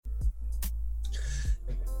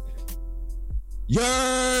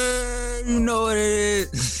Yeah, you know what it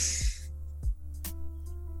is.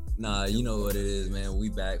 Nah, you know what it is, man. We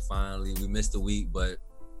back finally. We missed a week, but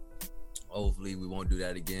hopefully we won't do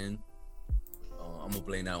that again. I'm gonna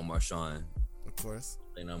blame that on Marshawn. Of course.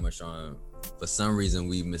 Blame that on Marshawn. For some reason,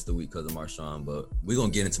 we missed a week because of Marshawn, but we're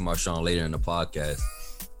gonna get into Marshawn later in the podcast.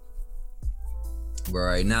 But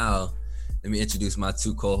right now, let me introduce my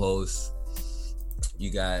two co-hosts.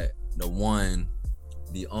 You got the one,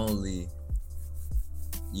 the only,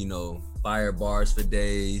 fire bars for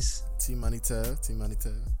days. T-Money Tab.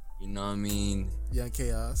 You know what I mean? Young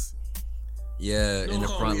Chaos. Yeah, in the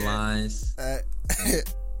front lines. At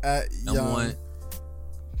number Young. one.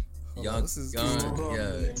 Young,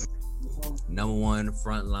 number one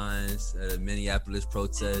front lines at the Minneapolis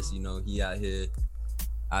protest. He out here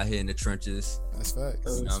in the trenches. That's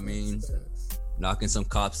facts. You know what I mean? Knocking some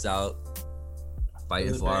cops out,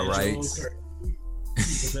 fighting for our rights.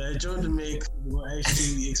 It's a bad joke to make. They will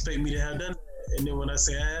actually expect me to have done that, and then when I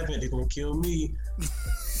say I haven't, they're gonna kill me.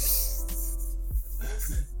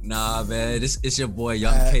 Nah, man, it's your boy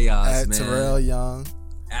Young Chaos, man. Terrell Young.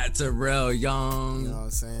 At Terrell Young. You know what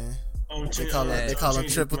I'm saying? They call him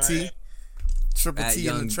Triple T. Triple T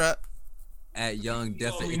in the trap. At Young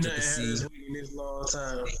Definite Intricacy. This long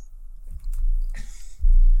time.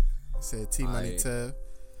 Said T-Money Tab.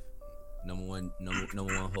 Number one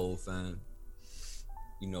whole fan.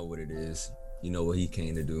 You know what it is. You know what he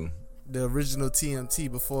came to do. The original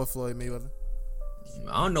TMT before Floyd Mayweather.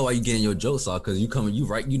 I don't know why you getting your jokes off, cause you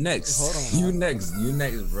next. Hold on. You next,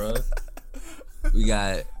 bro. We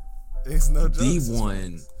got It's no jokes.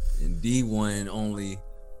 D1 and D1 only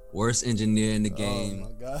worst engineer in the game.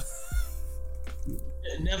 Oh my god.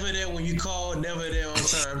 Never there when you call, never there on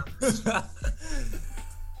time.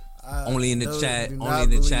 Only in the chat.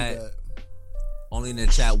 Only in the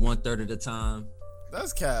chat 1/3 of the time.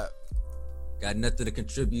 That's cap. Got nothing to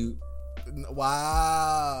contribute.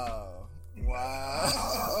 Wow.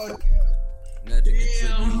 Nothing to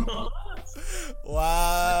contribute.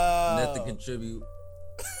 Wow. Nothing to contribute.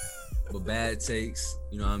 But bad takes.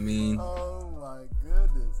 You know what I mean? Oh my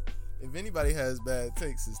goodness. If anybody has bad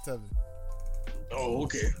takes, it's Tevin. Oh,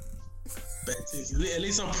 okay. Bad takes. At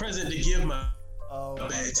least I'm present to give my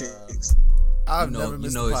bad takes. I've never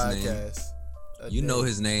missed a podcast. You know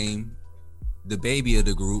his name. The baby of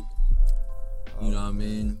the group. You know what I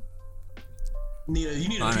mean? You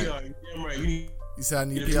need a PR. I'm right. You said I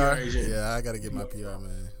need PR? Yeah, I gotta get my PR,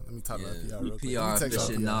 man. Let me talk about PR real quick. PR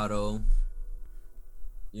aficionado.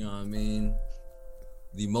 You know what I mean?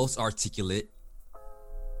 The most articulate.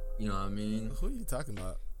 You know what I mean? Who are you talking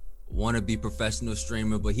about? Wanna be professional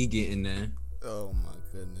streamer, but he getting there. Oh my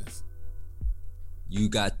goodness. You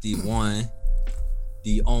got the one,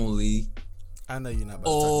 the only. I know you're not about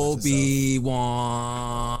to talk about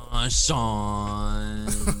Obi-Wan Sean.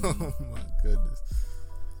 Oh my goodness.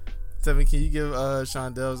 Tevin, can you give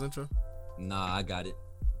Shondel's intro? Nah, I got it.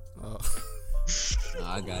 Oh.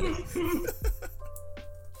 Nah, I got it.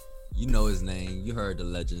 You know his name. You heard the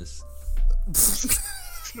legends.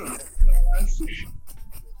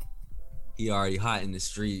 He already hot in the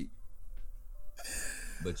street.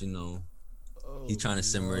 But he trying to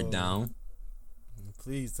simmer it down.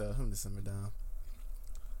 Please tell him to simmer down.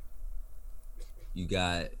 You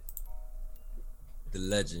got the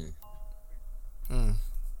legend.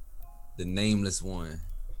 The nameless one.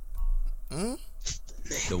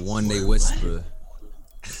 The one they whisper.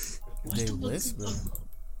 They whisper?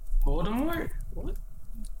 Voldemort? What?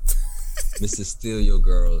 Mr. Steal Your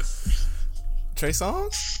Girls. Trey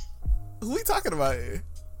Songz? Who we talking about here?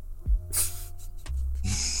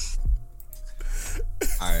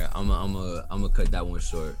 Alright, I'm gonna cut that one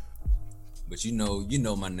short. But you know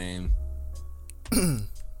my name.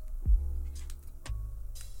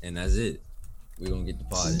 And that's it. We're gonna get the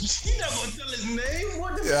party. You not gonna tell his name?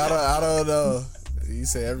 What the I don't know. You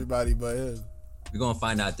say everybody but him. We're gonna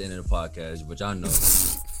find out at the end of the podcast, but y'all know.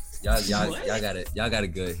 y'all got a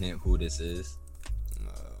good hint who this is.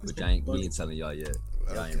 But we ain't telling y'all yet.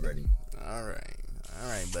 Y'all ain't ready. All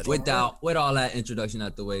right, buddy. With all that introduction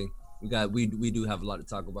out the way, we do have a lot to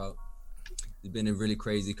talk about. It's been a really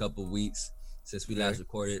crazy couple of weeks since we last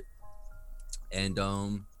recorded, and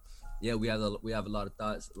we have a lot of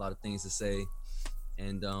thoughts, a lot of things to say,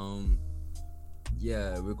 and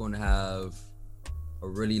we're gonna have a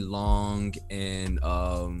really long and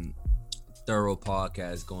thorough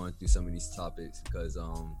podcast going through some of these topics because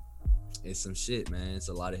it's some shit, man. It's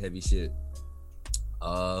a lot of heavy shit.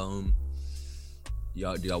 Do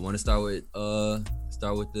y'all want to start with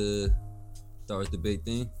the big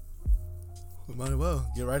thing? We might as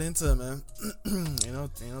well get right into it, man. Ain't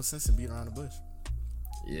no sense in beating around the bush.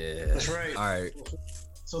 Yeah. That's right. All right.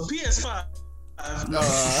 So PS5.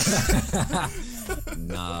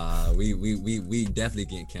 Nah, we definitely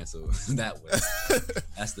getting canceled that way.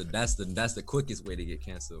 That's the quickest way to get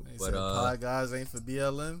canceled. They But said Pod Guys ain't for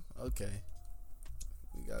BLM. Okay,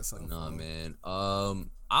 we got something. Nah, man.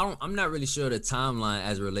 I'm not really sure the timeline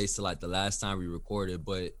as it relates to like the last time we recorded,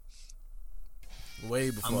 but way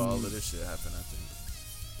before all of this shit happened, I think.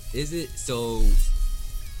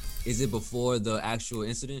 Is it before the actual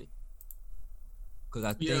incident? Because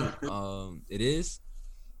I think it is.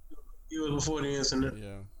 It was before the incident.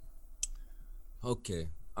 Yeah. Okay.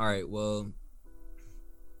 All right. Well,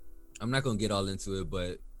 I'm not gonna get all into it,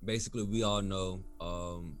 but basically, we all know.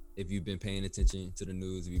 If you've been paying attention to the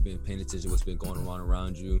news, if you've been paying attention to what's been going on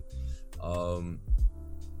around you, a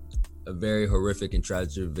very horrific and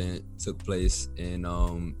tragic event took place in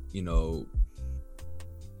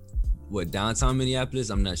downtown Minneapolis.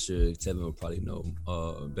 I'm not sure. Tevin will probably know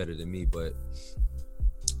better than me, but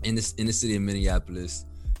in the city of Minneapolis,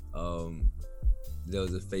 there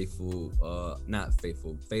was a fatal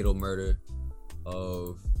murder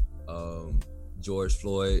of George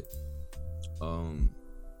Floyd.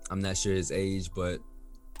 I'm not sure his age, but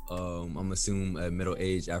I'm assuming a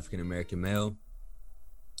middle-aged African-American male,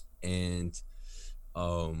 and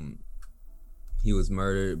he was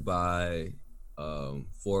murdered by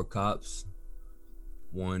 4 cops.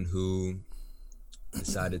 One who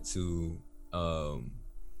decided to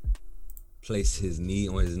place his knee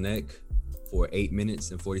on his neck for 8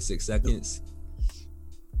 minutes and 46 seconds,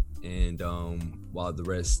 and while the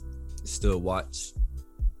rest still watched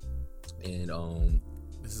and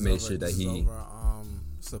made sure that he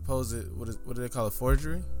supposed what do they call it,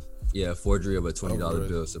 forgery? Yeah, forgery of a $20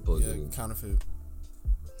 bill, supposedly. Yeah, counterfeit.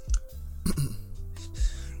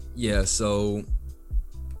 Yeah, so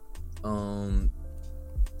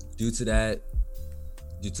due to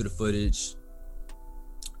the footage,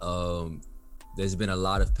 there's been a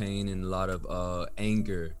lot of pain and a lot of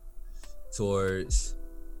anger towards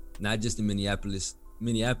not just the Minneapolis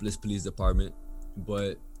Police Department,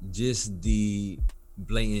 but just the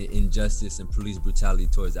blatant injustice and police brutality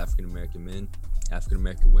towards African American men, African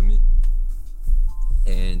American women,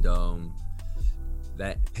 and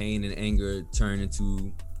that pain and anger turned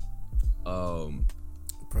into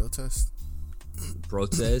protest.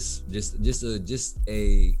 Just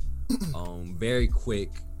a very quick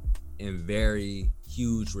and very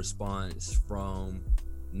huge response from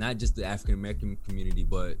not just the African American community,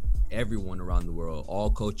 but everyone around the world, all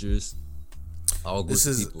cultures, all groups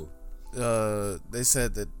of people. They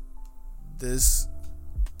said that this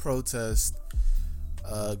protest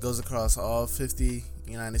goes across all 50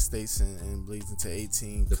 United States and bleeds into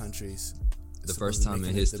 18 countries. The first time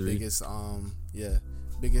in history. The biggest,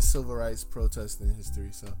 biggest civil rights protest in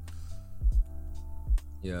history. So,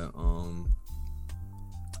 yeah,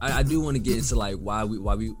 I do want to get into like why we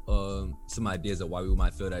some ideas of why we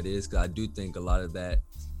might feel that is, because I do think a lot of that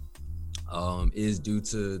is due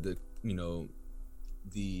to the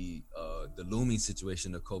looming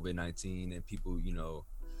situation of COVID-19 and people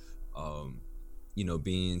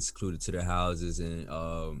being secluded to their houses and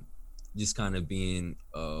just kind of being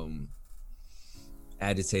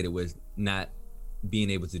agitated with not being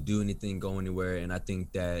able to do anything, go anywhere. And I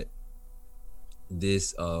think that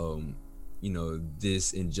this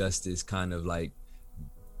this injustice kind of like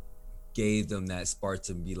gave them that spark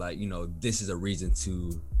to be like, this is a reason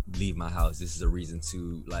to leave my house. This is a reason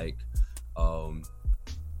to like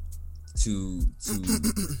to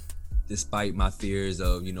despite my fears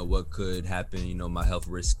of what could happen, my health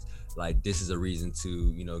risks, like this is a reason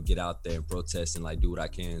to get out there and protest and like do what I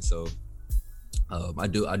can. So I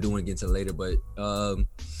do want to get into it later, but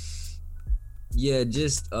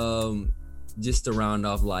just to round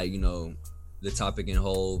off like the topic in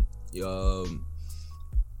whole, a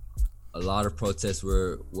lot of protests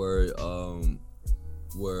were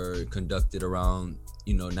conducted around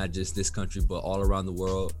not just this country but all around the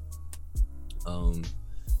world.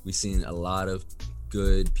 We've seen a lot of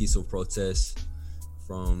good peaceful protests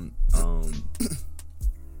from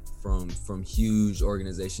huge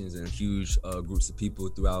organizations and huge groups of people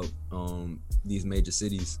throughout these major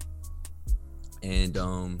cities, and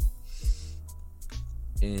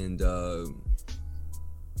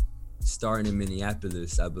starting in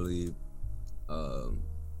Minneapolis, I believe,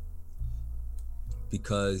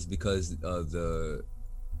 because of the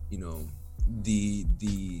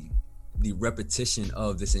the repetition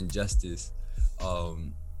of this injustice.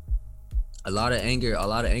 A lot of anger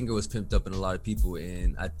was pimped up in a lot of people,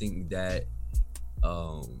 and I think that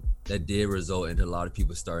that did result in a lot of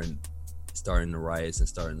people starting the riots and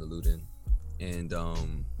starting the looting, and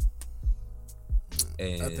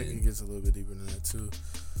And I think it gets a little bit deeper than that too.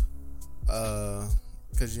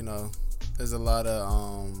 Because there's a lot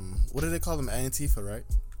of what do they call them? Antifa, right?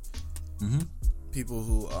 Mm-hmm. People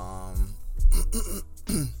who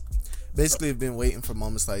basically have been waiting for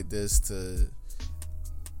moments like this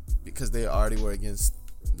because they already were against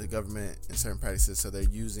the government and certain practices, so they're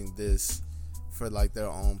using this for like their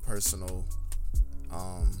own personal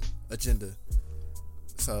agenda.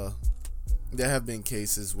 So there have been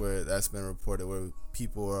cases where that's been reported where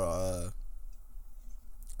people are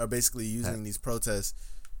basically using these protests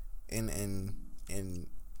in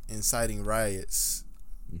inciting riots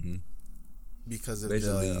because of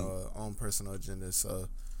basically, their own personal agenda. So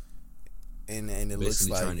and it looks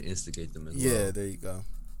basically like trying to instigate them as well. Yeah, there you go.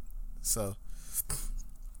 So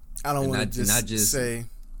I don't want to just say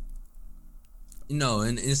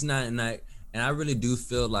and it's not, and I really do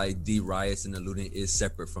feel like the riots and the looting is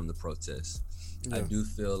separate from the protests. Yeah. I do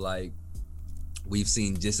feel like we've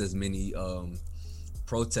seen just as many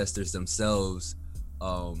protesters themselves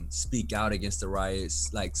speak out against the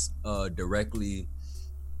riots, like directly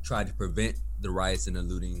try to prevent the riots and the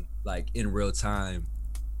looting, like in real time,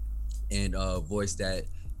 and voice that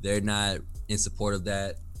they're not in support of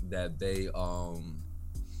that they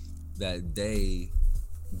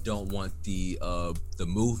don't want the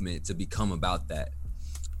movement to become about that.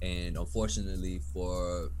 And unfortunately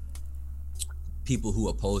for people who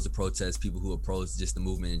oppose the protests, people who oppose just the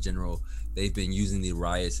movement in general, they've been using the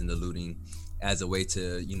riots and the looting as a way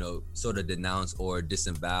to, sort of denounce or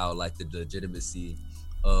disavow like the legitimacy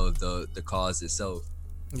of the cause itself.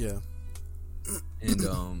 Yeah.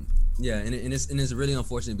 And and it's really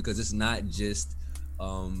unfortunate because it's not just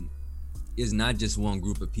one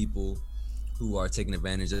group of people who are taking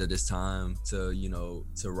advantage of this time to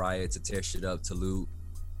riot, to tear shit up, to loot.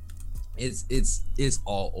 It's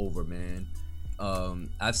all over, man.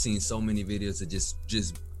 I've seen so many videos of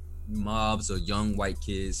just mobs of young white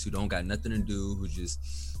kids who don't got nothing to do, who just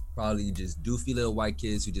probably just doofy little white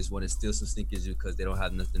kids who just want to steal some sneakers because they don't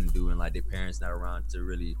have nothing to do and like their parents not around to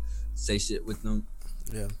really say shit with them.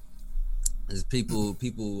 Yeah. There's people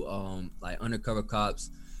like undercover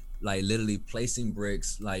cops, like literally placing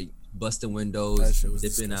bricks, like busting windows,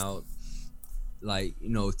 dipping out, like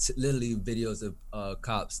literally videos of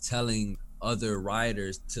cops telling other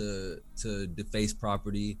rioters to deface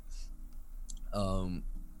property.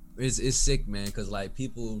 It's sick, man, because like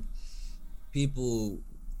people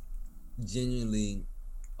genuinely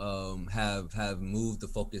have moved the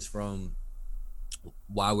focus from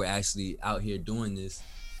why we're actually out here doing this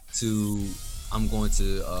to I'm going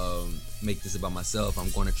to make this about myself. I'm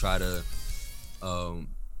going to try to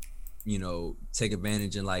take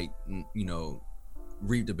advantage and like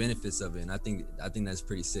reap the benefits of it. And I think that's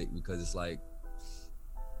pretty sick because it's like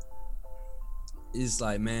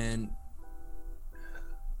man,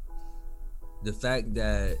 the fact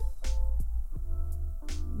that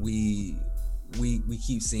we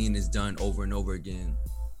keep seeing this done over and over again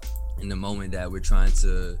in the moment that we're trying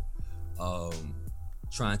to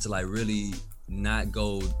like really not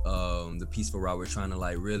go the peaceful route. We're trying to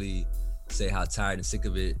like really say how tired and sick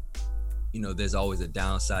of it. There's always a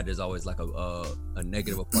downside. There's always like a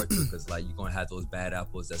negative part to it because like you're gonna have those bad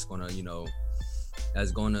apples that's gonna do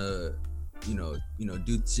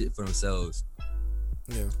shit for themselves.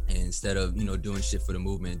 Yeah. And instead of doing shit for the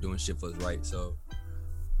movement, doing shit for what's right. So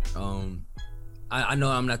I know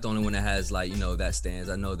I'm not the only one that has like that stance.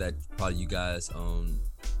 I know that probably you guys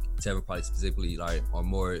Tevin probably specifically like are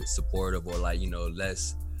more supportive or like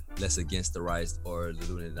less against the riots or the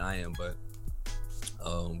looting than I am, but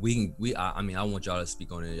I want y'all to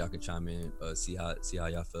speak on it. Y'all can chime in, see how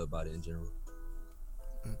y'all feel about it in general.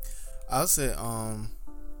 I'll say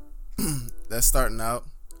that's starting out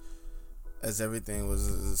as everything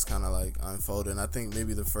was kind of like unfolding. I think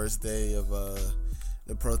maybe the first day of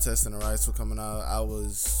the protests and the riots were coming out, I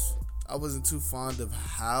wasn't too fond of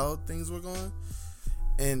how things were going,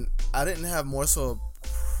 and I didn't have more so a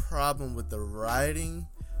problem with the rioting,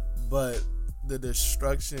 but the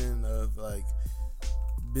destruction of like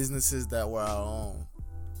businesses that were our own,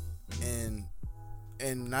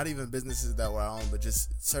 and not even businesses that were our own, but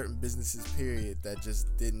just certain businesses period that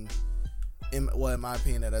just didn't, in my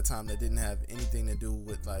opinion at that time, that didn't have anything to do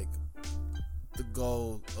with like the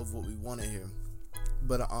goal of what we wanted here.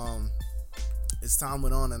 But as time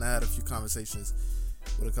went on and I had a few conversations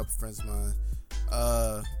with a couple friends of mine,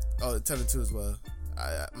 Tevin too as well,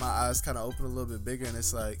 my eyes kind of opened a little bit bigger, and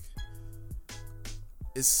it's like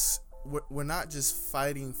we're not just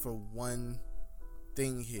fighting for one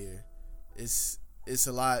thing here. It's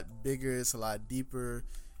a lot bigger, it's a lot deeper,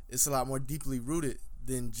 it's a lot more deeply rooted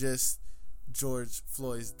than just George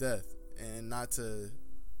Floyd's death. and not to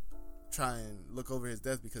try and look over his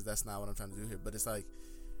death, because that's not what I'm trying to do here, but it's like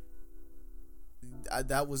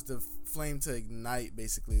that was the flame to ignite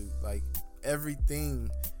basically like everything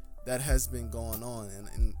that has been going on,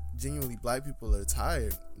 and genuinely black people are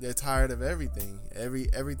tired. They're tired of everything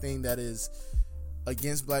that is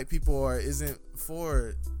against black people or isn't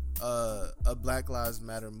for a Black Lives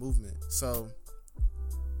Matter movement. So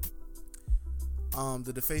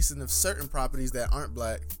the defacing of certain properties that aren't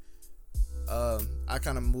black, I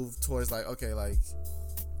kind of move towards like, okay, like,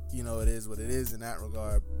 you know, it is what it is in that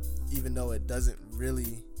regard, even though it doesn't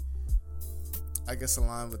really, I guess,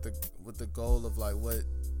 align with the goal of like what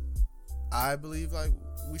I believe like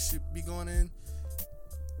we should be going in.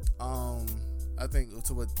 I think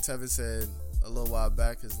to what Tevin said a little while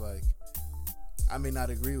back is like, I may not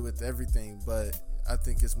agree with everything, but I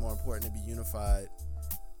think it's more important to be unified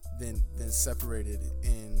than separated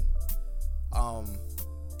in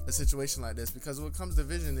a situation like this, because when it comes to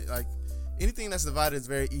division, like anything that's divided is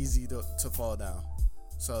very easy to fall down.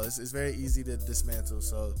 So it's very easy to dismantle.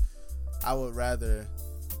 So I would rather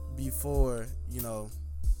be for, you know,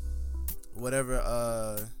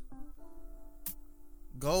 whatever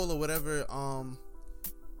goal or whatever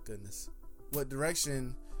what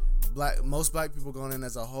direction most black people going in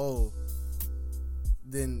as a whole,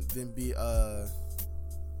 than be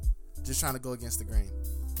just trying to go against the grain.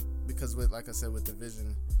 Because with, like I said, with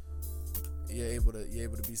division, you're able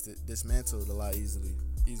to be dismantled a lot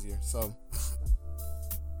easier. So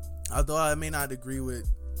although I may not agree with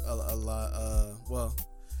a lot, well,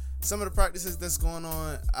 some of the practices that's going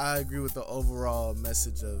on, I agree with the overall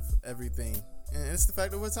message of everything, and it's the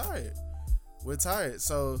fact that we're tired.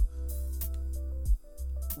 So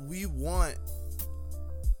we want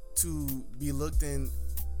to be looked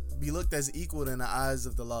as equal in the eyes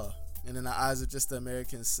of the law and in the eyes of just the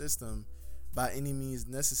American system by any means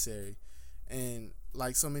necessary. And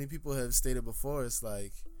like so many people have stated before, it's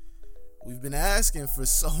like we've been asking for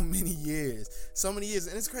so many years, and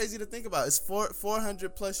it's crazy to think about. It's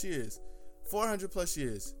 400 plus years,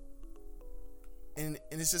 and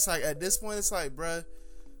it's just like at this point, it's like, bruh,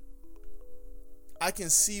 I can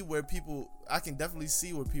definitely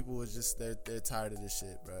see where people was just they're tired of this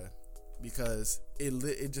shit, bruh, because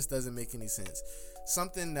it just doesn't make any sense.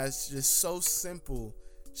 Something that's just so simple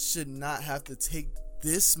should not have to take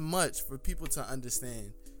this much for people to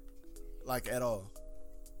understand, like, at all.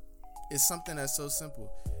 It's something that's so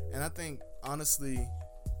simple. And I think, honestly,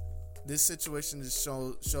 this situation just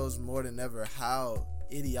shows more than ever how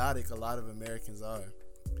idiotic a lot of Americans are.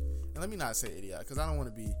 And let me not say idiotic, because I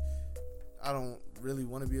don't really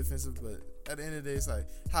want to be offensive, but at the end of the day, it's like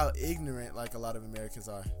how ignorant like a lot of Americans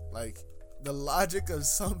are. Like, the logic of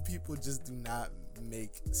some people just do not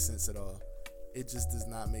make sense at all. It just does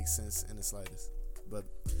not make sense in the slightest. But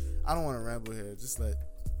I don't want to ramble here. Just let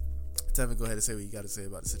Tevin go ahead and say what you got to say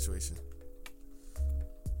about the situation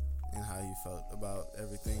and how you felt about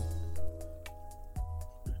everything.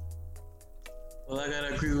 Well, I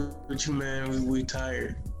gotta agree with you, man. We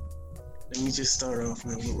tired. Let me just start off,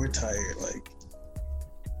 man. We're tired. Like,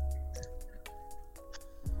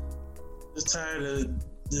 just tired of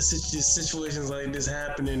the situations like this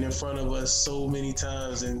happening in front of us so many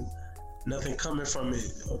times and nothing coming from it.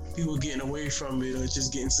 Or people getting away from it, or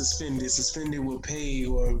just getting suspended with pay,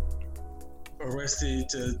 or arrested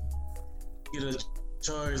to get a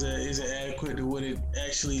charge that isn't adequate to what it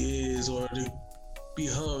actually is, or to be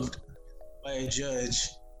hugged by a judge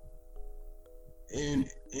in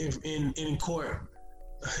court.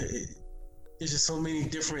 There's just so many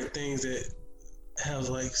different things that have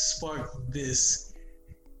like sparked this.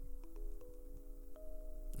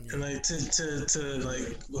 Yeah. And like to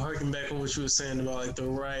like harken back on what you were saying about like the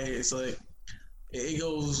riots, like it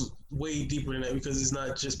goes way deeper than that, because it's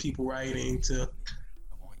not just people rioting to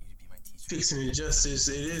fixing injustice.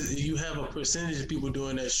 It is, you have a percentage of people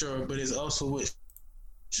doing that, sure, but it's also what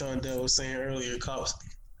Shondell was saying earlier, cops.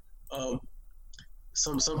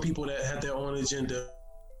 Some people that have their own agenda,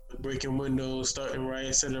 breaking windows, starting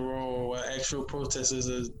riots in the room, while actual protesters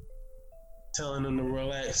are telling them to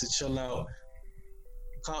relax and chill out.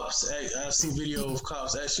 Cops, I've seen video of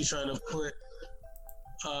cops actually trying to put,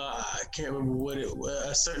 I can't remember what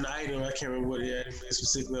a certain item, I can't remember what it item is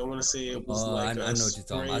specifically. I want to say it was I know what you're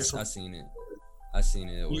talking about. I seen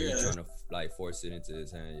it where you're trying to like force it into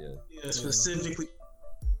his hand. Yeah, specifically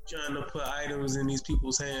trying to put items in these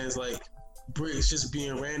people's hands, like bricks just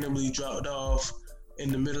being randomly dropped off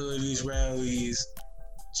in the middle of these rallies.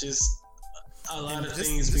 Just a lot of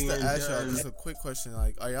things being done. Just a quick question: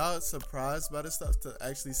 like, are y'all surprised by this stuff to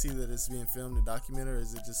actually see that it's being filmed and documented, or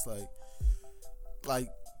is it just like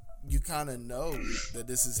you kind of know that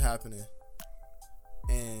this is happening,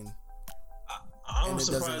 and I'm it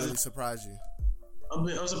surprised. doesn't really surprise you.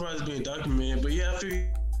 I'm surprised it's being documented, but yeah, I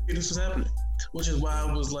figured this was happening, which is why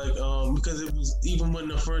I was like, because it was even when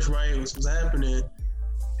the first riot was happening,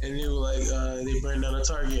 and they were like, they burned down a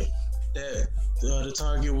Target. That the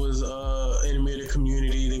Target was enemy of the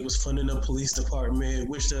community. They was funding the police department,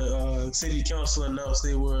 which the city council announced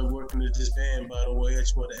they were working to disband. By the way, I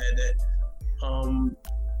just want to add that.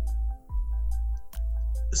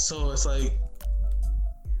 So it's like,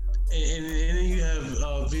 and then you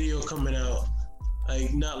have video coming out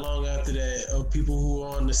like not long after that of people who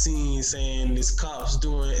are on the scene saying it's cops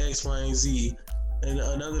doing X, Y, and Z, and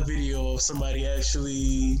another video of somebody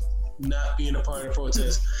actually not being a part of the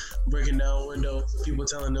protest, breaking down windows, people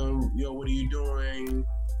telling them, yo, what are you doing?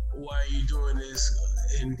 Why are you doing this?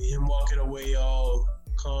 And him walking away all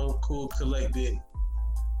calm, cool, collected.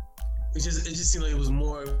 It just seemed like it was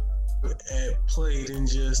more at play than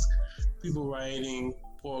just people rioting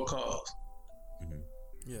for a cause. Mm-hmm.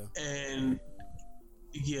 Yeah. And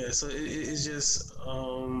yeah, so it's just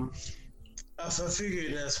I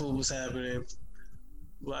figured that's what was happening.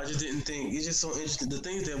 But I just didn't think, it's just so interesting. The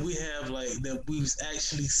things that we have, like, that we've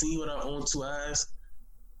actually seen with our own two eyes,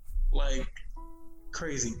 like,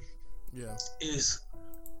 crazy. Yeah. It's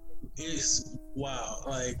wow.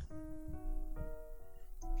 Like,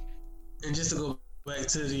 and just to go back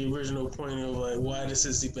to the original point of, like, why this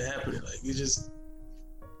is even happening, like, you just,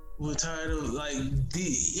 we're tired of, like,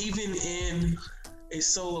 even in, it's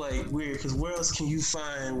so, like, weird, because where else can you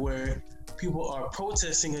find where people are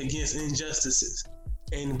protesting against injustices?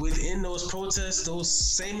 And within those protests, those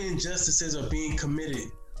same injustices are being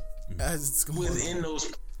committed. As it's going within on.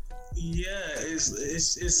 those, yeah,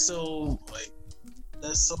 it's so, like,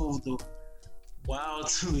 that's so wild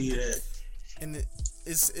to me that. And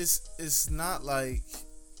it's not like,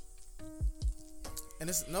 and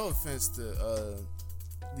it's no offense to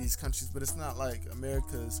these countries, but it's not like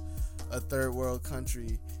America's a third world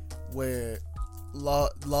country where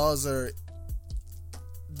laws are,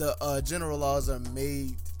 the general laws are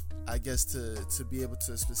made, I guess, to be able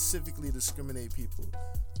to specifically discriminate people.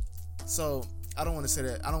 So I don't want to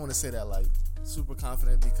say that like super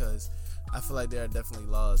confident, because I feel like there are definitely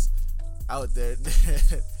laws out there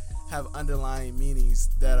that have underlying meanings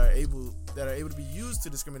that are able to be used to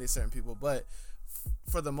discriminate certain people. But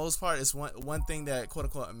for the most part, it's one thing that quote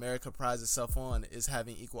unquote America prides itself on is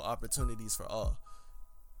having equal opportunities for all.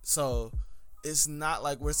 So it's not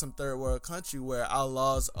like we're some third world country where our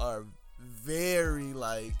laws are very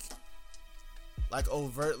like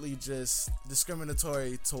overtly just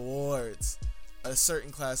discriminatory towards a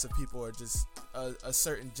certain class of people or just a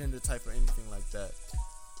certain gender type or anything like that.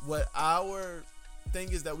 What our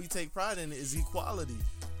thing is that we take pride in is equality.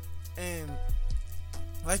 And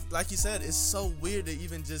like you said, it's so weird to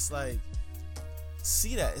even just like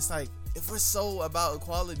see that. It's like, if we're so about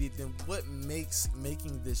equality, then what makes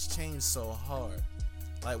making this change so hard?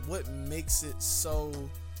 Like, what makes it so,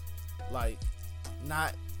 like,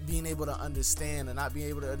 not being able to understand or not being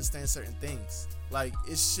able to understand certain things? Like,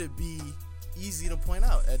 it should be easy to point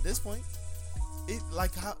out at this point. It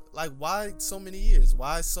why so many years?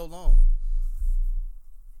 Why so long?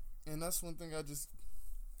 And that's one thing I just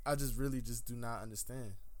really just do not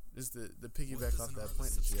understand. Just the piggyback off that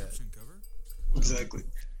point that you had. Exactly.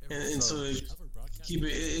 And so keep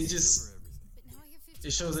it just,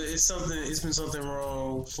 it shows that it's been something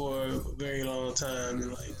wrong for a very long time.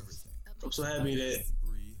 And like, I'm so happy that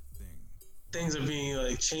things are being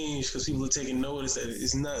like changed because people are taking notice that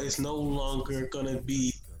it's no longer gonna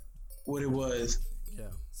be what it was. Yeah.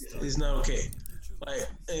 It's not okay. Like,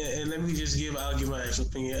 and I'll give my actual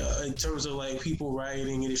opinion in terms of like people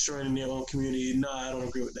rioting and destroying their own community. No, I don't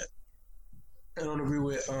agree with that. I don't agree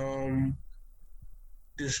with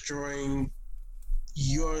destroying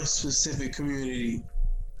your specific community.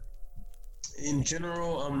 In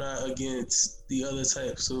general, I'm not against the other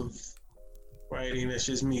types of rioting. That's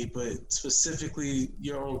just me. But specifically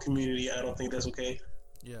your own community, I don't think that's okay.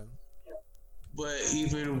 Yeah. But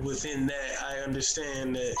even within that, I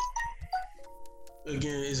understand that,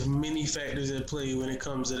 again, there's many factors at play when it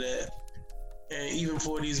comes to that. And even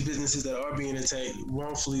for these businesses that are being attacked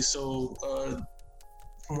wrongfully, so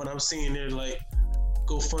from what I'm seeing, they're like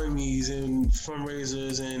GoFundMe's and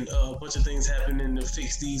fundraisers and a bunch of things happening to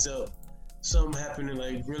fix these up. Some happening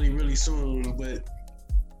like really, really soon, but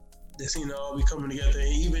they seem to all be coming together. And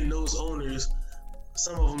even those owners,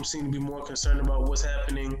 some of them seem to be more concerned about what's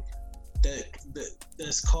happening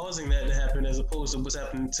that's causing that to happen, as opposed to what's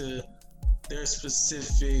happening to their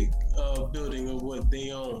specific building or what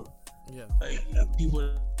they own. Yeah. Like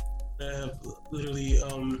people have literally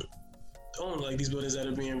own like these buildings that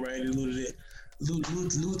are being rioted, looted,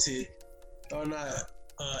 are not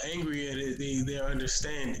angry at it. They're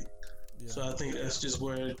understanding. Yeah. So I think that's just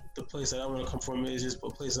where the place that I want to come from is just a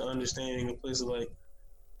place of understanding, a place of like,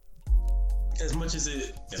 as much as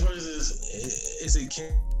it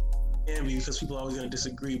can be, because people are always going to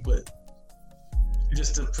disagree, but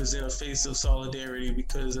just to present a face of solidarity,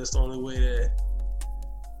 because that's the only way that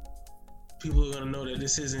people are going to know that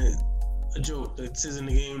this isn't a joke, that this isn't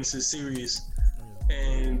a game, this is serious,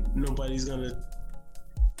 and nobody's going to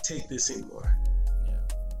take this anymore.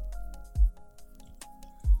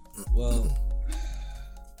 Well,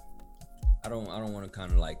 I don't want to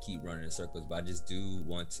kind of like keep running in circles, but I just do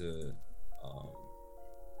want to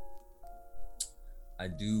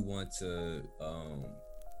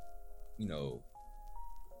you know,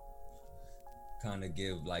 kind of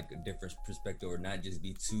give like a different perspective, or not just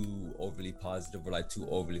be too overly positive or like too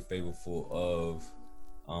overly favorable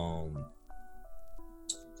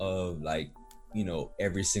of like, you know,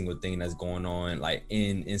 every single thing that's going on like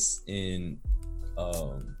in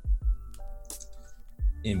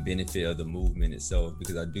benefit of the movement itself,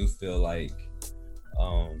 because I do feel like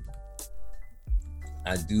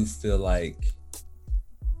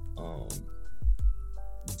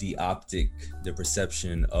the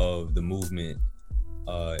perception of the movement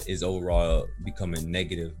is overall becoming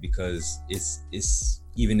negative, because it's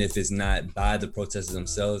even if it's not by the protesters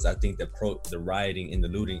themselves, I think that the rioting and the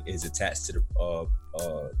looting is attached to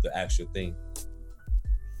the actual thing.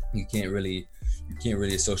 You can't really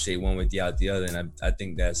associate one with the other, and I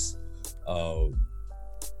think that's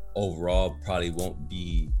overall probably won't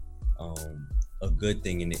be a good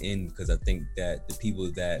thing in the end, because I think that the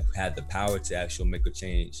people that had the power to actually make a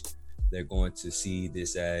change, they're going to see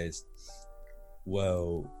this as,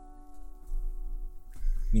 well,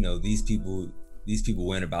 you know, these people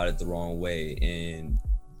went about it the wrong way, and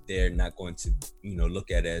they're not going to, you know, look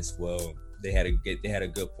at it as, well, they had a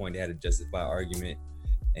good point, they had a justified argument,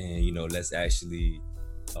 and, you know, let's actually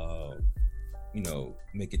you know,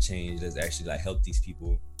 make a change, let's actually like help these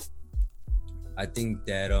people. I think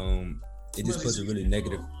that it just puts a really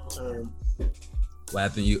negative. What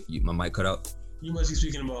happened? You my mic cut out. You must be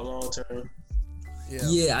speaking about long term.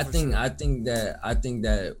 Yeah, I think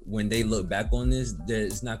that when they look back on this, that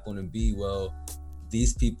it's not going to be, well,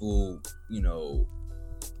 these people, you know,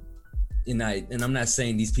 and I'm not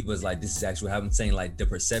saying these people is like this is actually. I'm saying like the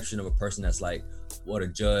perception of a person that's like what a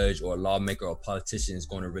judge or a lawmaker or a politician is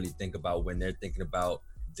going to really think about when they're thinking about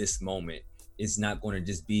this moment. It's not going to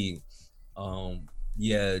just be,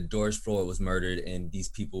 George Floyd was murdered, and these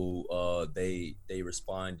people they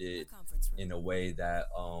responded in a way that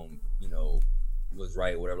you know, was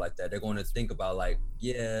right, whatever like that. They're going to think about like,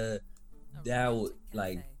 they're going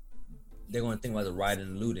to think about the rioting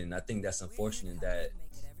and looting. I think that's unfortunate that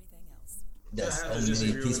I have to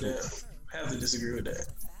disagree with that.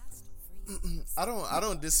 I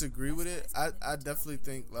don't disagree with it. I definitely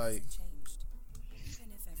think like,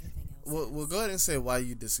 well, go ahead and say why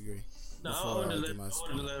you disagree. No, I wanted to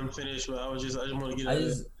let him finish, but I just want to get out of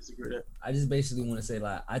that. I just basically want to say,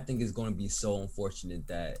 like, I think it's going to be so unfortunate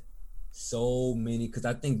that so many, because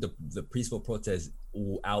I think the peaceful protests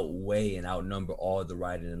will outweigh and outnumber all the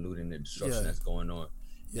rioting and looting and destruction that's going on.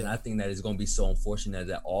 Yeah. And I think that it's going to be so unfortunate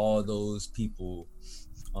that all those people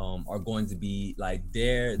are going to be like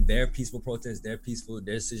their peaceful protest, their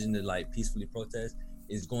decision to like peacefully protest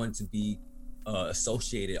is going to be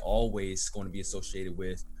always going to be associated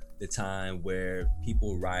with the time where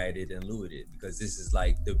people rioted and looted, because this is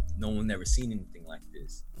like no one never seen anything like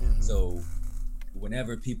this. Mm-hmm. So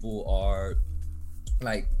whenever people are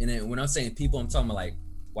like, and then when I'm saying people, I'm talking about like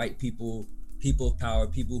white people of power,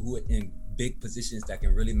 people who are in big positions that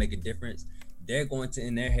can really make a difference. They're going to,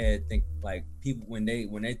 in their head, think like people when they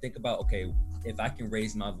think about, okay, if I can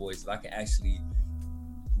raise my voice, if I can actually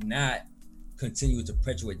not continue to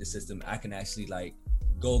perpetuate the system, I can actually like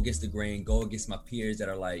go against the grain, go against my peers that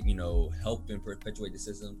are like, you know, helping perpetuate the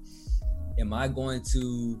system. Am I going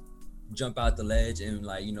to jump out the ledge and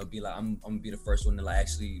like, you know, be like, I'm gonna be the first one to like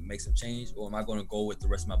actually make some change? Or am I going to go with the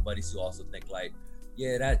rest of my buddies who also think like,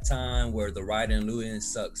 yeah, that time where the rioting and looting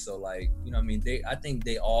sucks, so like, you know what I mean, I think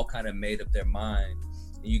they all kind of made up their mind,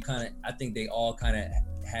 and I think they all kind of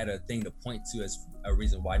had a thing to point to as a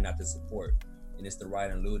reason why not to support, and it's the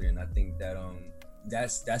rioting and looting. And I think that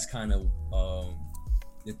that's kind of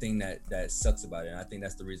the thing that sucks about it, and I think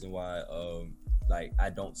that's the reason why like I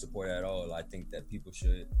don't support it at all. I think that people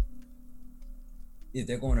should, if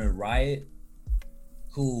they're going to riot,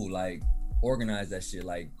 cool, like organize that shit,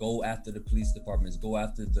 like go after the police departments, go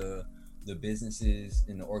after the businesses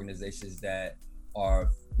and the organizations that are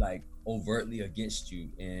like overtly against you,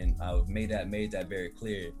 and I've made that very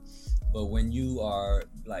clear. But when you are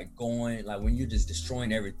like going, like when you're just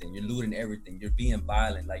destroying everything, you're looting everything, you're being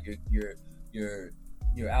violent, like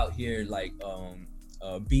you're out here like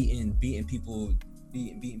beating people,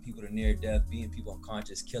 beating people to near death, beating people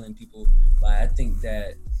unconscious, killing people. Like I think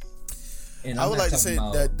that, and I would like to say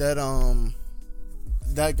that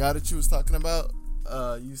guy that you was talking about,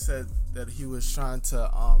 you said that he was trying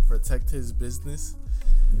to protect his business.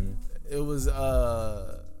 Mm-hmm. It was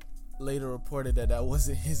later reported that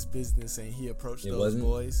wasn't his business, and he approached those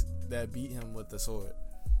boys that beat him with the sword.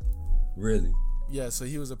 Really? Yeah, so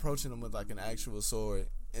he was approaching them with like an actual sword,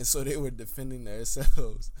 and so they were defending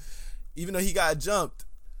themselves, even though he got jumped.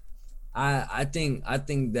 I think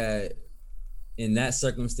that in that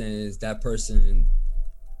circumstance, that person,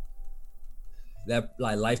 that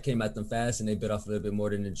like life came at them fast and they bit off a little bit more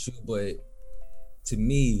than the chew. But to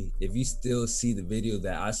me, if you still see the video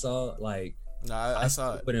that I saw, like I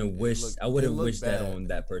saw it. I wouldn't wish that on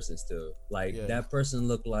that person still. Like that person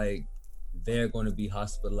looked like they're going to be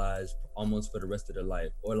hospitalized almost for the rest of their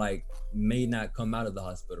life, or like may not come out of the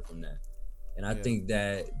hospital from that. And I think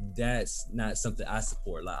that that's not something I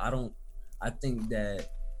support. Like I think that,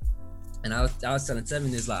 and I was telling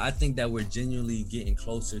Tevin this, like I think that we're genuinely getting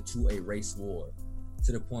closer to a race war,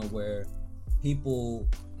 to the point where people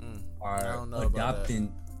are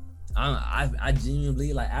adopting. I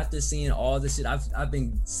genuinely, like, after seeing all this shit I've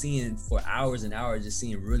been seeing for hours and hours, just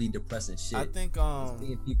seeing really depressing shit. I think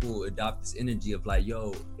seeing people adopt this energy of like,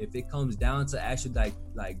 yo, if it comes down to actually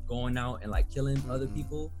like going out and like killing other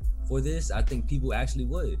people for this, I think people actually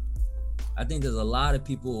would. I think there's a lot of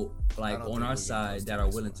people like on our side that are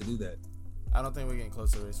willing to do that. I don't think we're getting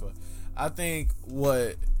close to race war. I think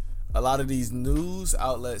what a lot of these news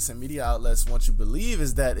outlets and media outlets want you to believe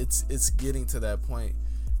is that it's getting to that point,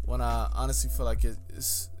 when I honestly feel like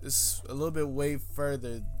it's a little bit way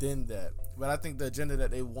further than that. But I think the agenda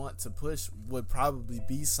that they want to push would probably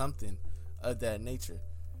be something of that nature,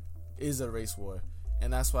 is a race war.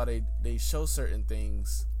 And that's why they show certain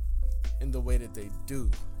things in the way that they do.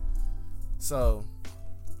 So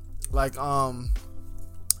like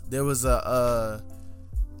there was a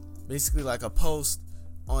basically like a post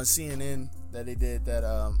on CNN that they did that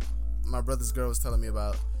my brother's girl was telling me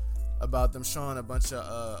about them showing a bunch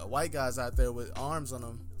of white guys out there with arms on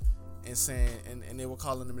them and saying, and they were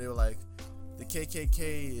calling them, they were like, the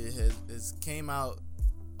KKK has came out,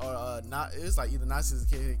 or not, it was like either Nazis or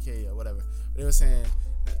KKK or whatever. But they were saying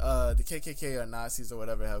the KKK or Nazis or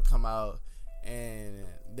whatever have come out and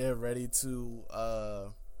they're ready to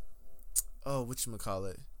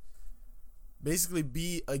whatchamacallit, basically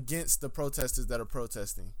be against the protesters that are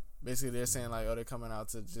protesting. Basically they're saying like, oh, they're coming out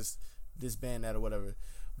to just disband that or whatever.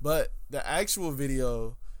 But the actual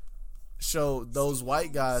video showed those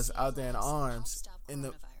white guys out there in arms,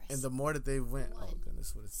 and the more that they went, oh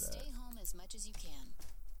goodness, what is that? Stay home as much as you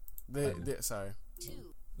can. Sorry.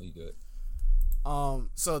 You good?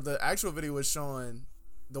 So the actual video was showing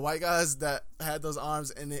the white guys that had those arms,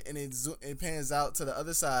 and it pans out to the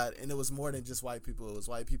other side, and it was more than just white people. It was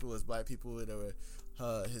white people, it was black people, there were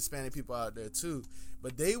Hispanic people out there too.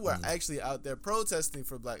 But they were actually out there protesting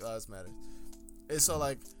for Black Lives Matter. And so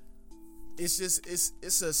like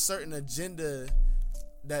it's a certain agenda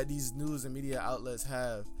that these news and media outlets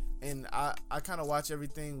have, and I kind of watch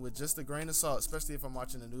everything with just a grain of salt, especially if I'm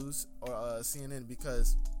watching the news or CNN,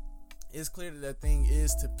 because it's clear that thing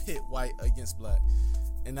is to pit white against black,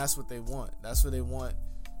 and that's what they want. That's what they want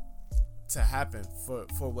to happen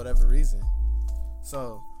for whatever reason.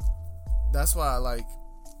 So that's why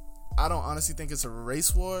I don't honestly think it's a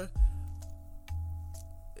race war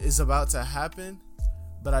is about to happen,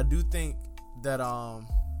 but I do think that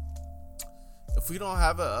if we don't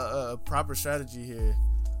have a proper strategy here,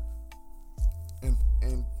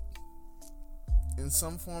 in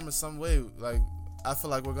some form or some way, like I feel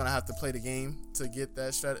like we're gonna have to play the game to get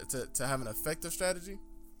that to have an effective strategy.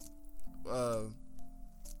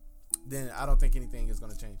 Then I don't think anything is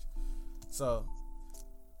gonna change. So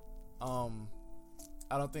I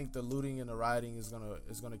don't think the looting and the rioting is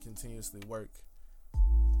gonna continuously work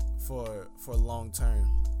for long term.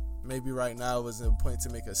 Maybe right now is a point to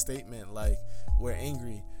make a statement like we're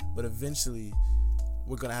angry, but eventually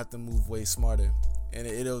we're gonna have to move way smarter, and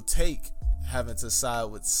it'll take having to side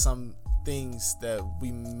with some things that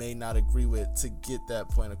we may not agree with to get that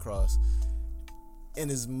point across. And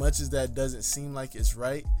as much as that doesn't seem like it's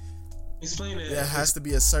right, explain that. There has to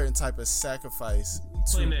be a certain type of sacrifice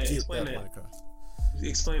to get that point across.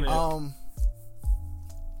 Explain that.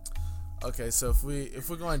 Okay, so if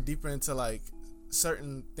we're going deeper into like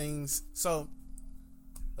certain things, so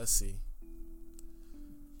let's see.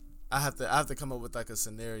 I have to come up with like a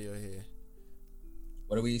scenario here.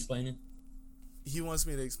 What are we explaining? He wants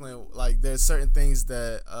me to explain, like, there's certain things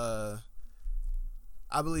that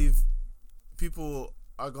I believe people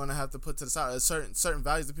are gonna have to put to the side. Certain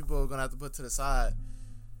values that people are gonna have to put to the side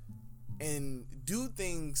and do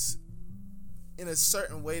things in a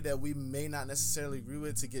certain way that we may not necessarily agree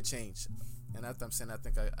with to get change. And after I'm saying, I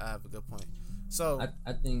think I have a good point. So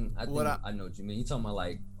I think I know what you mean. You talking about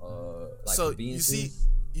like so conveniences?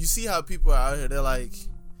 you see how people are out here. They're like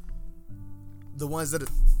the ones that are,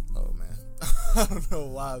 oh man, I don't know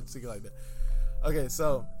why I'm thinking like that. Okay,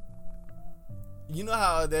 so you know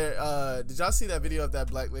how there did y'all see that video of that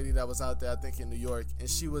black lady that was out there, I think in New York, and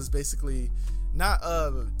she was basically not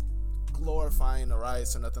glorifying the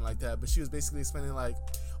riots or nothing like that, but she was basically explaining like,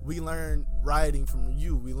 we learned rioting from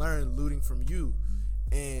you, we learned looting from you,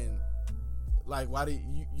 and like, why do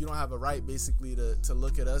you don't have a right basically to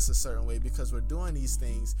look at us a certain way because we're doing these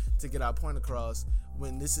things to get our point across,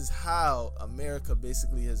 when this is how America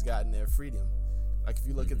basically has gotten their freedom. Like if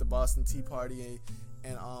you look at the Boston Tea Party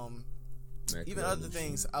and even other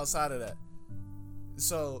things outside of that.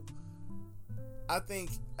 So I think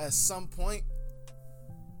at some point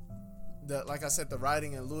that, like I said, the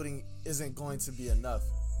rioting and looting isn't going to be enough,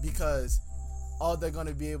 because all they're going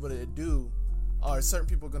to be able to do, or certain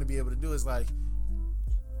people are going to be able to do, is like,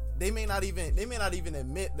 they may not even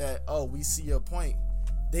admit that, oh, we see your point.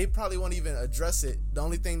 They probably won't even address it. The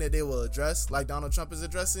only thing that they will address, like Donald Trump is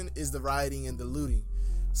addressing, is the rioting and the looting.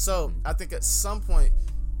 So I think at some point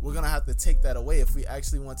we're going to have to take that away if we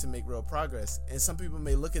actually want to make real progress. And some people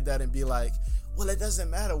may look at that and be like, well, it doesn't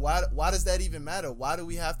matter. Why does that even matter? Why do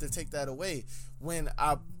we have to take that away when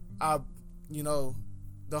you know,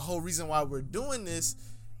 the whole reason why we're doing this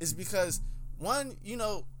is because, one, you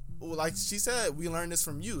know, like she said, we learned this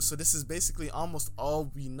from you. So this is basically almost all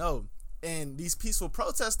we know. And these peaceful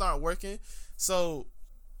protests aren't working. So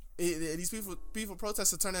these peaceful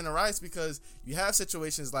protests are turning into riots because you have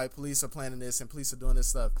situations like police are planning this and police are doing this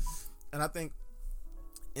stuff. And I think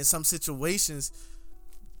in some situations,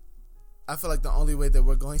 I feel like the only way that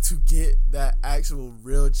we're going to get that actual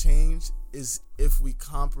real change is if we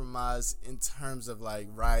compromise in terms of like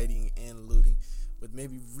rioting and looting, with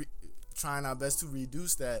maybe trying our best to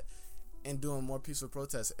reduce that and doing more peaceful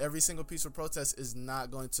protests. Every single peaceful protest is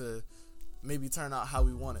not going to maybe turn out how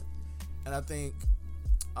we want it. And I think,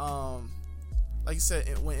 like you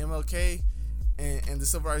said, when MLK and the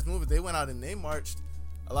Civil Rights Movement, they went out and they marched,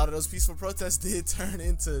 a lot of those peaceful protests did turn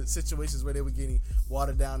into situations where they were getting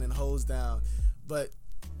watered down and hosed down. But,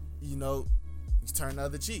 you know, you turn the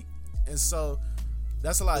other cheek. And so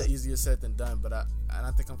that's a lot easier said than done, but I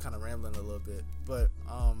think I'm kind of rambling a little bit. But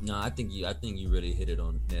no, I think you really hit it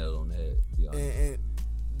nailed on the head, to be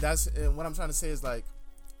honest. And what I'm trying to say is, like,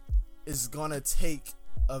 it's gonna take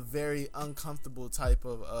a very uncomfortable type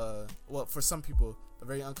of well, for some people, a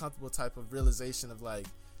very uncomfortable type of realization of like,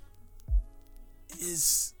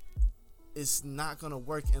 it's not gonna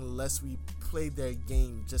work unless we play their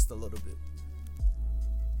game just a little bit.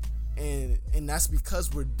 And that's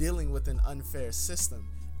because we're dealing with an unfair system.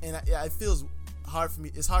 And it feels hard for me.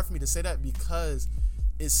 It's hard for me to say that because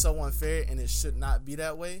it's so unfair and it should not be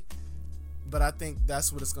that way. But I think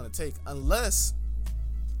that's what it's going to take, unless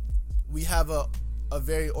we have a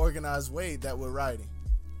very organized way that we're riding,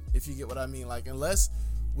 if you get what I mean. Like, unless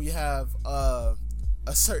we have a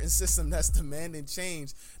certain system that's demanding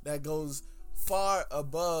change that goes far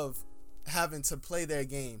above having to play their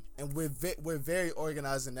game, and we're very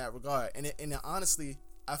organized in that regard. And honestly,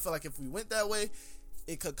 I feel like if we went that way,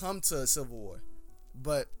 it could come to a civil war.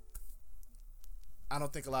 But I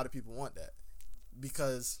don't think a lot of people want that,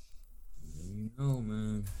 because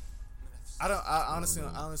man, I honestly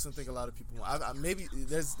don't think a lot of people want. Maybe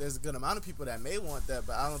there's a good amount of people that may want that,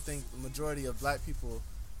 but I don't think the majority of black people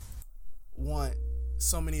want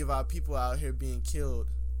so many of our people out here being killed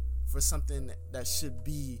for something that should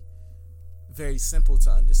be very simple to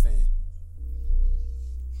understand.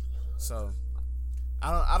 So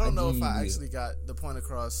I don't know if I actually got the point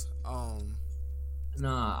across.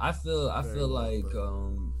 Nah, I feel like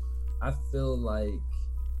I feel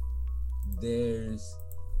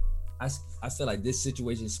like this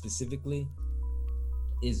situation specifically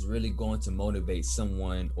is really going to motivate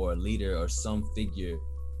someone or a leader or some figure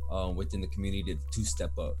within the community to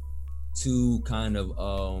step up, to kind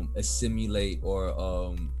of assimilate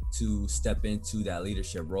or to step into that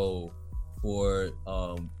leadership role for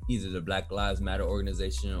either the Black Lives Matter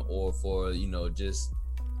organization or for, just,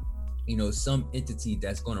 some entity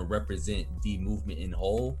that's going to represent the movement in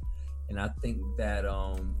whole. And I think that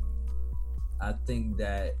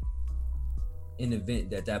in the event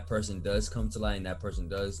that person does come to light and that person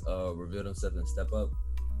does reveal themselves and step up,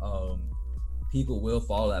 people will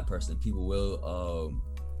follow that person. People will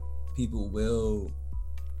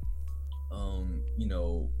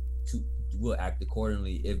will act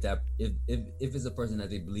accordingly if it's a person that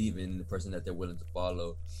they believe in, the person that they're willing to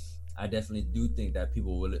follow. I definitely do think that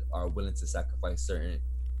people are willing to sacrifice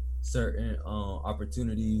certain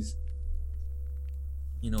opportunities,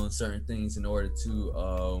 and certain things in order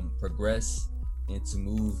to progress and to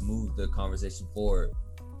move the conversation forward.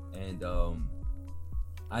 And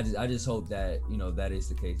I just hope that that is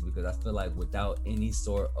the case, because I feel like without any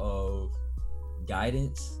sort of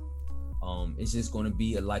guidance, it's just going to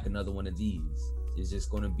be like another one of these. It's just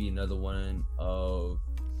going to be another one of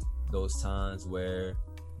those times where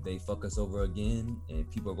they fuck us over again, and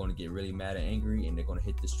people are going to get really mad and angry, and they're going to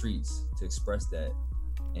hit the streets to express that.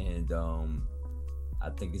 And I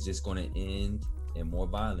think it's just going to end in more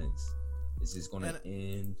violence. It's just going to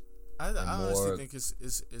end. I honestly think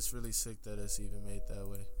it's really sick that it's even made that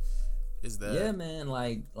way. Is that? Yeah, man.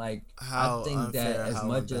 Like how I think that as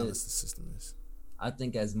much as the system is. I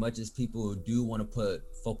think as much as people do want to put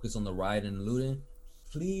focus on the riot and looting,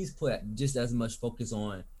 please put just as much focus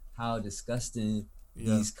on how disgusting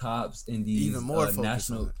these cops and these even more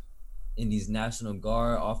these National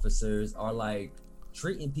Guard officers are like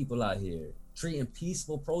treating people out here, treating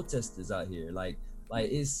peaceful protesters out here. Like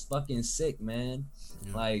it's fucking sick, man.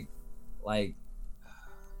 Yeah. Like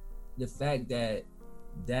the fact that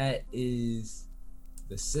is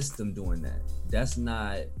the system doing that. That's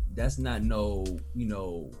not no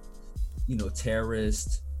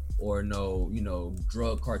terrorist or no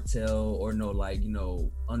drug cartel or no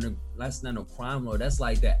that's not no crime lord. That's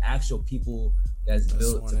like the actual people that's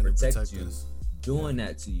built to protect you us. Doing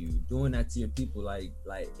that to you, doing that to your people. Like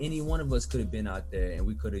any one of us could have been out there and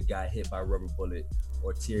we could have got hit by a rubber bullet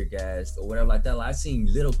or tear gas or whatever like that. Like I seen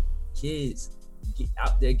little kids get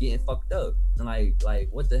out there getting fucked up, and like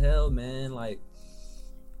what the hell, man? Like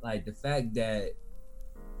the fact that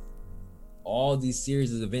all these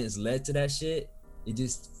series of events led to that shit,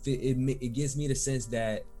 it gives me the sense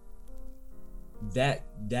that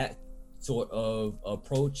sort of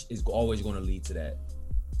approach is always going to lead to that.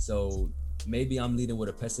 So maybe I'm leading with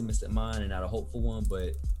a pessimistic mind and not a hopeful one,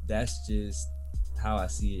 but that's just how I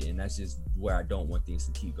see it, and that's just where I don't want things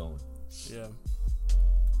to keep going. Yeah.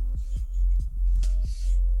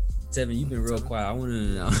 Tevin, you've been real quiet. I want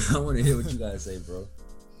to hear what you guys say, bro.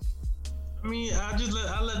 I mean,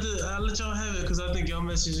 I'll let y'all have it, because I think y'all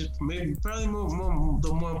message is probably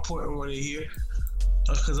the more important one to hear.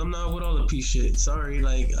 Because I'm not with all the peace shit. Sorry,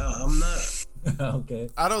 I'm not. Okay.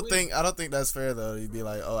 I don't think that's fair though. You'd be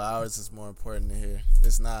like, oh, ours is more important to hear.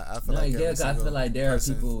 It's not. I feel I feel like there are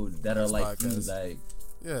people that are like you. Like,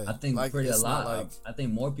 yeah, I think like, pretty a lot. I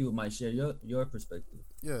think more people might share your perspective.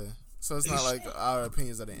 Yeah. So it's not like our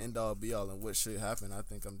opinions are the end all be all and what should happen. I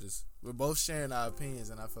think we're both sharing our opinions,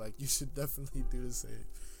 and I feel like you should definitely do the same.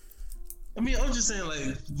 I mean, I'm just saying,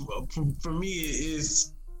 like, for me,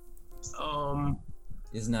 it's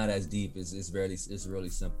not as deep. It's really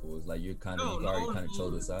simple. It's like you already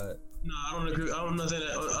chose the side. No, I don't agree. I'm not saying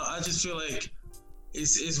that. I just feel like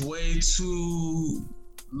it's way too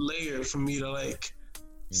layered for me to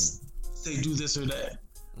say do this or that.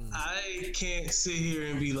 I can't sit here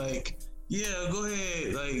and be like, yeah, go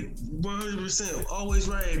ahead, like 100% always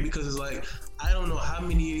riot, because it's like I don't know how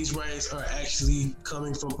many of these riots are actually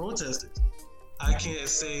coming from protesters. I can't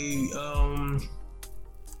say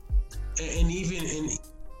and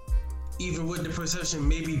even with the perception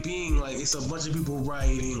maybe being like it's a bunch of people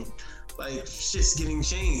rioting, like shit's getting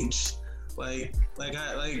changed. Like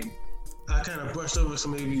I kind of brushed over, so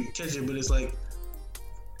maybe catch it, but it's like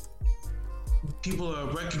people are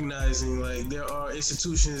recognizing like there are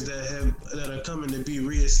institutions that are coming to be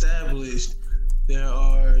reestablished. There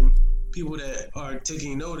are people that are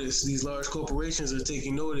taking notice. These large corporations are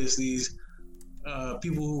taking notice. These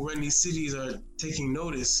people who run these cities are taking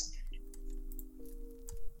notice.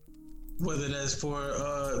 Whether that's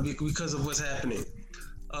for because of what's happening.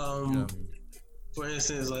 For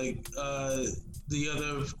instance, like the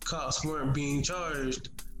other cops weren't being charged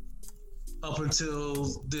up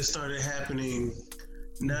until this started happening.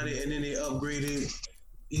 And then they upgraded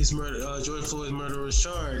his murder, George Floyd's murderer's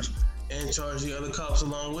charge, and charged the other cops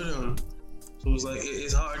along with him. So it's like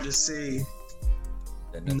it's hard to say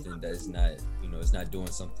that nothing that's not it's not doing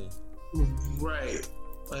something. Right.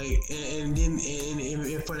 Like and then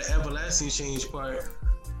for the everlasting change part,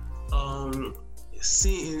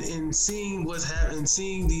 seeing what's happening,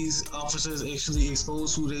 seeing these officers actually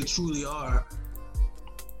expose who they truly are.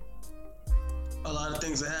 A lot of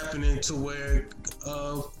things are happening to where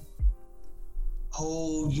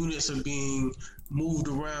whole units are being moved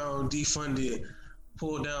around, defunded,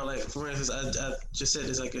 pulled down. Like, for instance, I just said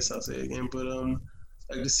this, I guess I'll say it again, but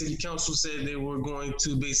like the city council said they were going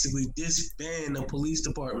to basically disband the police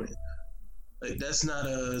department. Like, that's not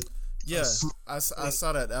I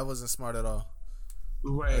saw that. That wasn't smart at all.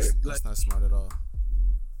 Right. That's not smart at all.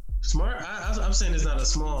 Smart? I'm saying it's not a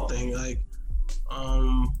small thing. Like,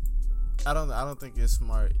 I don't think it's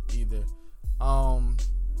smart either.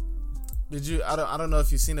 Did you? I don't know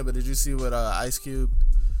if you've seen it, but did you see what Ice Cube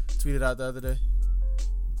tweeted out the other day?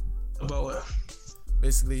 About what?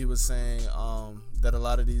 Basically, he was saying that a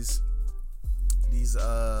lot of these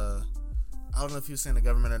I don't know if he was saying the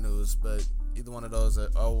government or news, but either one of those are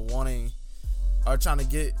trying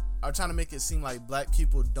to make it seem like black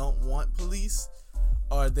people don't want police,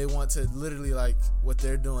 or they want to literally, like what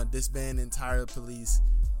they're doing, disband entire police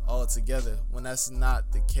altogether, when that's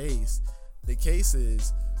not the case. The case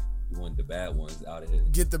is you want the bad ones out of here.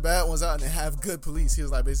 Get the bad ones out and have good police. He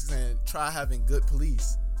was like basically saying try having good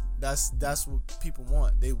police. That's what people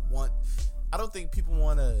want. They want. I don't think people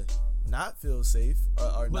want to not feel safe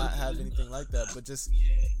or not have anything like that, but just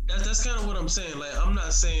that's kind of what I'm saying. Like, I'm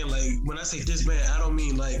not saying, like, when I say disband, I don't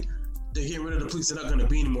mean like they get rid of the police, they're not going to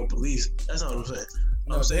be any more police. That's not what I'm saying.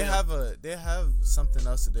 No, they have something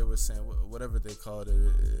else that they were saying, whatever they called it.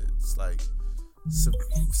 It's like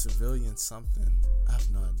civilian something. I have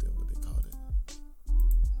no idea what they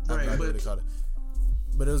called it.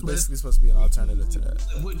 But it was basically supposed to be an alternative to that.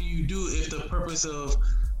 What do you do if the purpose of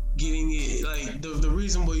getting it, like, the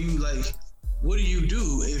reason why you, like, what do you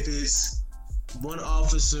do if it's one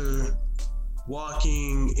officer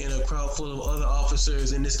walking in a crowd full of other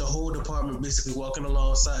officers and it's the whole department basically walking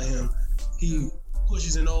alongside him? He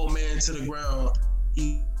pushes an old man to the ground.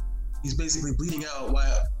 He's basically bleeding out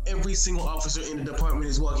while every single officer in the department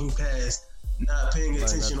is walking past, not paying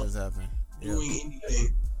attention or doing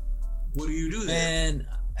anything. What do you do then? Man,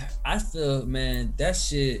 I feel, that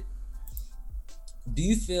shit. Do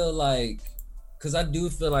you feel like, because I do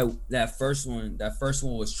feel like that first one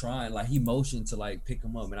was trying, like, he motioned to, like, pick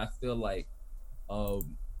him up, and I feel like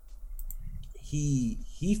he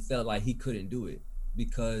felt like he couldn't do it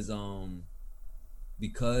because of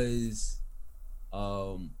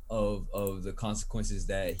the consequences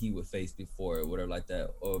that he would face before or whatever like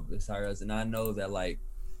that, or besides. And I know that, like,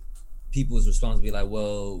 people's response would be like,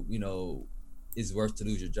 well, you know, it's worth to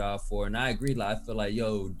lose your job for. And I agree. Like, I feel like,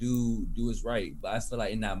 yo, do is right. But I feel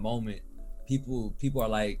like in that moment, people are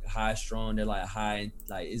like high strung. They're like high,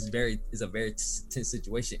 like it's a very tense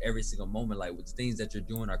situation every single moment. Like, with the things that you're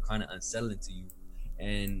doing are kind of unsettling to you.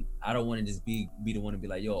 And I don't want to just be the one to be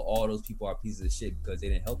like, yo, all those people are pieces of shit because they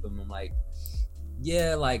didn't help him. I'm like,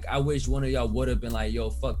 yeah, like, I wish one of y'all would have been like, yo,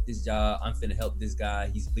 fuck this job. I'm finna help this guy.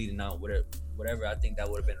 He's bleeding out, whatever. I think that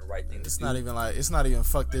would have been the right thing to do. It's not even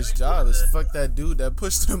fuck this job. It's fuck that dude that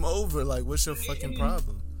pushed him over. Like, what's your fucking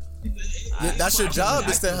problem? That's your job,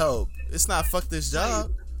 is to help. It's not fuck this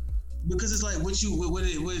job. Because it's like what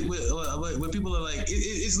people are like,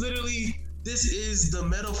 it's literally, this is the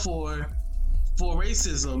metaphor for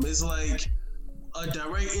racism. It's like a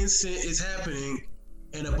direct incident is happening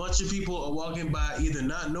and a bunch of people are walking by, either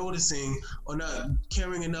not noticing or not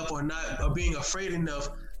caring enough or being afraid enough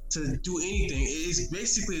to do anything. It's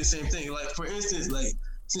basically the same thing. Like, for instance, like,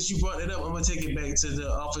 since you brought it up, I'm gonna take it back to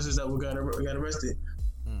the officers that got arrested.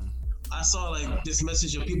 I saw, like, this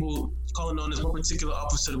message of people calling on this one particular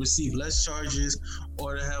officer to receive less charges,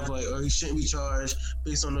 or to have, like, or he shouldn't be charged,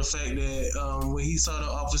 based on the fact that when he saw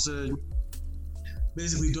the officer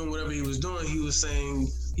basically doing whatever he was doing, he was saying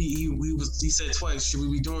he said twice, should we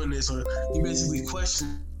be doing this? Or he basically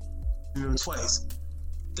questioned him twice.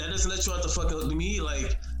 That doesn't let you out the fucking look to me.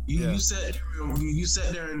 Like, you sat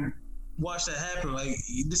there and watched that happen. Like,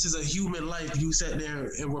 this is a human life. You sat there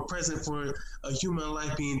and were present for a human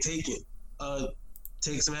life being taken.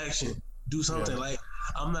 Take some action. Do something. Like,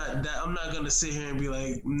 I'm not gonna sit here and be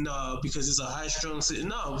like, no, because it's a high strung city.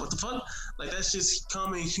 No, what the fuck? Like, that's just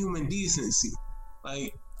common human decency.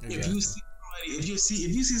 Like, if you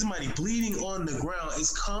see somebody bleeding on the ground,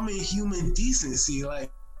 it's common human decency.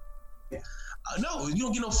 Like, no, you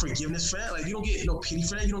don't get no forgiveness for that. Like, you don't get no pity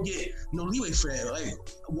for that. You don't get no leeway for that. Like,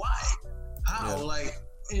 why? How? Yeah. Like,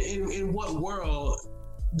 in what world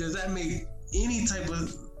does that make any type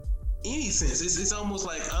of any sense? It's almost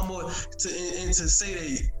like to say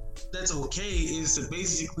that that's okay is to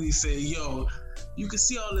basically say, yo, you can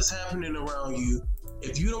see all this happening around you.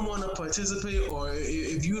 If you don't want to participate, or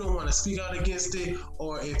if you don't want to speak out against it,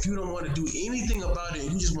 or if you don't want to do anything about it,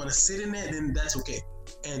 and you just want to sit in that, then that's okay.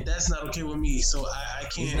 And that's not okay with me. So I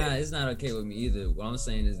can't. It's not okay with me either. What I'm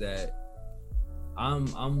saying is that I'm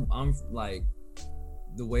like,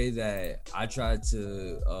 the way that I try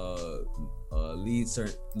to lead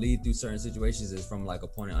through certain situations is from like a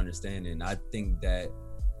point of understanding. I think that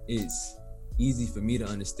it's easy for me to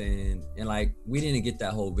understand, and like we didn't get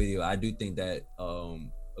that whole video. I do think that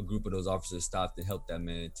a group of those officers stopped and helped that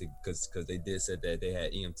man because they did said that they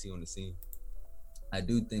had EMT on the scene. I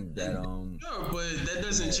do think that Sure, but that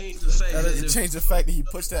doesn't change the fact that doesn't change the fact that he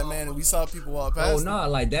pushed that man and we saw people walk past. Oh no,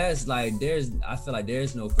 like that's like I feel like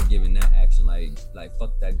there's no forgiving that action. Like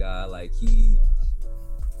fuck that guy. Like he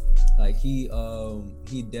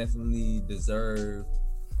definitely deserved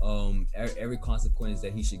every consequence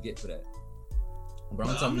that he should get for that. But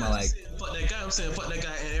I'm talking about like fuck that guy. I'm saying fuck that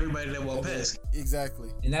guy and everybody that walked past. Exactly.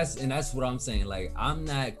 And that's what I'm saying. Like I'm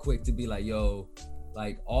not quick to be like, yo,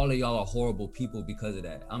 like all of y'all are horrible people because of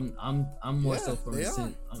that. I'm more so from the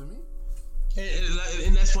sense.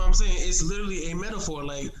 And that's what I'm saying. It's literally a metaphor.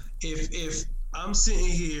 Like if I'm sitting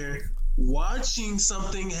here watching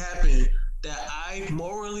something happen that I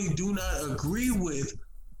morally do not agree with,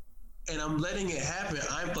 and I'm letting it happen,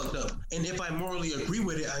 I'm fucked up. And if I morally agree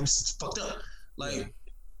with it, I'm fucked up. Like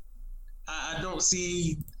I don't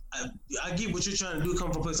see. I get what you're trying to do.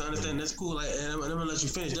 Come from a place I understand. That's cool. Like, and I'm gonna let you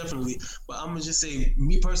finish definitely. But I'm gonna just say,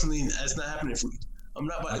 me personally, that's not happening for me. I'm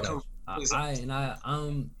not about to come. I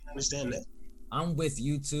understand that. I'm with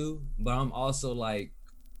you too, but I'm also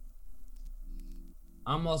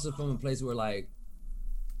from a place where like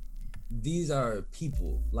these are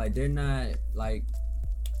people. Like they're not like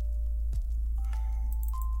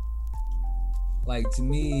to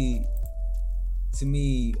me,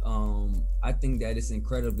 I think that it's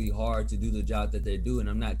incredibly hard to do the job that they do, and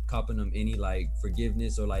I'm not copping them any like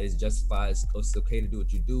forgiveness or like it's justified, it's okay to do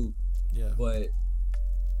what you do. Yeah. But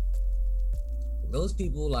those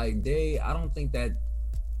people, like I don't think that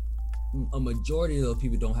a majority of those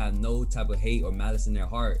people don't have no type of hate or malice in their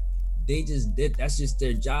heart. They just did. That's just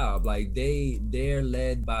their job. Like they're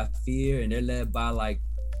led by fear, and they're led by like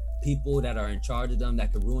people that are in charge of them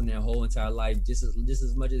that could ruin their whole entire life just as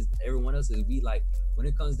much as everyone else is. We like when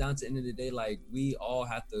it comes down to the end of the day, like we all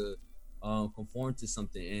have to conform to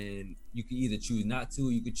something, and you can either choose not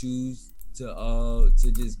to, you could choose to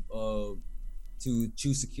just to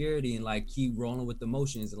choose security and like keep rolling with the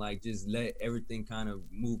motions and like just let everything kind of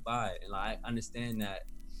move by. And like, I understand that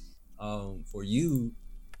for you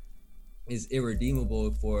it's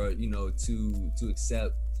irredeemable for to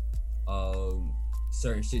accept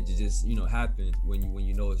certain shit to just happen when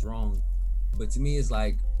you know it's wrong. But to me it's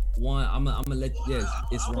like, one, I'm gonna let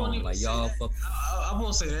it's wrong. Like y'all fuck. I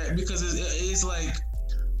won't say that because it's like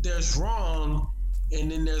there's wrong and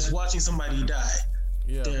then there's watching somebody die.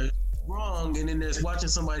 Yeah. There's wrong and then there's watching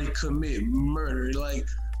somebody commit murder. Like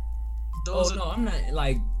those. Oh no, I'm not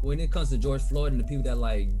like when it comes to George Floyd and the people that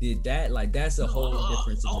like did that. Like that's a whole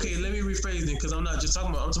different situation. Okay, let me rephrase it because I'm not just talking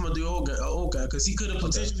about. I'm talking about the old guy because he could have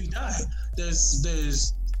potentially died. There's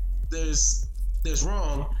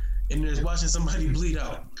wrong and there's watching somebody bleed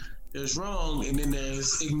out. There's wrong and then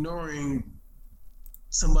there's ignoring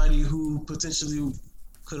somebody who potentially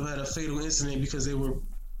could have had a fatal incident because they were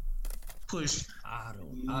pushed. I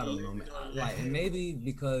don't know, man. Like, and maybe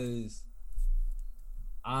because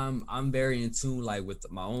I'm very in tune like with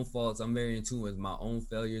my own faults. I'm very in tune with my own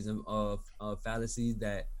failures and fallacies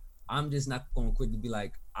that I'm just not going to quickly be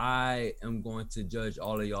like, I am going to judge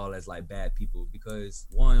all of y'all as like bad people because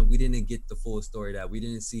one, we didn't get the full story, that we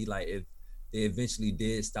didn't see like if they eventually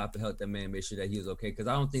did stop to help that man, make sure that he was okay. Because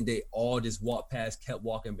I don't think they all just walked past, kept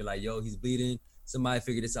walking, and be like, yo, he's bleeding. Somebody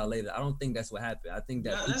figure this out later. I don't think that's what happened. I think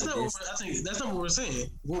that that's not what we're saying.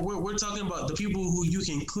 We're talking about the people who you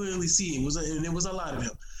can clearly see. And it was a lot of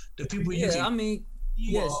them. The people you can. I mean,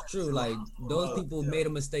 yes, true. Like those people made a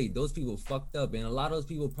mistake. Those people fucked up, and a lot of those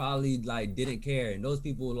people probably like didn't care. And those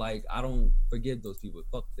people, like, I don't forgive those people.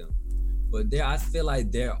 Fuck them. But I feel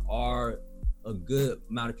like there are a good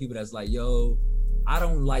amount of people that's like, yo, I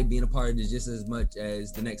don't like being a part of this just as much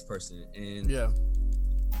as the next person. And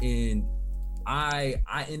and I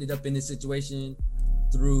ended up in this situation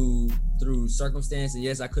through circumstance, and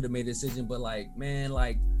yes, I could have made a decision, but like, man,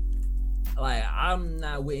 like I'm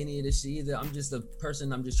not with any of this shit either. I'm just a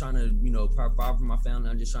person. I'm just trying to, provide for my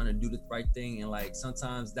family. I'm just trying to do the right thing, and like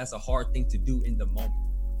sometimes that's a hard thing to do in the moment.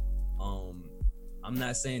 I'm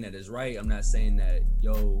not saying that it's right. I'm not saying that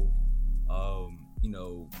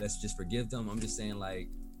let's just forgive them. I'm just saying like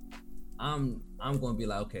I'm gonna be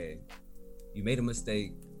like, okay, you made a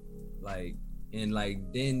mistake, like. And like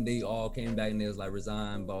then they all came back and they was like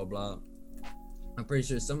resign, blah blah. I'm pretty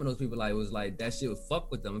sure some of those people like was like that shit would fuck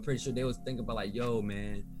with them. I'm pretty sure they was thinking about like, yo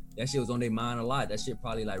man, that shit was on their mind a lot. That shit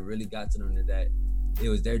probably like really got to them, that it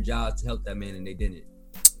was their job to help that man and they didn't.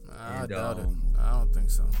 I And doubt it. I don't think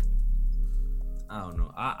so. I don't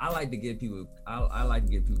know. I like to give people. I like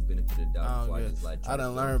to give people benefit of the doubt before I just like. I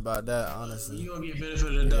didn't learn about that, honestly. You don't get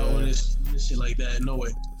benefit of the doubt when it's shit like that. No way.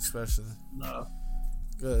 Especially. Nah.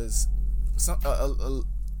 Because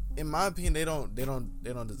in my opinion, they don't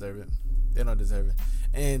deserve it. They don't deserve it.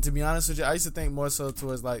 And to be honest with you, I used to think more so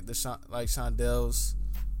towards like Shondel's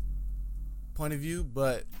point of view,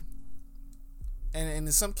 but and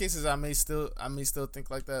in some cases I may still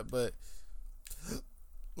think like that, but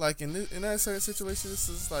like in that certain situation, it's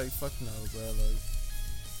just like fuck no, bro. Like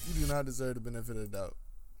you do not deserve the benefit of the doubt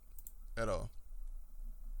at all.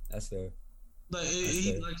 That's fair. Like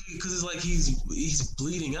because it's like he's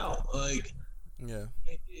bleeding out. Like yeah.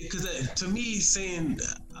 Because to me, saying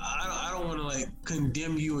I don't want to like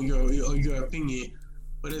condemn you and your opinion,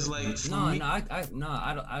 but it's like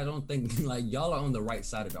I don't think like y'all are on the right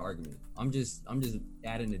side of the argument. I'm just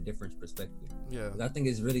adding a different perspective. Yeah. I think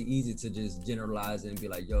it's really easy to just generalize and be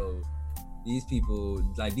like, yo, these people,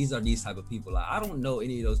 like these are these type of people. Like I don't know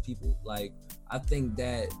any of those people. Like I think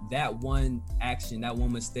that one action, that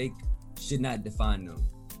one mistake should not define them.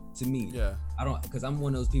 To me, yeah. I don't, because I'm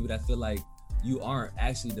one of those people that feel like you aren't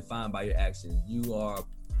actually defined by your actions. You are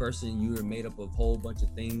a person. You are made up of a whole bunch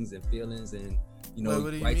of things and feelings and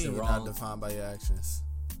what do you rights mean and you're wrongs. not defined by your actions?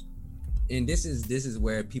 And this is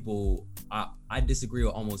where people, I disagree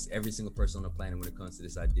with almost every single person on the planet when it comes to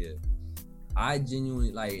this idea. I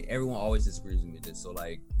genuinely, like, everyone always disagrees with me with this, so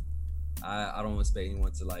like I don't expect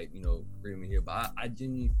anyone to like agree with me here, but I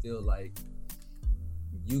genuinely feel like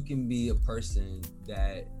you can be a person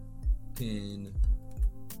that can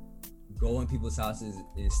go in people's houses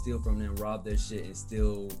and steal from them, rob their shit, and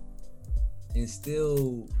still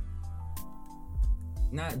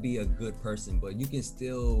not be a good person, but you can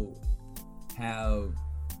still have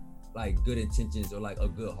like good intentions or like a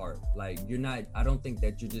good heart. Like you're not, I don't think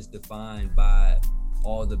that you're just defined by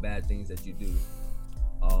all the bad things that you do.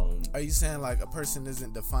 Are you saying like a person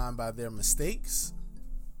isn't defined by their mistakes?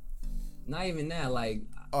 Not even that, like,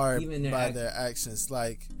 or even by their actions,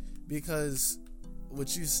 like, because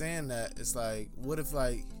with you saying that, it's like, what if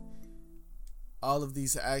like all of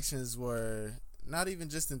these actions were not even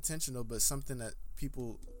just intentional, but something that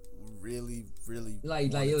people really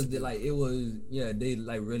like it was they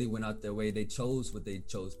like really went out their way, they chose what they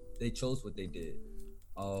what they did.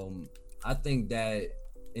 I think that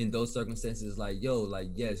in those circumstances, like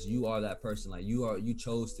yes, you are that person, like you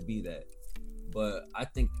chose to be that. But I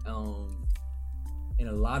think in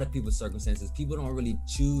a lot of people's circumstances, people don't really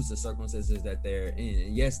choose the circumstances that they're in.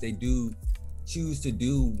 And yes, they do choose to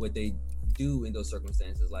do what they do in those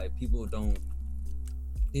circumstances. Like people can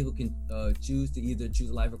choose to either choose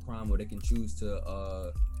a life of crime, or they can choose to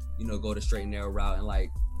go the straight and narrow route, and like,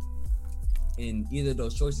 and either of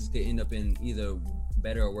those choices could end up in either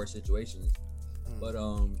better or worse situations. But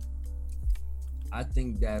I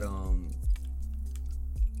think that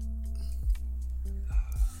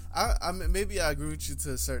I maybe I agree with you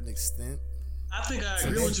to a certain extent. I think I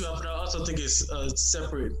agree with you, but I also think it's a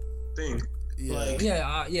separate thing. Yeah.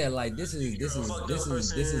 Like, like this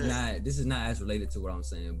is not as related to what I'm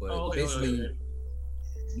saying, but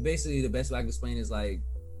basically the best way I can explain is like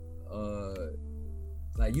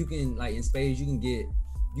you can, like in spades, you can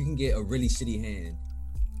get a really shitty hand,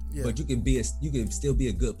 but you can still be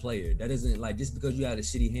a good player. That isn't like, just because you had a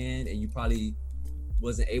shitty hand and you probably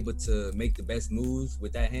wasn't able to make the best moves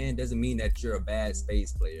with that hand doesn't mean that you're a bad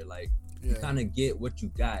spades player. Like you kind of get what you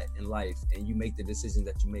got in life and you make the decision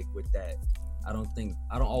that you make with that. I don't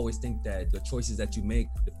always think that the choices that you make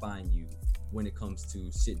define you when it comes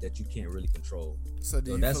to shit that you can't really control. So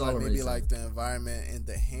do you feel like maybe like the environment in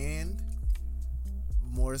the hand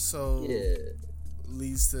more so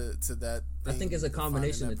leads to that thing? I think it's a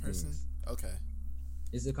combination of things. Okay.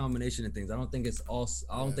 It's a combination of things. I don't think it's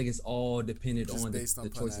all dependent just on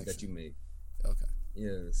the choices that you make. Okay.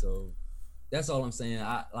 Yeah, so that's all I'm saying.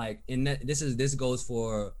 I like, and this goes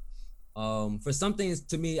for some things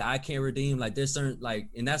to me I can't redeem. Like there's certain, like,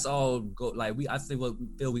 and that's all I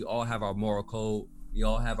feel we all have our moral code. We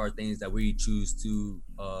all have our things that we choose to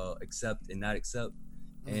accept and not accept.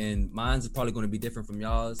 And mine's is probably going to be different from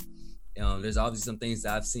y'all's. There's obviously some things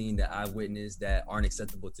that I've seen, that I've witnessed, that aren't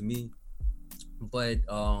acceptable to me. But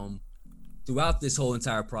throughout this whole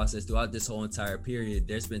entire process, throughout this whole entire period,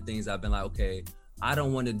 there's been things I've been like, okay, I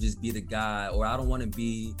don't want to just be the guy, or I don't want to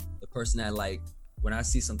be the person that, like, when I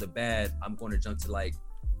see something bad, I'm going to jump to like,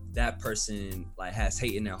 that person like has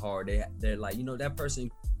hate in their heart. They're like, that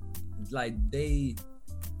person, like, a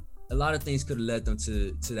lot of things could have led them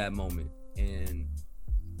to that moment. And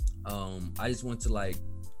I just want to like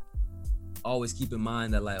always keep in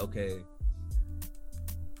mind that, like, okay,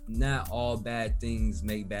 not all bad things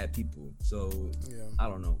make bad people. So I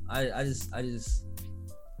don't know. I just I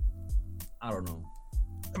don't know.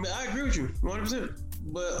 I mean, I agree with you 100%,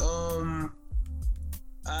 but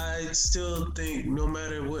I still think no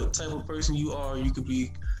matter what type of person you are, you could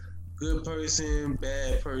be good person,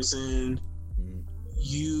 bad person.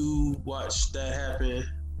 You watch that happen,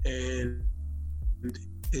 and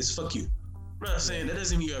it's fuck you. I'm not saying that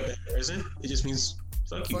doesn't mean you're a bad person. It just means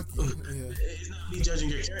fuck you. Yeah. It's not me judging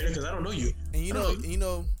your character because I don't know you. And you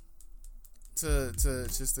know, to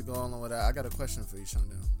just to go along with that, I got a question for you,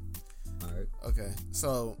 Shondell. All right. Okay,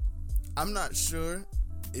 so I'm not sure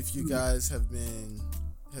if you guys have been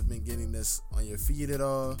getting this on your feed at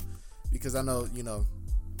all, because I know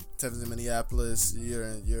Tevin's in Minneapolis, you're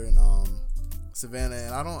in Savannah,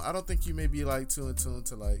 and I don't think you may be like too in tune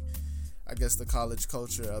to like I guess the college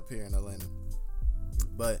culture up here in Atlanta.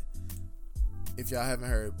 But if y'all haven't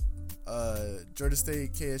heard, Georgia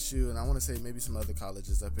State, KSU, and I want to say maybe some other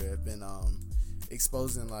colleges up here have been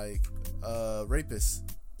exposing like rapists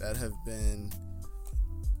that have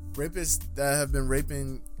been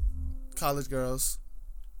raping college girls,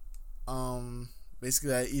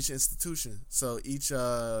 basically at each institution. So each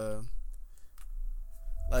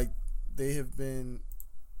like they have been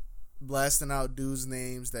blasting out dudes'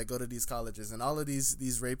 names that go to these colleges, and all of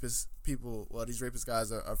these rapist people, well, these rapist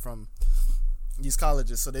guys are from these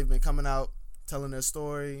colleges. So they've been coming out telling their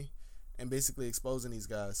story and basically exposing these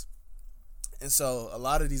guys. And so a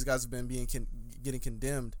lot of these guys have been getting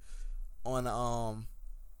condemned on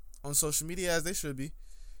social media, as they should be.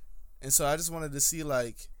 And so I just wanted to see,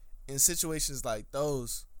 like, in situations like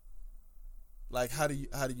those, like, how do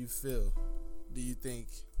you feel? Do you think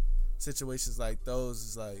situations like those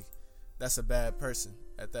is like that's a bad person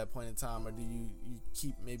at that point in time, or do you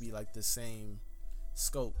keep maybe like the same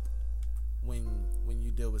scope when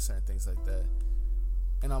you deal with certain things like that?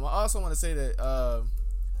 And I also want to say that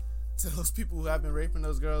to those people who have been raping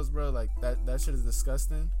those girls, bro, like that shit is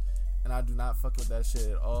disgusting, and I do not fuck with that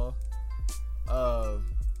shit at all.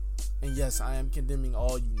 And yes, I am condemning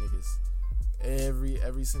all you niggas,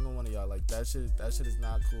 every single one of y'all. Like that shit is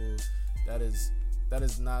not cool. That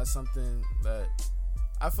is not something that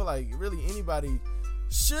I feel like really anybody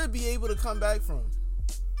should be able to come back from,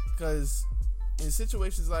 because in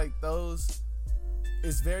situations like those,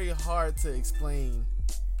 it's very hard to explain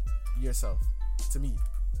yourself to me.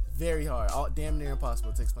 Very hard, damn near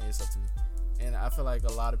impossible to explain yourself to me. And I feel like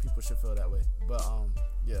a lot of people should feel that way. But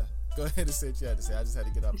yeah, go ahead and say what you had to say. I just had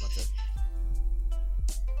to get off my chest.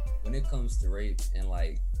 When it comes to rape, and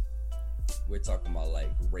like we're talking about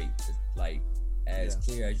like rape, like as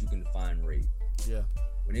clear as you can define rape. Yeah.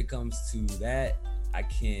 When it comes to that, I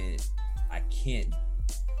can't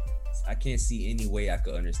see any way I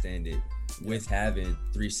could understand it with having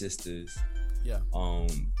 3 sisters. Yeah.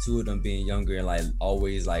 2 of them being younger and like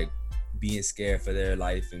always like being scared for their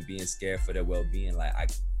life and being scared for their well-being. Like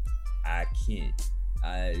I can't.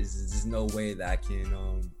 There's no way that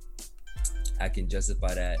I can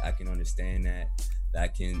justify that. I can understand that I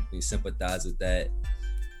can sympathize with that.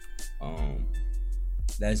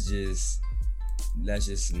 That's just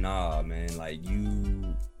nah, man. Like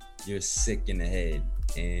you're sick in the head,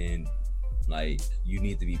 and like you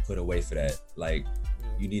need to be put away for that. Like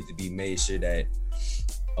you need to be made sure that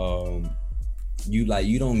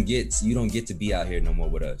you don't get to be out here no more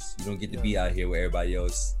with us. You don't get to be out here with everybody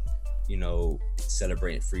else,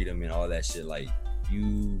 celebrating freedom and all that shit. Like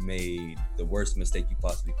you made the worst mistake you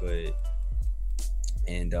possibly could.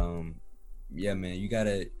 And yeah, man, you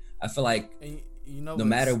gotta, I feel like no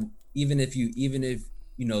matter, even if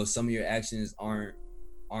some of your actions aren't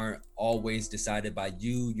always decided by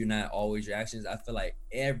you, you're not always your actions. I feel like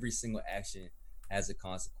every single action has a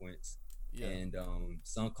consequence. Yeah. And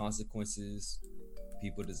some consequences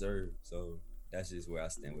people deserve. So that's just where I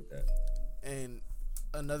stand with that. And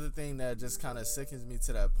another thing that just kind of sickens me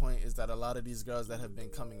to that point is that a lot of these girls that have been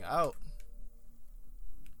coming out,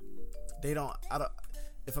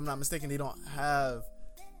 if I'm not mistaken, they don't have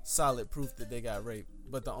solid proof that they got raped,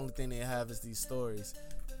 but the only thing they have is these stories.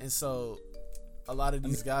 And so a lot of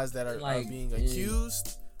these guys that are being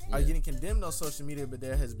accused are getting condemned on social media, but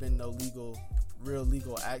there has been no real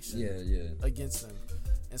legal action against them.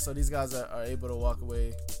 And so these guys are able to walk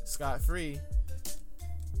away scot-free,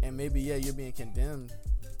 and maybe you're being condemned,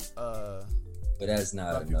 but that's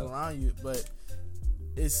not by people around you, but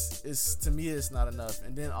it's to me it's not enough.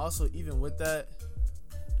 And then also, even with that,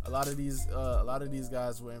 a lot of these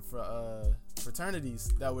guys were in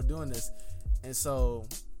fraternities that were doing this, and so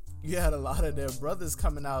you had a lot of their brothers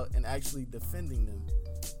coming out and actually defending them,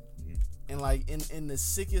 and like in the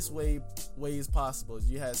sickest ways possible.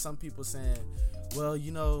 You had some people saying, well,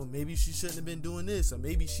 you know, maybe she shouldn't have been doing this, or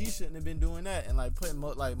maybe she shouldn't have been doing that, and like putting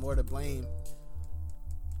more to blame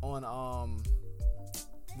on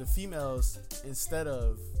the females instead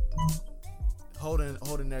of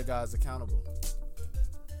holding their guys accountable.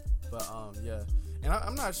 But yeah, and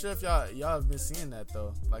I'm not sure if y'all have been seeing that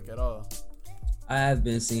though, like at all. I have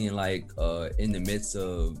been seeing like in the midst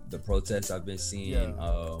of the protests, I've been seeing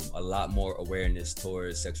a lot more awareness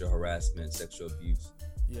towards sexual harassment, sexual abuse.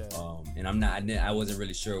 Yeah. And I wasn't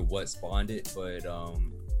really sure what spawned it, but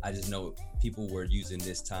I just know people were using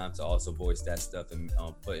this time to also voice that stuff and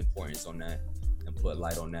put importance on that and put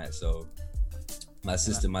light on that. So my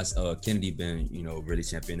sister, Kennedy, been really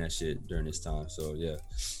championing that shit during this time. So yeah.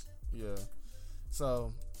 Yeah.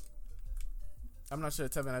 So I'm not sure,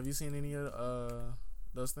 Tevin, have you seen any of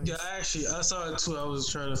those things? Yeah, actually, I saw it too. I was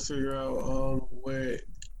trying to figure out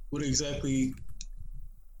what exactly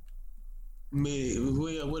made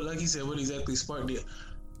it, what, like you said, what exactly sparked it.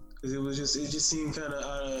 Because it just seemed kind of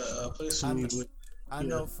out of place for me. I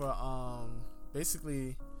know for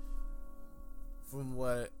basically from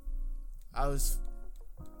what how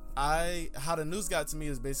the news got to me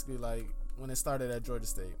is basically like when it started at Georgia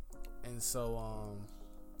State, and so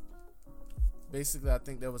basically I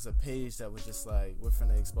think there was a page that was just like, we're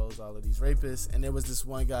finna expose all of these rapists, and there was this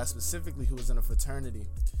one guy specifically who was in a fraternity,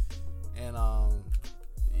 and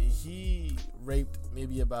he raped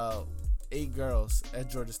maybe about 8 girls at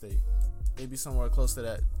Georgia State, maybe somewhere close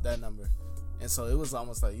to that number. And so it was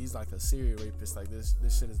almost like he's like a serial rapist. Like this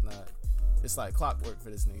shit is not, it's like clockwork for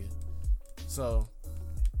this nigga. So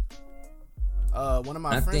one of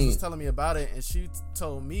my friends was telling me about it, and she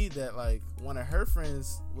told me that like one of her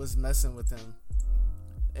friends was messing with him,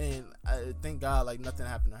 and I thank God like nothing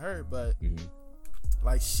happened to her, but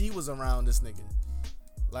like she was around this nigga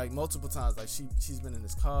like multiple times. Like she's been in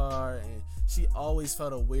his car, and she always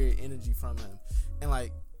felt a weird energy from him, and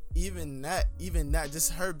like even that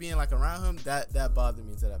just her being like around him, that bothered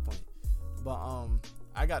me to that point. But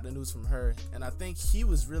I got the news from her, and I think he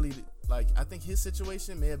was really like, I think his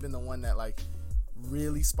situation may have been the one that like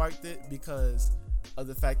really sparked it, because of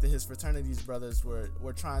the fact that his fraternity's brothers were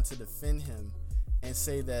trying to defend him and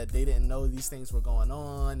say that they didn't know these things were going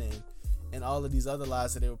on, and all of these other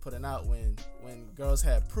lies that they were putting out when girls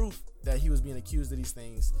had proof that he was being accused of these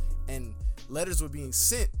things, and letters were being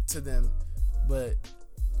sent to them, but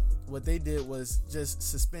what they did was just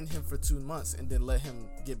suspend him for 2 months and then let him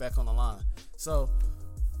get back on the line. So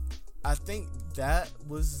I think that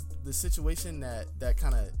was the situation that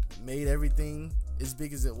kind of made everything as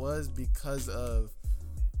big as it was, because of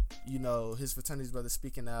his fraternity's brother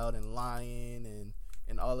speaking out and lying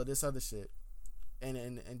and all of this other shit,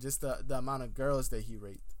 and just the amount of girls that he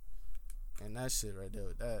raped, and that shit right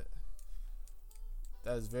there,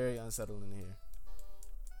 that is very unsettling to hear.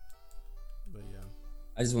 But yeah,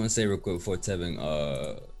 I just want to say real quick before Tevin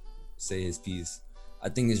say his piece. I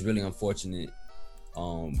think it's really unfortunate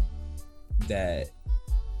that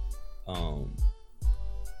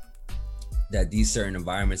these certain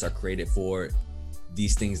environments are created for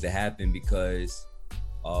these things to happen, because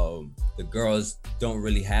the girls don't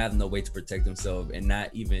really have no way to protect themselves, and not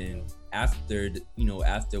even after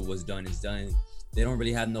after what's done is done, they don't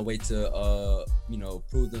really have no way to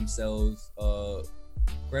prove themselves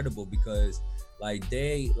credible, because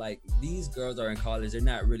these girls are in college. They're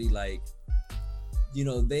not really like,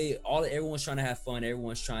 everyone's trying to have fun,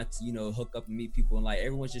 everyone's trying to hook up and meet people, and like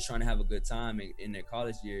everyone's just trying to have a good time in their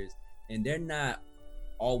college years, and they're not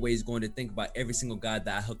always going to think about every single guy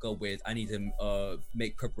that I hook up with. I need to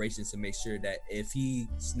make preparations to make sure that if he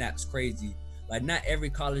snaps crazy, like not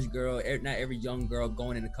every college girl, not every young girl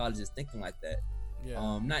going into college is thinking like that.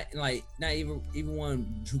 Yeah. Not even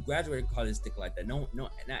one who graduated college is thinking like that. No,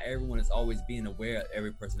 not everyone is always being aware of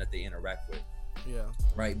every person that they interact with. Yeah.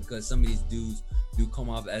 Right. Because some of these dudes do come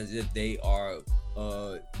off as if they are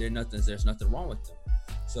there's nothing wrong with them.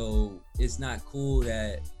 So it's not cool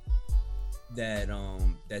that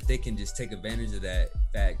they can just take advantage of that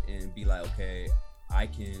fact and be like, okay, I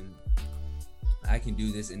can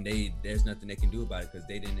do this, and there's nothing they can do about it, because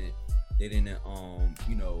they didn't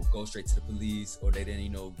go straight to the police, or they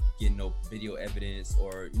didn't get no video evidence,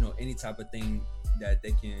 or any type of thing that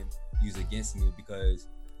they can use against me, because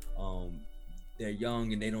they're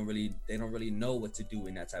young and they don't really know what to do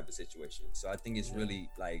in that type of situation. So I think it's really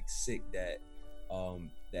like sick that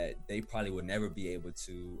they probably would never be able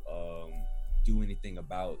to do anything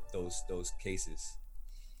about those cases.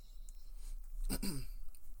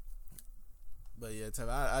 But yeah, Tevin,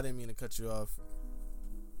 I didn't mean to cut you off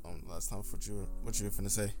last time for what you were finna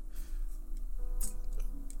say.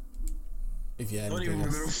 If you had anything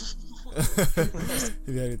else. If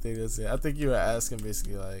you had anything to say, I think you were asking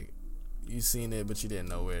basically like you seen it, but you didn't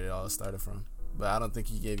know where it all started from. But I don't think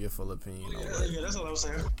he gave you a full opinion. Yeah, that's all I was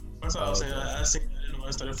saying. That's all I was saying. I didn't know where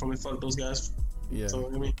I started from. Fuck those guys. Yeah. So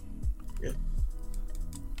I mean, yeah.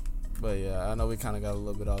 But yeah, I know we kind of got a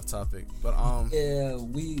little bit off topic, but yeah,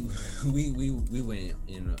 we went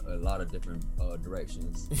in a lot of different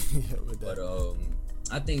directions. Yeah, with that.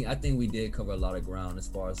 But I think we did cover a lot of ground as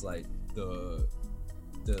far as like the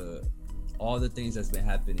all the things that's been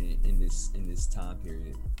happening in this time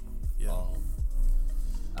period. Yeah.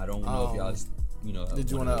 I don't know if y'all, you know. Did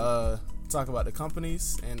you want to talk about the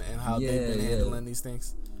companies and how they've been handling these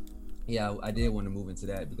things? Yeah, I did want to move into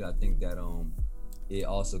that because I think that it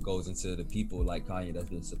also goes into the people like Kanye that's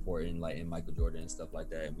been supporting like in Michael Jordan and stuff like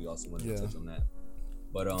that, and we also want to touch on that.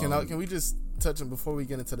 But can we just touch on before we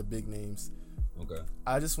get into the big names? Okay.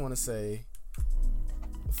 I just want to say,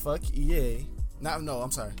 fuck EA.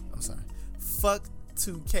 I'm sorry. Fuck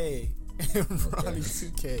 2K and Ronnie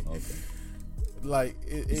 2K. Okay. Like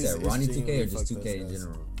is that Ronnie 2K or just 2K in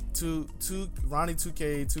general? Ronnie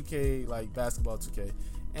 2K like basketball 2K,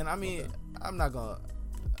 and I mean I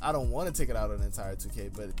don't want to take it out on the entire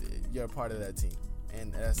 2K, but you're a part of that team,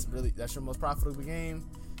 and that's your most profitable game.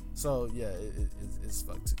 So yeah, it's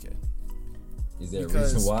fuck 2K. Is there a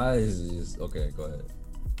reason why? Okay, go ahead.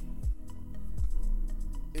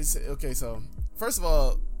 It's okay. So first of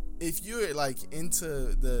all, if you're like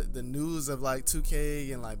into the news of like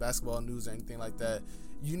 2K and like basketball news or anything like that,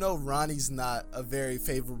 you know Ronnie's not a very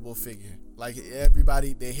favorable figure. Like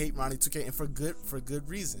everybody, they hate Ronnie 2K, and for good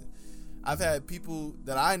reason. I've had people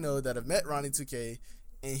that I know that have met Ronnie 2K,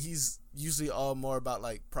 and he's usually all more about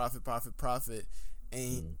like profit,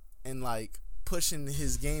 and like pushing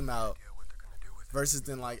his game out versus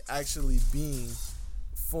than like actually being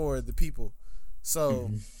for the people.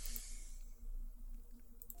 So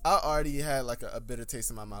I already had like a bitter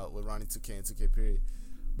taste in my mouth with Ronnie 2K and 2K period,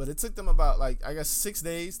 but it took them about like I guess 6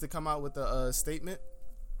 days to come out with a statement,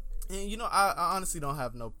 and you know I honestly don't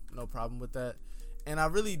have no problem with that. And I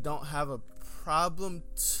really don't have a problem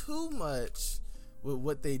too much with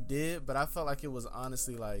what they did, but I felt like it was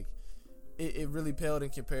honestly like it really paled in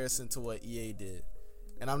comparison to what EA did.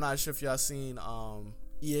 And I'm not sure if y'all seen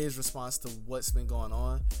EA's response to what's been going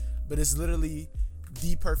on, but it's literally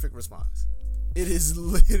the perfect response. It is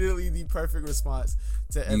literally the perfect response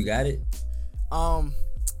to everything. You got it?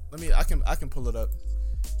 I can pull it up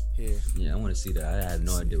here. Yeah, I want to see that. I have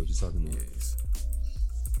no idea what you're talking about.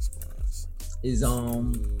 Is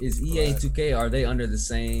EA and 2K, are they under the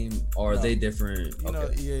same or are they different? You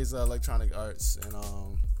know, EA's Electronic Arts and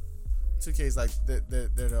 2K's like they're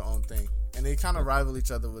their own thing, and they kind of rival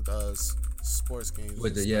each other with sports games.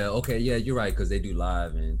 You're right, because they do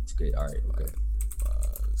live and 2K. All right, okay.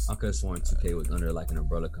 I could have sworn 2K was under like an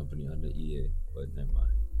umbrella company under EA, but never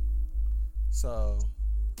mind. So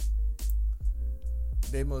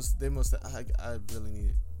I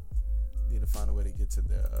really need to find a way to get to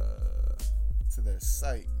their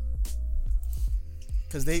site,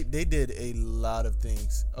 because they did a lot of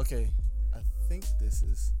things. Okay, I think this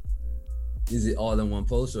is it all in one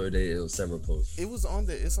post or it was several posts? It's on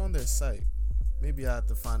their site. Maybe I have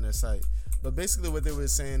to find their site, but basically what they were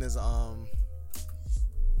saying is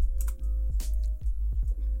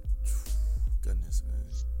goodness, man.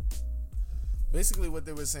 Basically what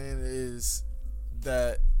they were saying is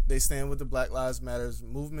that they stand with the Black Lives Matters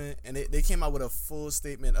movement, and they came out with a full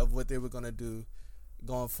statement of what they were going to do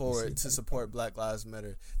going forward to support Black Lives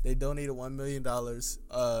Matter. They donated $1 million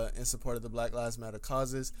in support of the Black Lives Matter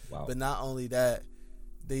causes. Wow. But not only that,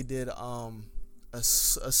 they did a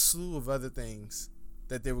slew of other things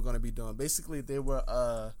that they were going to be doing. Basically, they were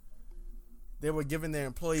giving their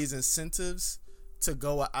employees incentives to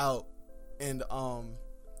go out and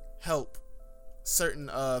help certain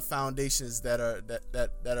foundations that are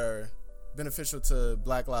beneficial to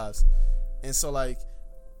Black lives. And so like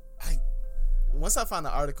once I find the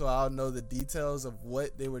article, I'll know the details of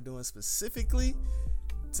what they were doing specifically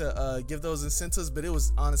to give those incentives, but it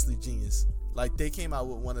was honestly genius. Like they came out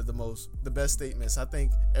with one of the best statements. I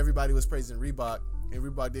think everybody was praising Reebok, and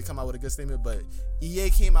Reebok did come out with a good statement, but EA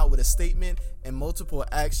came out with a statement and multiple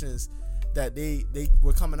actions that they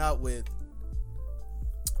were coming out with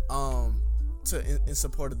in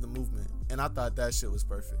support of the movement, and I thought that shit was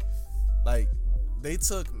perfect. Like they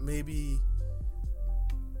took maybe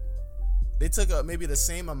the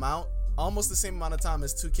same amount, almost the same amount of time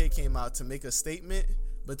as 2K came out to make a statement,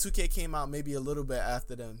 but 2K came out maybe a little bit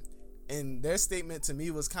after them, and their statement to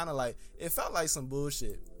me was kind of like, it felt like some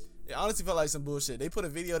bullshit. It honestly felt like some bullshit. They put a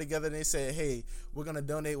video together and they said, hey, we're gonna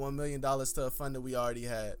donate $1 million to a fund that we already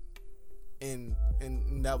had. and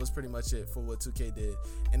that was pretty much it for what 2K did.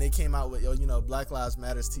 And they came out with Black Lives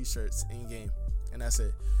Matters t-shirts in game, and that's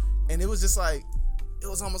it. And it was just like, it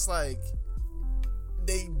was almost like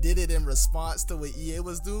they did it in response to what EA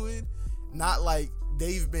was doing, not like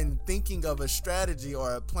they've been thinking of a strategy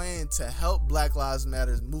or a plan to help Black Lives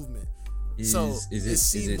Matters movement. It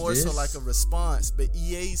seemed more so like a response, but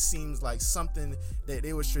EA seems like something that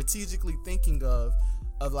they were strategically thinking of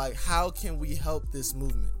like, how can we help this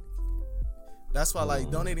movement? That's why, like,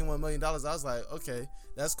 donating $1 million, I was like, okay,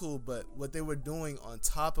 that's cool. But what they were doing on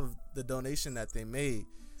top of the donation that they made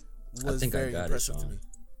was very impressive to me.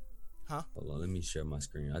 Huh? Hold on, let me share my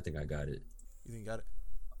screen. I think I got it. You think you got it?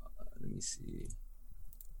 Let me see.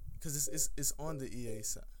 Because it's on the EA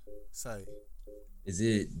site. Is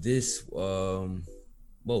it this? Whoa,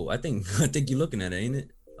 I think you're looking at it, ain't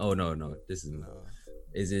it? Oh no, this is. No.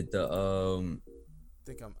 Is it the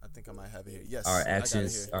I think I might have it here. Yes. Our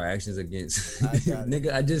actions against. I got it.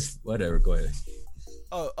 Nigga, whatever. Go ahead.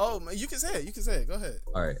 Oh, you can say it. Go ahead.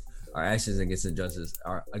 All right. Our actions against injustice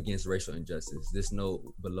are against racial injustice. This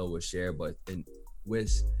note below was shared,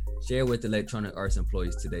 shared with Electronic Arts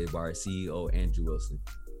employees today by our CEO Andrew Wilson.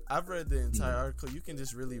 I've read the entire article. You can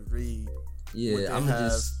just really read. Yeah, I'm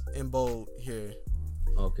just in bold here.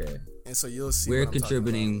 Okay. And so you'll see. We're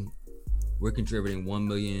contributing $1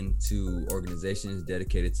 million to organizations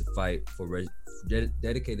dedicated to the fight for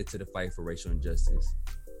racial justice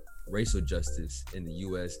in the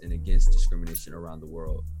U.S. and against discrimination around the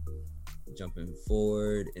world. Jumping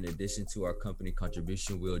forward, in addition to our company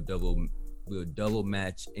contribution, we'll double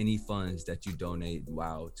match any funds that you donate.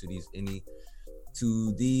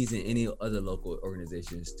 To these and any other local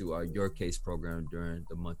organizations through our Your Case program during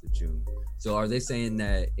the month of June. So, are they saying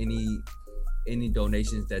that any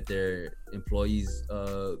donations that their employees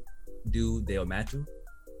do, they'll match them?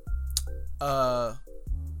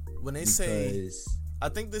 When they say, I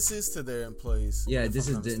think this is to their employees. Yeah, this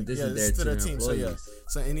is to their team. Employees.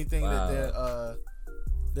 So anything that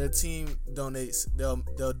their team donates, they'll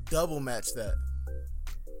double match that.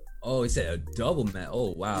 Oh, it said a double match.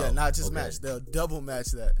 Oh, wow. Yeah, not just match. They'll double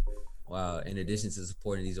match that. Wow. In addition to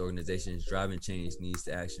supporting these organizations, driving change needs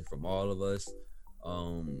to action from all of us.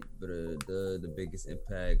 The biggest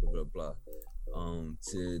impact, blah, blah.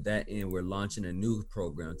 To that end, we're launching a new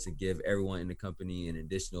program to give everyone in the company an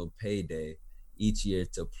additional payday each year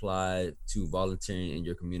to apply to volunteering in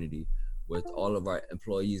your community. With all of our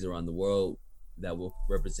employees around the world, that will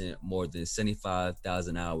represent more than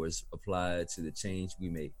 75,000 hours applied to the change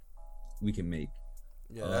we can make.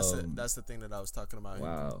 Yeah, that's the thing that I was talking about.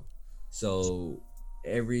 Wow. So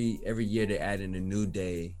every year they add in a new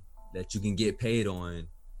day that you can get paid on,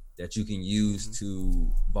 that you can use to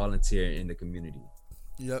volunteer in the community.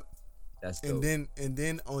 Yep. That's dope. And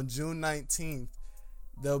then on June 19th,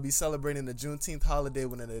 they'll be celebrating the Juneteenth holiday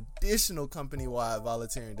with an additional company-wide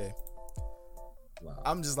volunteering day. Wow.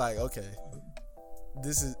 I'm just like, okay,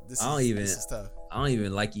 this is tough. I don't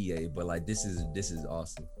even like EA, but like this is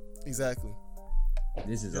awesome. Exactly.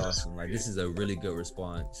 This is awesome. Like this is a really good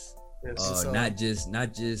response. Yes. Not just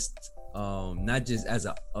as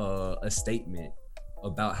a statement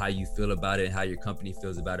about how you feel about it and how your company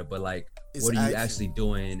feels about it, but like what are you actually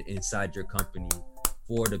doing inside your company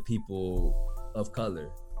for the people of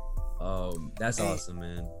color? That's awesome,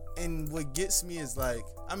 man. And what gets me is like,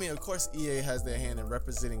 I mean, of course EA has their hand in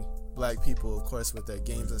representing black people, of course, with their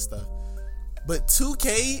games and stuff. But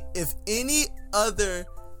 2K, if any other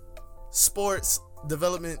sports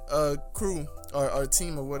development crew or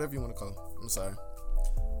team or whatever you want to call them, I'm sorry,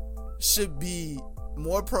 should be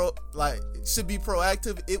more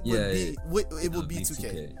proactive, it would be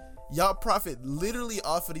 2K. Y'all profit literally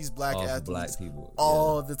off of these black athletes, black people,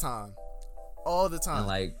 all the time. And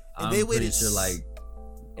like, and I'm pretty sure like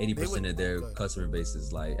 80% of their customer base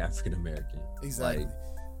is like African American. Exactly. Like,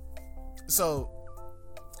 so,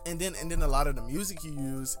 and then a lot of the music you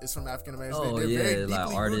use is from African Americans. Oh, they're very deeply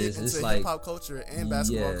like artists, rooted into like hip hop culture and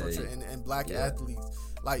basketball culture and black athletes,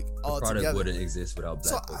 like all the product together. wouldn't exist without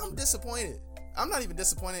black culture. I'm disappointed. I'm not even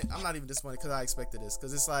disappointed because I expected this.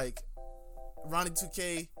 Because it's like Ronnie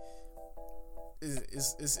 2K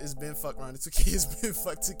it's been fuck Ronnie 2K. It's been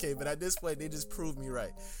fuck 2K. But at this point, they just proved me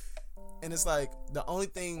right. And it's like the only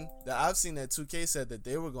thing that I've seen that 2K said that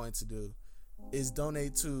they were going to do is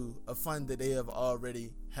donate to a fund that they have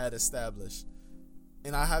already had established.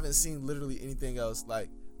 And I haven't seen literally anything else like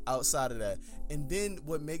outside of that. And then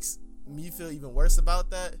what makes me feel even worse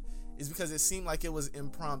about that is because it seemed like it was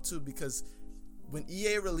impromptu, because when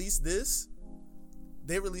EA released this,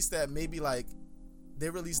 they released that maybe like they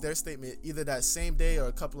released their statement either that same day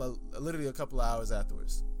or literally a couple of hours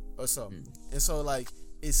afterwards or so. And so like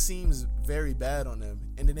it seems very bad on them.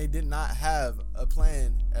 And then they did not have a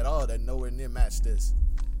plan at all that nowhere near matched this.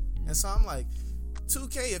 And so I'm like,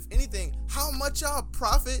 2K, if anything, how much y'all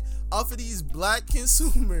profit off of these black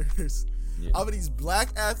consumers? Yeah. Off of these black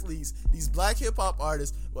athletes, these black hip-hop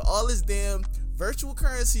artists, with all this damn virtual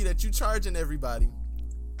currency that you charging everybody.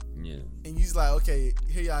 Yeah. And you's like, okay,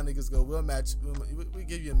 here y'all niggas go. We'll match. We'll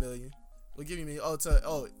give you $1 million. We'll give you $1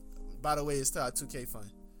 million. By the way, it's to our 2K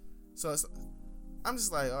fund. So I'm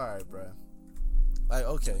just like, all right, bro. Like,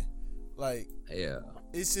 okay. Like, yeah.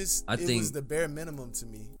 It's just, it was the bare minimum to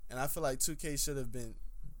me. And I feel like 2K should have been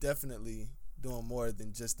definitely doing more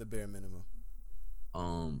than just the bare minimum.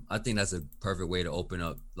 I think that's a perfect way to open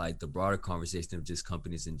up like the broader conversation of just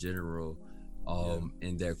companies in general,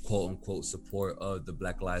 and their quote unquote support of the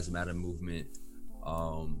Black Lives Matter movement.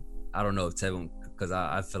 I don't know if Tevin, because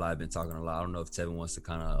I feel like I've been talking a lot. I don't know if Tevin wants to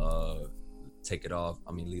kind of lead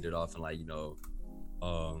it off and like, you know,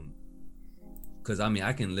 because I mean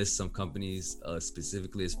I can list some companies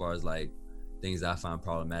specifically as far as like things that I find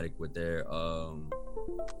problematic with their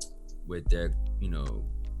you know,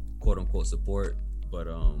 quote unquote support. But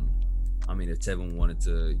I mean, if Tevin wanted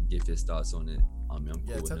to give his thoughts on it, I mean, I'm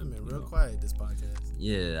cool with him. Tevin been real quiet this podcast.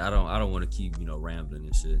 Yeah, I don't want to keep, you know, rambling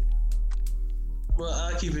and shit. Well,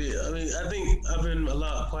 I keep it. I mean, I think I've been a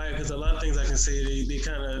lot quiet because a lot of things I can say they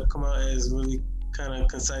kind of come out as really kind of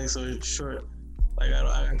concise or short. Like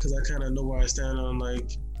because I kind of know where I stand on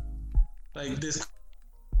like this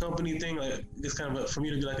company thing. Like this kind of for me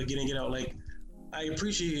to be like a get in get out. Like I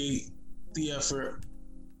appreciate the effort.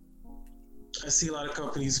 I see a lot of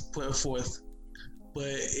companies putting forth, but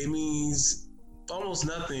it means almost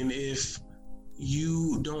nothing if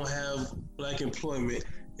you don't have black employment,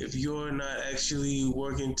 if you're not actually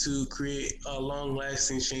working to create a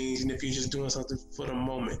long-lasting change, and if you're just doing something for the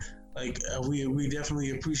moment. Like we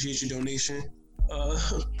definitely appreciate your donation.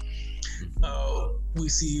 We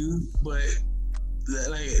see you, but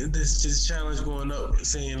like this challenge going up,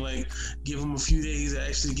 saying like give them a few days to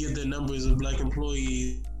actually give the numbers of black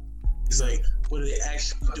employees. It's like, what are they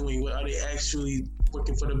actually doing? What are they actually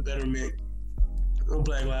working for the betterment of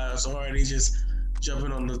Black lives, or are they just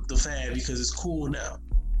jumping on the fad because it's cool now?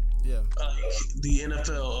 Yeah. The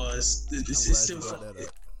NFL, it's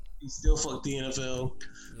still fucked the NFL.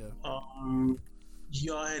 Yeah.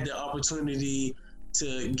 Y'all had the opportunity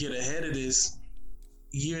to get ahead of this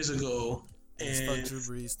years ago, and fuck Drew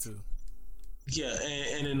Brees too. Yeah,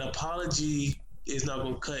 and an apology is not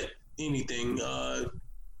gonna cut anything.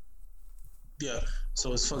 Yeah,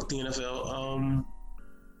 so it's fuck the NFL.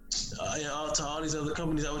 To all these other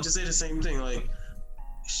companies, I would just say the same thing. Like,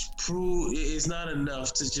 it's not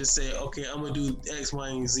enough to just say, okay, I'm gonna do X, Y,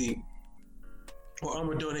 and Z, or I'm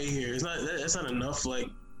gonna donate here. That's not enough.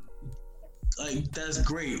 Like that's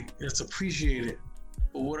great. It's appreciated,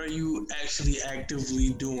 but what are you actually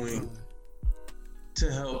actively doing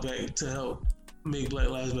to help make Black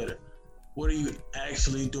lives better? What are you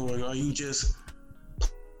actually doing? Are you just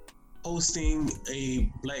posting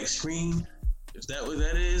a black screen? Is that what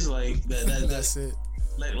that is? Like that's it.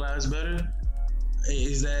 Black lives better?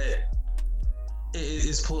 Is that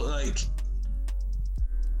like?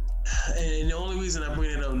 And the only reason I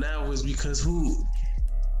bring it up now was because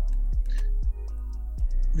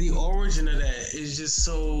the origin of that is just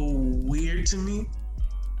so weird to me,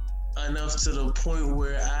 enough to the point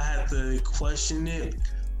where I had to question it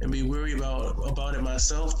and be worried about it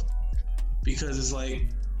myself, because it's like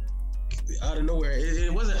out of nowhere.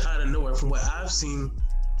 It wasn't out of nowhere from what I've seen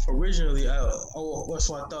originally. That's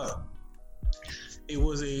what I thought. It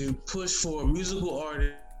was a push for musical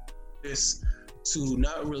artists to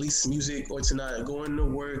not release music, or to not go into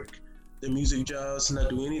work, the music jobs, to not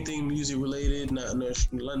do anything music related, nothing,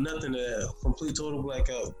 complete total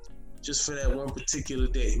blackout, just for that one particular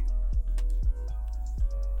day.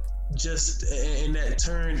 And that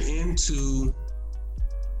turned into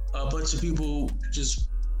a bunch of people just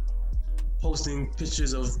posting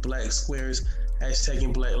pictures of black squares,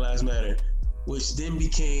 hashtagging Black Lives Matter, which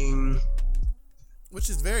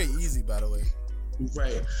is very easy, by the way.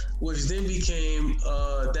 Right, which then became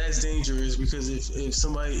that's dangerous, because if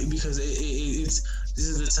somebody, because this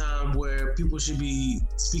is the time where people should be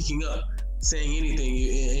speaking up, saying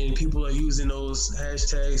anything, and people are using those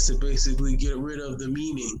hashtags to basically get rid of the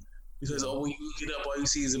meaning, because when you get up, all you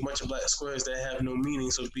see is a bunch of black squares that have no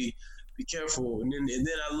meaning. So be careful. And then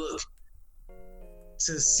I look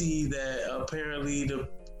to see that apparently the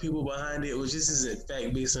people behind it, which this isn't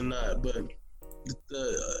fact based or not, but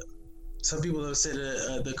some people have said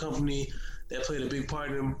that the company that played a big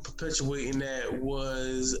part in perpetuating that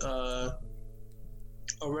was a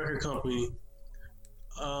record company.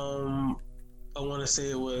 A want to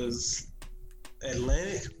say it was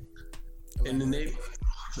Atlantic, and then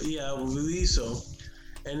I believe so.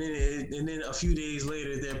 And then a few days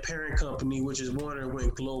later, their parent company, which is Warner,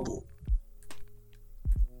 went global.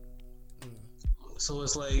 So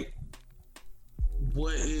it's like,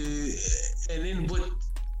 what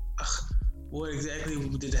exactly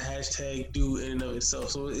did the hashtag do in and of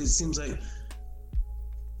itself? So it seems like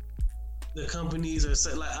the companies are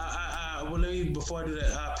set, like, before I do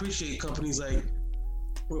that, I appreciate companies like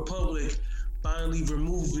Republic finally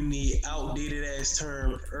removing the outdated ass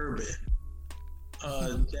term urban.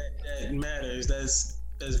 That matters. That's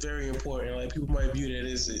very important. Like, people might view that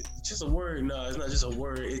as just a word. No, it's not just a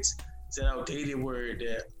word. It's an outdated word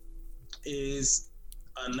that is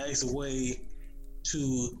a nice way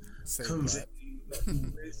to convey,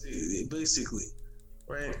 basically,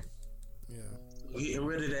 right? Yeah. Getting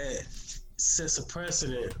rid of that sets a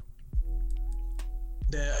precedent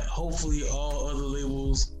that hopefully all other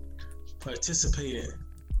labels participate in.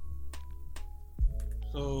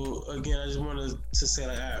 So again, I just wanted to say,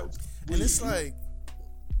 like, all right, and it's like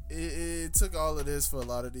it took all of this for a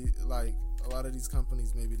lot of these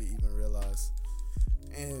companies maybe to even realize.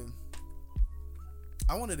 And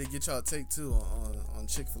I wanted to get y'all take too on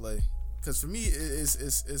Chick-fil-A, because for me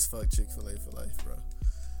it's fuck Chick-fil-A for life, bro.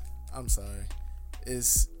 I'm sorry.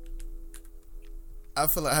 I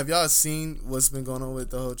feel like, have y'all seen what's been going on with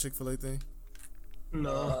the whole Chick-fil-A thing?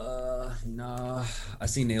 No. Nah. I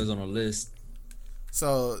seen they was on a list.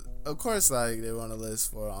 So of course, like, they were on a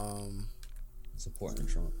list for supporting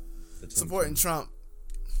Trump.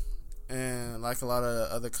 And like a lot of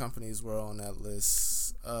other companies were on that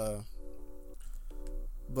list.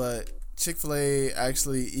 But Chick-fil-A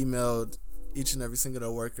actually emailed each and every single of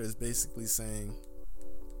their workers, basically saying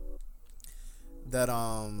that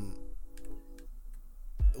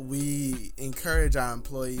we encourage our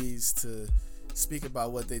employees to speak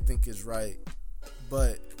about what they think is right,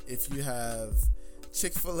 but if you have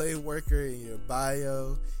Chick-fil-A worker in your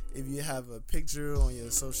bio, if you have a picture on your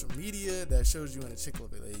social media that shows you in a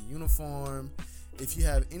Chick-fil-A uniform, if you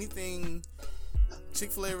have anything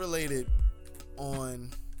Chick-fil-A related on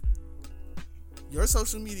your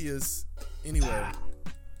social medias anywhere,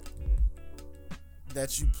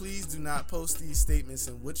 that you please do not post these statements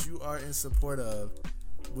in which you are in support of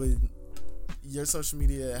when your social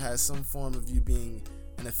media has some form of you being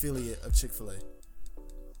an affiliate of Chick-fil-A.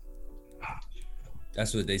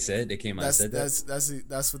 That's what they said. They came out and said that.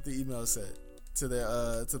 That's what the email said to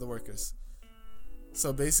the workers.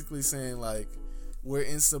 So basically saying, like, we're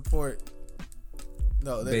in support.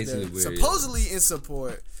 No, they're supposedly in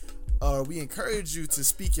support, or we encourage you to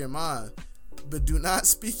speak your mind, but do not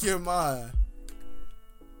speak your mind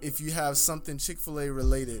if you have something Chick-fil-A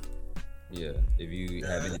related. Yeah, if you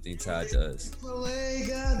have anything tied to us. Chick-fil-A,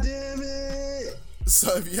 goddamn it!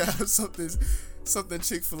 So if you have something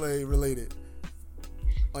Chick-fil-A related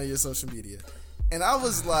on your social media, and I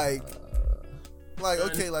was like,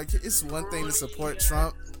 okay, like, it's one thing to support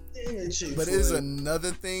Trump, but it is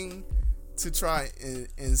another thing to try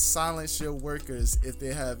and silence your workers if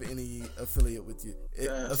they have any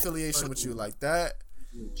affiliation with you like that.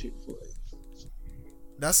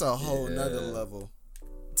 That's a whole nother level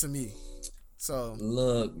to me. So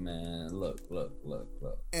look, man, look.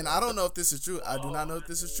 And I don't know if this is true. I do not know if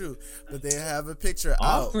this is true, but they have a picture I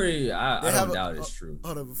out. I don't doubt it's true.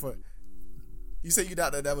 Hold on, before you say you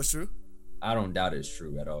doubt that was true. I don't doubt it's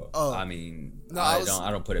true at all. Oh, I mean, no,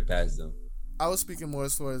 I don't put it past them. I was speaking more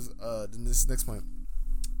as far as this next point.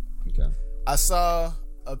 Okay. I saw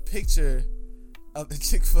a picture of the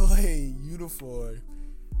Chick-fil-A uniform,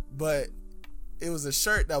 but it was a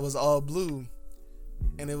shirt that was all blue,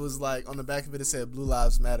 and it was like, on the back of it said "Blue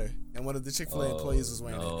Lives Matter," and one of the Chick-fil-A employees was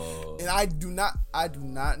wearing it. And I do not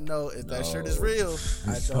know if that shirt is real.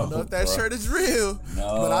 I don't know if that shirt is real.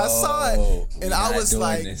 No, but I saw it, and I was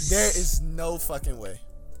like, there is no fucking way.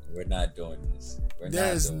 We're not doing this.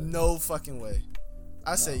 There is no fucking way.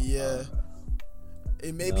 I say, yeah,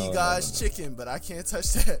 it may be God's chicken, but I can't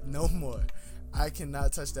touch that no more. I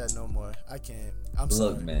cannot touch that no more. I can't. I'm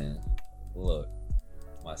sorry. Look, man. Look.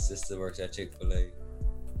 My sister works at Chick-fil-A.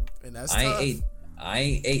 And that's I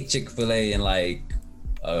ain't ate Chick-fil-A in like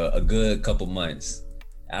a good couple months.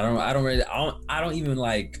 I don't even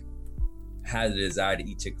like have the desire to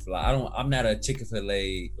eat Chick-fil-A. I'm not a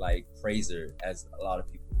Chick-fil-A like praiser as a lot of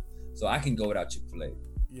people. So I can go without Chick-fil-A.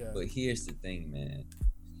 Yeah. But here's the thing, man.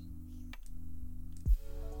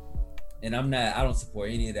 And I don't support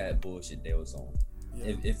any of that bullshit they was on.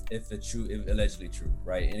 Yeah. If allegedly true,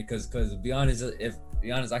 right? And because to be honest,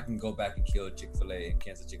 I can go back and kill Chick-fil-A and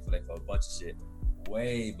cancel Chick-fil-A for a bunch of shit.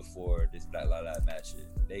 way before this Black Lives Matter shit.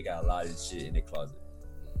 They got a lot of shit in their closet.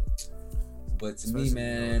 But to me,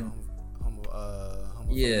 man,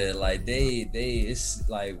 yeah, like it's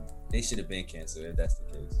like they should have been canceled if that's the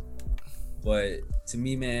case. But to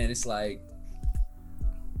me, man, it's like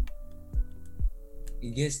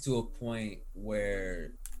it gets to a point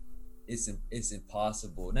where it's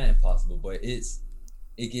impossible, not impossible, but it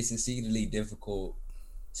gets exceedingly difficult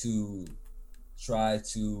to try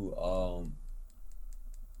to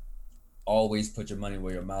always put your money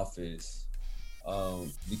where your mouth is,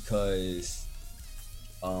 because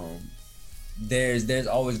there's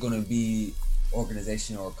always going to be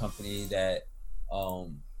organization or company that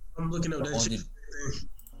I'm looking up that shit.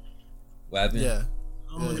 What happened? Yeah.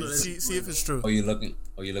 See if it's true. Are you looking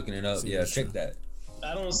it up? Yeah, check true. that.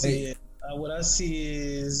 I don't see it. What I see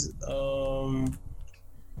is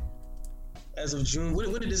as of June.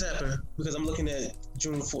 When did this happen? Because I'm looking at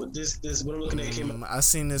June 4th. This what I'm looking at came up. I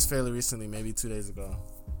seen this fairly recently, maybe 2 days ago.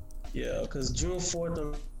 Yeah, because June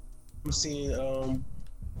 4th, I'm seeing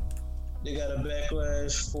they got a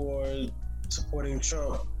backlash for supporting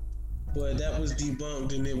Trump, but that was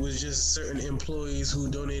debunked, and it was just certain employees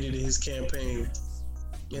who donated to his campaign,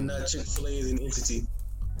 and not Chick-fil-A as an entity.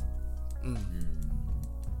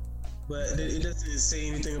 But it doesn't say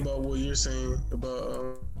anything about what you're saying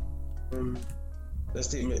about that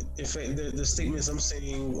statement. In fact, the statements I'm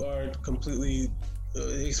saying are completely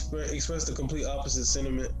express the complete opposite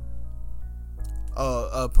sentiment.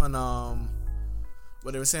 Upon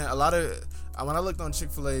what they were saying, a lot of when I looked on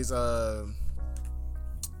Chick-fil-A's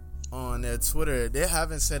on their Twitter, they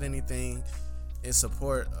haven't said anything in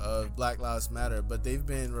support of Black Lives Matter, but they've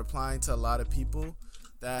been replying to a lot of people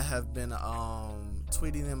that have been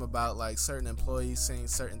tweeting them about like certain employees saying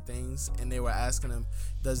certain things, and they were asking them,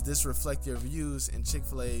 does this reflect your views? And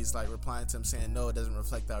Chick-fil-A's like replying to them saying, no, it doesn't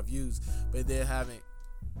reflect our views. But they haven't,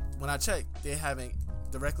 when I checked, they haven't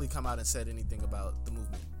directly come out and said anything about the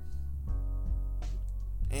movement.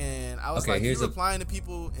 And I was like, you replying to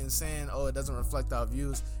people and saying, oh, it doesn't reflect our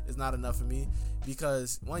views is not enough for me,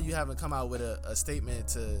 because one, you haven't come out with a statement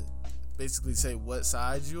to basically say what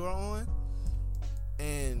side you are on.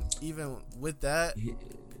 And even with that,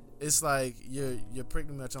 it's like you're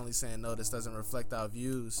pretty much only saying, no, this doesn't reflect our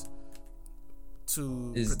views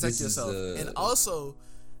to protect yourself. And also,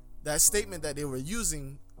 that statement that they were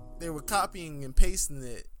using, they were copying and pasting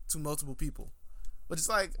it to multiple people. But it's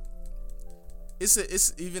like,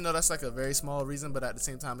 it's even though that's like a very small reason, but at the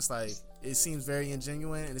same time, it's like it seems very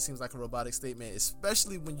ingenuine and it seems like a robotic statement,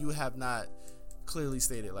 especially when you have not clearly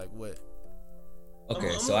stated like what.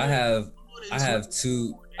 Okay, so I have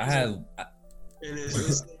two. And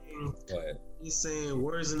it's saying, he's saying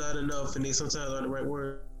words are not enough, and they sometimes are the right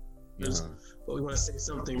words. But we want to say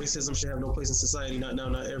something. Racism should have no place in society. Not now,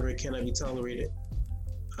 not ever. It cannot be tolerated.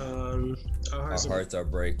 Our hearts are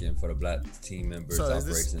breaking for the Black team members,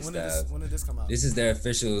 operations staff. When did this come out? This is their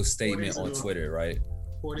official statement on Twitter, right?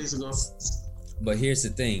 4 days ago. But here's the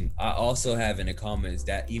thing. I also have in the comments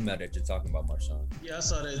that email that you're talking about, Marshawn. Yeah, I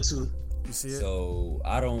saw that too. You see it? So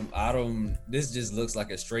I don't. This just looks like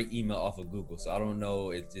a straight email off of Google. So I don't know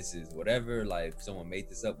if this is whatever, like someone made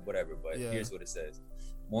this up, whatever. But here's what it says: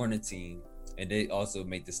 Morning team, and they also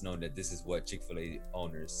make this known that this is what Chick-fil-A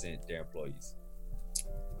owners sent their employees.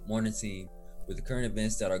 Morning team, with the current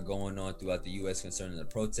events that are going on throughout the U.S. concerning the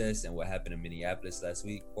protests and what happened in Minneapolis last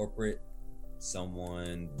week, I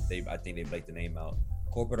think they blanked the name out.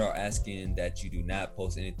 Corporate are asking that you do not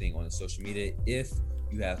post anything on the social media if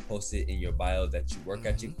you have posted in your bio that you work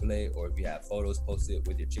at Chick-fil-A, or if you have photos posted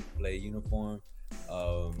with your Chick-fil-A uniform.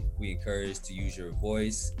 We encourage to use your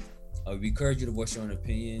voice. We encourage you to voice your own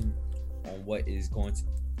opinion on what is going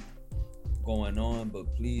on,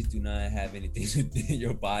 but please do not have anything in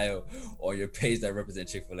your bio or your page that represent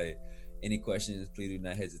Chick-fil-A. Any questions, please do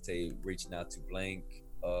not hesitate reaching out to blank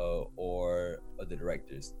or the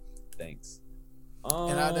directors. Thanks.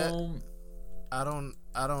 And I don't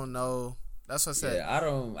know. That's what I said.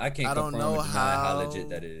 Yeah, I can't confirm or deny how legit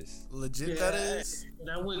that is. That is. And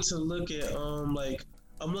I went to look at like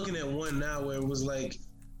I'm looking at one now where it was like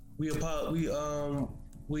we what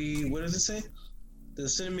does it say? The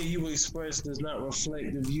sentiment you express does not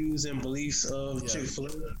reflect the views and beliefs of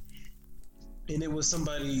Chick-fil-A. And it was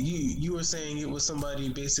somebody you were saying it was somebody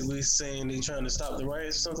basically saying they're trying to stop the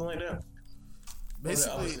riots or something like that.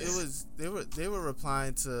 Basically, it was they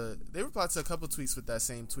replied to a couple tweets with that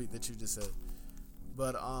same tweet that you just said,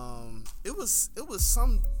 but it was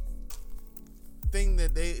some thing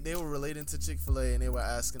that they were relating to Chick-fil-A, and they were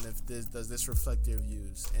asking if does this reflect their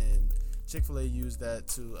views, and Chick-fil-A used that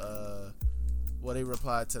to Well, they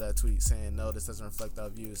replied to that tweet saying, no, this doesn't reflect our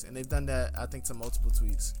views. And they've done that, I think, to multiple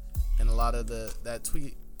tweets. And a lot of that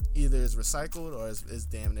tweet either is recycled or is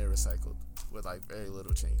damn near recycled with like very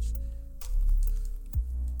little change.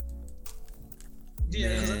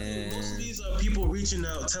 Yeah, because I think most of these are people reaching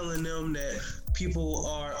out telling them that people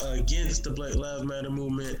are against the Black Lives Matter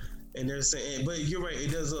movement, and they're saying, but you're right, it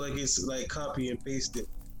does look like it's like copy and pasted.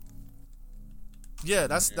 Yeah,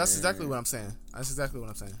 that's exactly what I'm saying. That's exactly what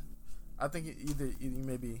I'm saying. I think you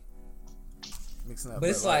may be mixing up.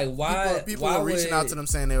 But it's like why people why were reaching would, out to them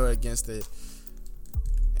saying they were against it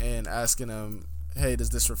and asking them, hey, does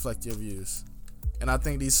this reflect your views? And I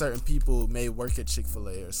think these certain people may work at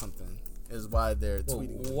Chick-fil-A or something is why they're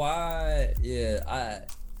tweeting. Why? Yeah,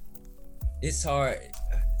 it's hard.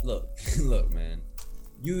 Look, man.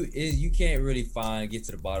 You can't really get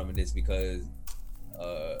to the bottom of this because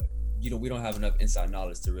we don't have enough inside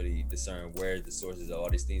knowledge to really discern where the sources of all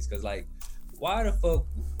these things. Because like, why the fuck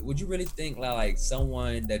would you really think like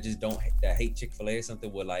someone that just that hate Chick-fil-A or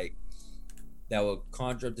something would like that would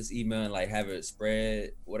conjure up this email and like have it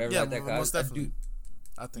spread whatever? Yeah, like that. most definitely.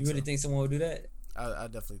 I think. You really think someone would do that? I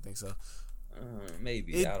definitely think so.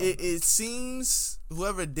 Maybe. It seems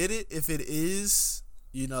whoever did it, if it is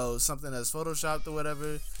something that's photoshopped or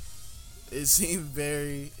whatever, it seems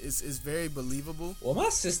it's very believable. Well, my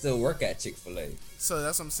sister work at Chick-fil-A, so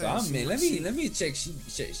that's what I'm saying. So, I mean, let me check.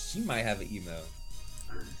 She might have an email.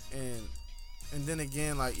 And then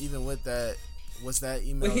again, like even with that, what's that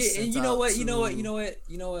email? But you know what?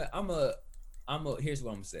 Here's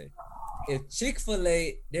what I'm gonna say. If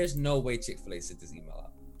Chick-fil-A, there's no way Chick-fil-A sent this email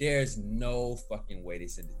out. There's no fucking way they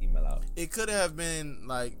sent this email out. It could have been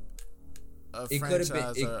like a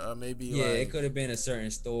franchise or maybe it could have been a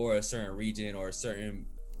certain store, a certain region, or a certain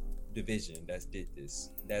division that did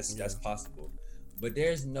this. That's possible. But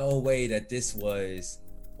there's no way that this was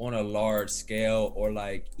on a large scale or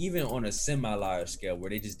like even on a semi-large scale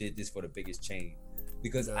where they just did this for the biggest chain.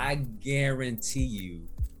 Because I guarantee you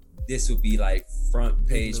this would be like front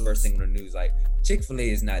page first thing on the news. Like Chick-fil-A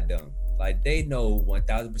is not dumb. Like they know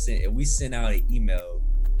 1000% if we send out an email,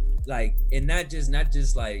 like and not just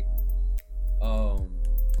like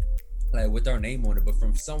with our name on it, but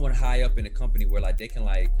from someone high up in the company where like they can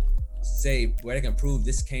like say where they can prove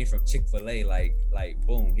this came from Chick-fil-A, like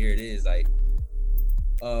boom, here it is. Like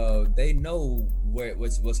they know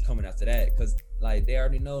what's coming after that, because like they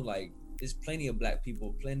already know like there's plenty of black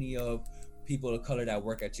people, plenty of people of color that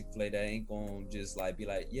work at Chick-fil-A that ain't gonna just like be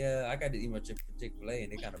like, yeah, I got the email Chick-fil-A,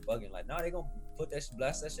 and they kind of bugging like, nah, they gonna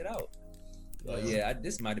blast that shit out.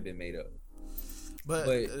 This might have been made up.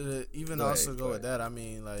 But even also go with that, I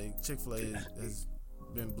mean, like Chick-fil-A has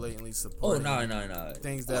been blatantly supporting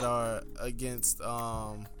things that are against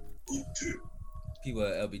people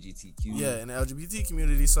at LGBTQ. Yeah, in the LGBT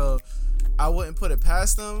community. So I wouldn't put it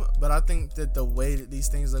past them, but I think that the way that these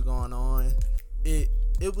things are going on,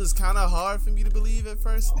 it was kind of hard for me to believe at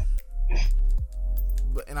first.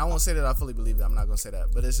 And I won't say that I fully believe it. I'm not gonna say that,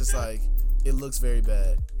 but it's just like it looks very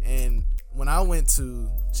bad. And when I went to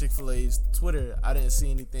Chick-fil-A's Twitter, I didn't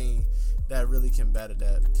see anything that really combated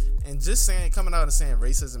that. And just coming out and saying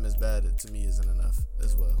racism is bad to me isn't enough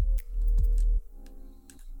as well.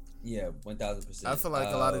 Yeah, 1000%. I feel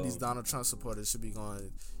like a lot of these Donald Trump supporters should be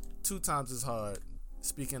going 2 times as hard,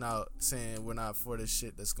 speaking out, saying we're not for this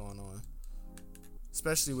shit that's going on,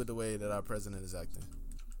 especially with the way that our president is acting.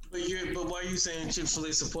 But why are you saying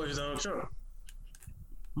Chick-fil-A supports Donald Trump?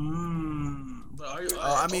 But are you?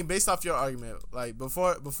 I mean, based off your argument, like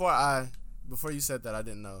before you said that, I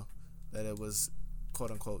didn't know that it was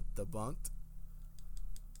quote unquote debunked.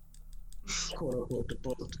 Quote unquote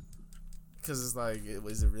debunked. Because it's like,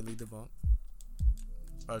 is it really debunked,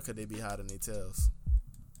 or could they be hiding their tails?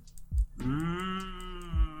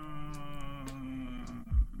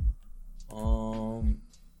 All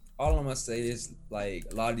I'm gonna say is like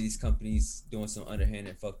a lot of these companies doing some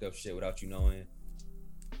underhanded fucked up shit without you knowing.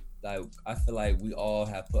 Like I feel like we all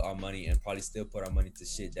have put our money and probably still put our money to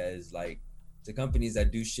shit that is like to companies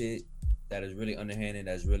that do shit that is really underhanded,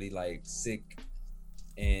 that's really like sick,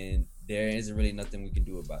 and there isn't really nothing we can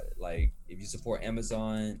do about it. Like if you support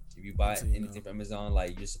Amazon, if you buy anything from Amazon,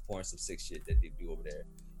 like you're supporting some sick shit that they do over there.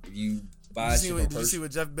 If you buy did you see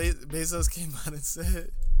what Jeff Bezos came out and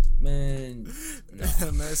said? Man,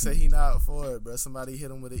 no. Man said he not for it, bro. Somebody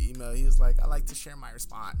hit him with an email. He was like, I like to share my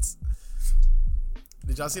response.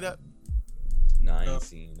 Did y'all see that? No, I ain't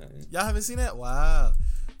seen nothing. Y'all haven't seen that? Wow.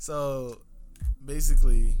 So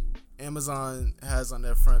basically, Amazon has on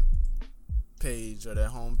their front page or their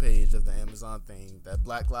home page of the Amazon thing that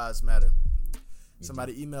Black Lives Matter.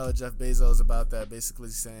 Somebody emailed Jeff Bezos about that, basically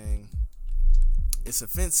saying it's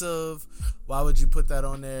offensive. Why would you put that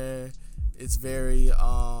on there? It's very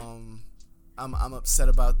I'm upset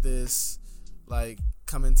about this. Like,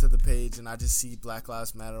 coming to the page and I just see Black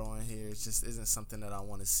Lives Matter on here. It just isn't something that I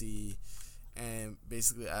want to see, and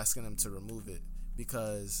basically asking them to remove it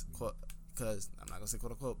because I'm not gonna say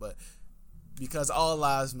quote unquote, but because all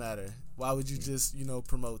lives matter. Why would you just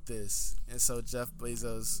promote this? And so Jeff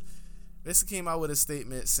Bezos basically came out with a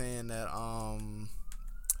statement saying that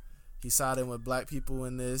he sided with black people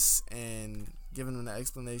in this, and giving them the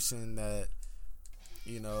explanation that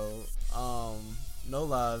no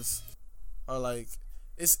lives are like,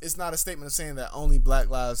 it's not a statement of saying that only black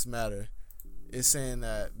lives matter. It's saying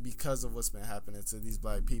that because of what's been happening to these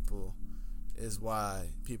black people is why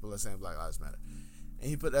people are saying Black Lives Matter. And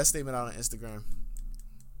he put that statement out on Instagram.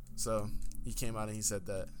 So he came out and he said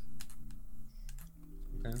that.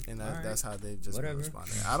 Okay. And that's how they've just been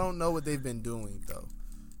responding. I don't know what they've been doing though.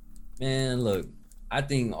 Man, look, I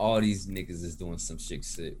think all these niggas is doing some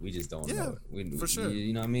shit. We just don't know it. For sure.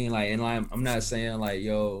 You know what I mean? Like, and like, I'm not saying like,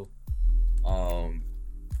 yo,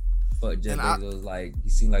 but Jeff Bezos, like, he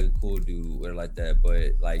seemed like a cool dude or like that,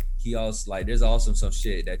 but like, he also, like, there's also some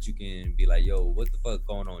shit that you can be like, yo, what the fuck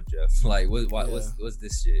going on, Jeff? Like, what's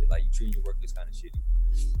this shit? Like, you treating your workers kind of shitty.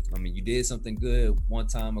 I mean, you did something good one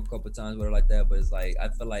time, a couple times, whatever like that, but it's like, I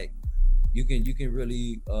feel like you can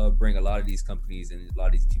really bring a lot of these companies and a lot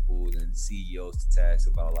of these people and CEOs to task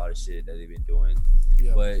about a lot of shit that they've been doing.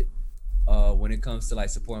 Yeah. But when it comes to like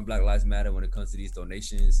supporting Black Lives Matter, when it comes to these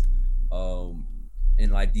donations,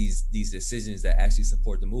 and like these decisions that actually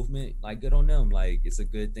support the movement, like, good on them. Like, it's a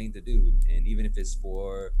good thing to do, and even if it's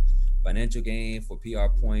for financial gain, for PR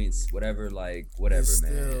points, whatever, like, whatever,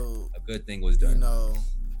 man, a good thing was done.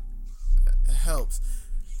 It helps.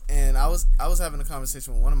 And I was having a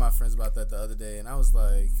conversation with one of my friends about that the other day, and I was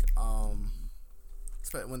like,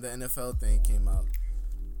 when the NFL thing came out,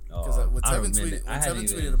 because Tevin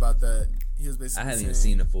tweeted about that. He was basically I haven't even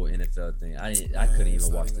seen the full NFL thing. I couldn't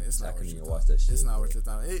even watch it. I couldn't even watch that shit. It's not worth your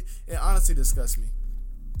time. It honestly disgusts me,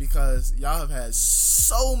 because y'all have had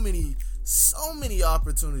so many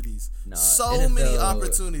opportunities, many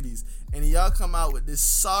opportunities, and y'all come out with this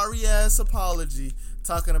sorry ass apology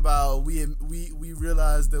talking about we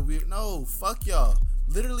realized that fuck y'all,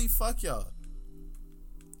 literally fuck y'all.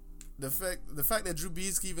 The fact that Drew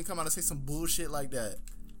Brees can even come out and say some bullshit like that,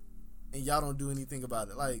 and y'all don't do anything about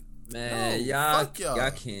it, like. Man, y'all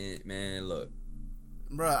can't, man. Look,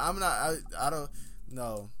 bruh, I don't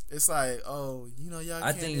know. It's like, y'all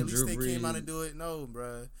can't. At least they came out and do it. No,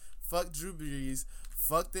 bruh. Fuck Drew Brees.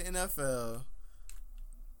 Fuck the NFL.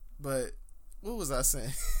 But what was I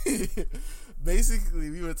saying? Basically,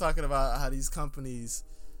 we were talking about how these companies.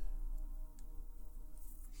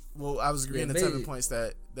 Well, I was agreeing to 7 points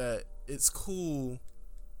that it's cool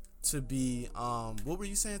to be what were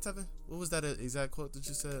you saying, Tevin? What was that exact quote that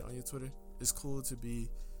you said on your Twitter? It's cool to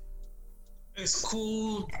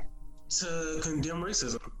condemn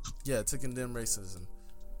racism. Yeah, to condemn racism.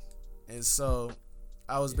 And so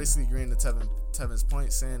I was basically agreeing to Tevin's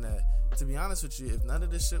point, saying that, to be honest with you, if none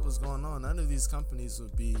of this shit was going on, none of these companies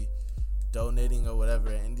would be donating or whatever.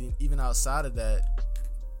 And even outside of that,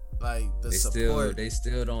 like, support, they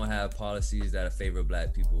still don't have policies that favor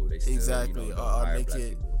black people. They still, exactly, or make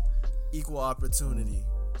it equal opportunity.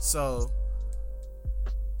 So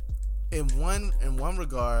in one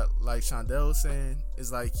regard, like Shondell was saying,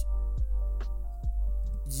 is like,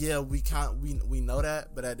 yeah, we know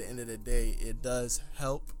that, but at the end of the day, it does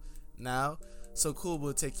help now. So cool,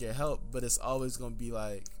 we'll take your help, but it's always gonna be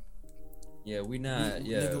like, yeah, we not,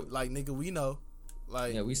 nigga, we know.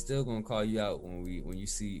 Like, yeah, we still gonna call you out when we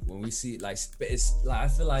see like, it's like, I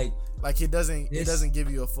feel like it doesn't give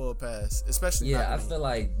you a full pass, especially. Yeah, I feel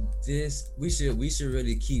like we should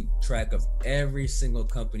really keep track of every single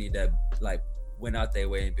company that like went out their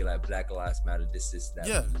way and be like, Black Lives Matter, this that.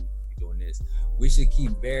 Yeah, we doing this. We should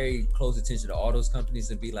keep very close attention to all those companies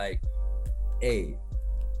and be like, hey,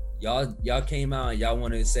 y'all came out and y'all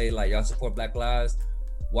want to say like y'all support Black Lives.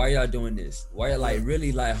 Why y'all doing this? Why y'all like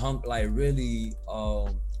really like really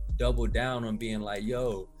double down on being like,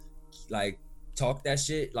 yo, like, talk that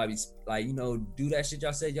shit, like do that shit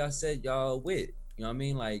y'all said y'all with. You know what I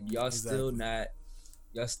mean? Like, y'all still not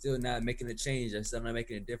making a change. Y'all still not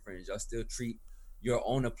making a difference. Y'all still treat your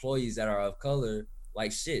own employees that are of color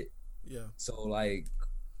like shit. Yeah. So like,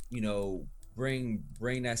 bring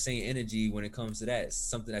that same energy when it comes to that.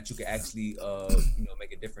 Something that you can actually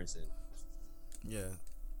make a difference in. Yeah.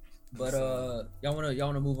 But y'all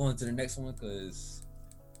wanna move on to the next one, cause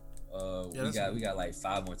we got like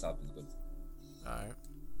 5 more topics to go through. All right.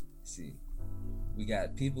 See, we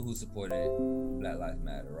got people who supported Black Lives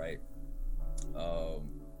Matter, right?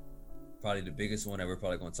 Probably the biggest one that we're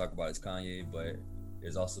probably going to talk about is Kanye, but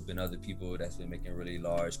there's also been other people that's been making really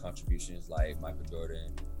large contributions, like Michael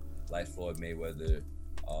Jordan, like Floyd Mayweather.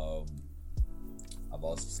 I've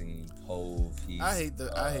also seen Hove. I hate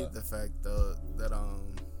the fact though that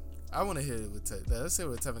I want to hear it with let's see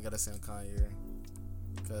what Tevin got to say on Kanye,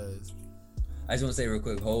 because I just want to say real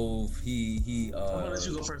quick, Hove. He. I want to let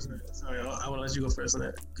you go first. Sorry, I want to let you go first on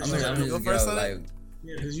that. I'm gonna go first on that.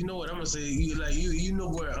 Yeah, because you know what I'm gonna say. You know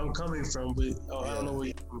where I'm coming from, but I don't know where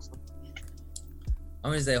you're coming from.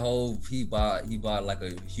 I'm gonna say Hove. He bought like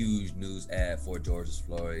a huge news ad for George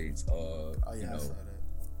Floyd's. I saw that.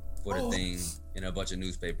 For the thing in a bunch of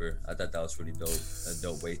newspaper. I thought that was pretty dope. A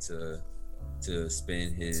dope way to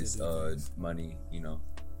spend his money. You know,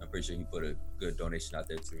 I'm pretty sure he put a good donation out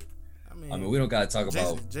there too. I mean we don't gotta talk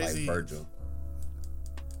about like Virgil.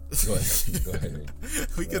 Go ahead.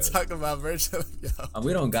 We can talk about Virgil.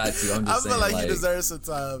 We don't got to. I'm just saying, I feel like he deserves some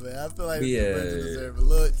time, man. I feel like Virgil deserves a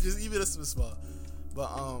little, just even a small.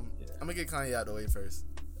 But I'm gonna get Kanye out the way first.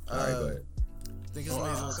 All right, go ahead. I think it's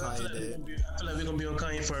amazing what Kanye did. I feel like we're gonna be on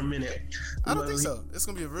Kanye for a minute. I don't think so. It's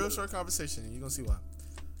gonna be a real short conversation, and you're gonna see why.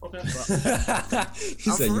 Okay. I'm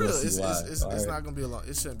for real. It's not gonna be a long.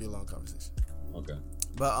 It shouldn't be a long conversation. Okay.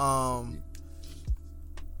 But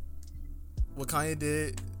what Kanye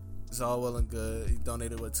did is all well and good. He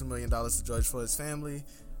donated $2 million to George Floyd's family.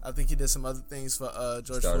 I think he did some other things for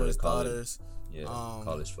George Floyd's daughters. Yeah,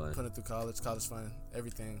 college fund. Putting it through college fund,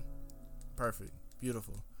 everything. Perfect.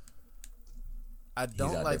 Beautiful. I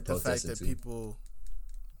don't like the fact that people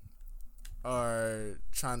are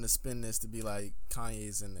trying to spin this to be like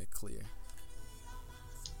Kanye's in the clear.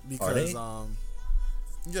 Because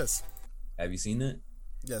yes. Have you seen that?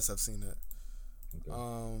 Yes, I've seen that.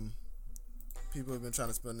 Okay. People have been trying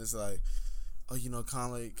to spin this like, oh, you know,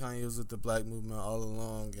 Kanye was with the black movement all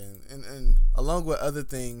along, and along with other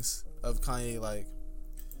things of Kanye, like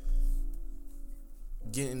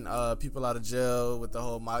getting people out of jail with the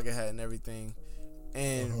whole MAGA hat and everything.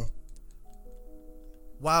 And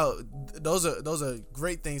while those are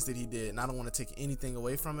great things that he did, and I don't want to take anything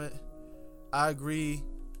away from it, I agree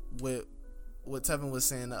with what Tevin was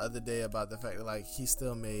saying the other day about the fact that like he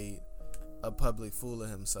still made a public fool of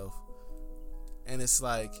himself. And it's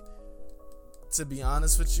like, to be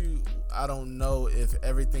honest with you, I don't know if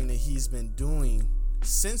everything that he's been doing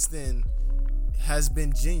since then has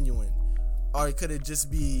been genuine, or it could just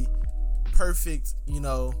be perfect,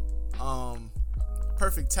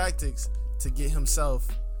 perfect tactics to get himself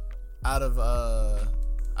out of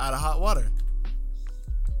hot water.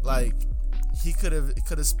 Like, he could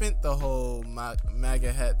have spent the whole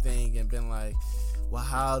MAGA hat thing and been like, well,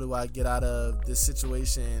 how do I get out of this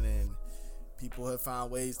situation? And people have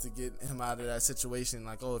found ways to get him out of that situation.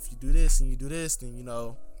 Like, oh, if you do this and you do this, then,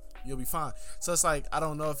 you'll be fine. So it's like, I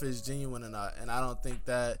don't know if it's genuine or not. And I don't think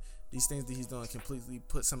that these things that he's doing completely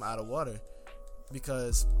puts him out of water.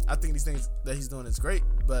 Because I think these things that he's doing is great.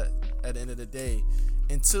 But at the end of the day,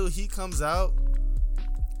 until he comes out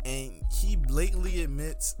and he blatantly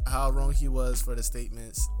admits how wrong he was for the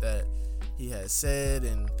statements that he has said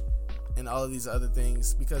and all of these other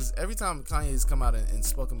things, because every time Kanye's come out and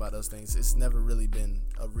spoken about those things, it's never really been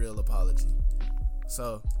a real apology.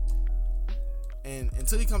 So, and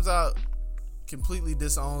until he comes out, completely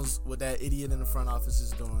disowns what that idiot in the front office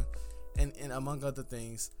is doing, and among other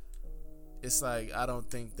things, it's like, I don't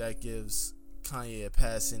think that gives Kanye a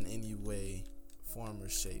pass in any way, form, or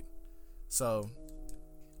shape. So,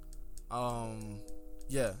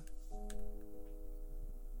 yeah.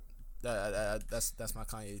 That's my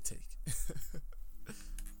Kanye take.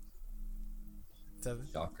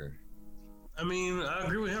 Tevin? Shocker. I mean, I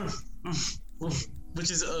agree with him, which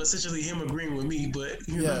is essentially him agreeing with me. But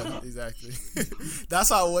yeah, exactly. That's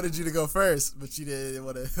how I wanted you to go first, but you didn't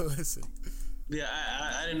want to listen. Yeah,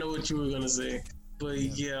 I didn't know what you were gonna say, but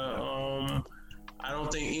I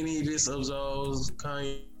don't think any of this absolves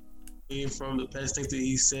Kanye from the past things that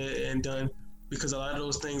he said and done, because a lot of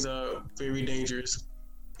those things are very dangerous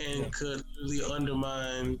and could really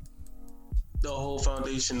undermine the whole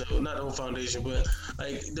foundation. Not the whole foundation, but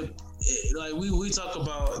we talk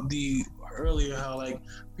about the earlier how like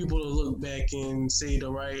people will look back and say the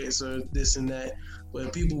riots or this and that,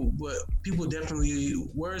 but people definitely,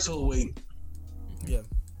 words hold weight. Yeah,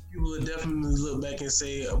 people will definitely look back and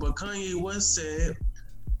say, but Kanye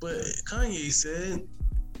said,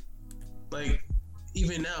 like,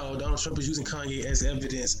 even now Donald Trump is using Kanye as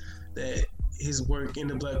evidence that his work in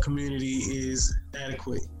the black community is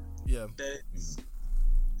adequate. Yeah. That he's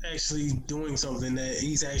actually doing something in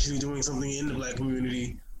the black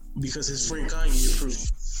community because his friend Kanye approved.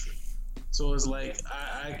 So it's like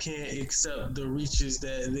I can't accept the reaches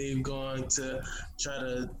that they've gone to try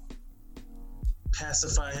to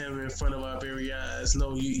pacify him in front of our very eyes.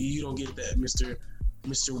 No, you don't get that, Mr.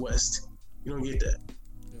 West. You don't get that.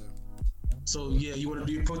 Yeah. So yeah, you want to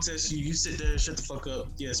do your protest? You sit there and shut the fuck up.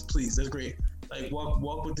 Yes, please. That's great. Like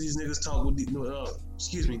walk with these niggas, talk with these.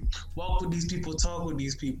 Excuse me. Walk with these people, talk with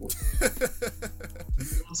these people.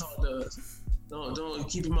 Don't talk to us. Don't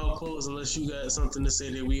keep your mouth closed unless you got something to say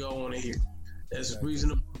that we all want to hear. That's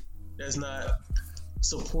reasonable. That's not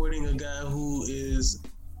supporting a guy who is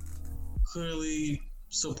clearly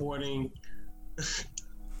supporting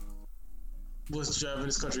what's driving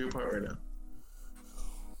this country apart right now.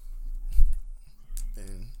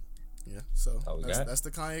 And yeah, so that's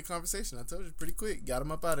the Kanye conversation. I told you, pretty quick. Got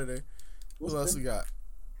him up out of there. Who else we got?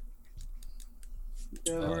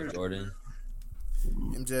 Jordan.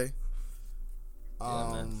 MJ.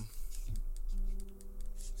 Man.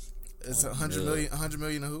 It's 100 million. 100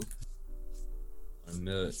 million to who?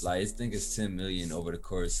 Like I think it's 10 million over the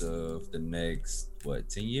course of the next 10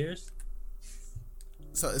 years.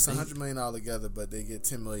 So it's 100 million all together, but they get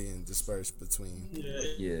 10 million dispersed between.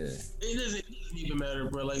 Yeah. It doesn't even matter,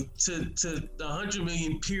 bro. Like to the 100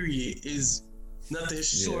 million period is nothing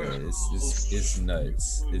short. Yeah, it's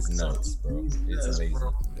nuts. It's nuts, bro. It's amazing.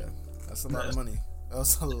 Bro. Yeah, that's a lot of money.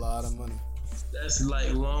 That's a lot of money. That's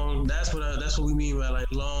like long. That's what we mean by like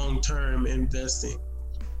long-term investing.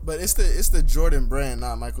 But it's the Jordan brand,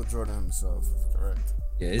 not Michael Jordan himself. Correct.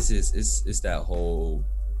 Yeah, it's that whole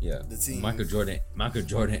the team. Michael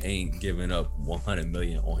Jordan ain't giving up 100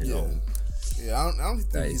 million on his own. Yeah, I don't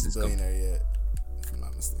think he's a billionaire yet, if I'm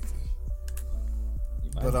not mistaken.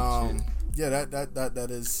 But yeah,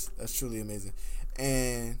 that's truly amazing.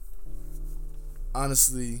 And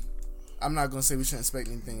honestly, I'm not gonna say we shouldn't expect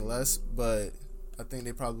anything less, but I think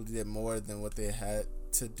they probably did more than what they had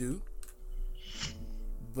to do.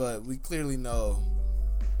 But we clearly know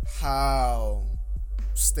how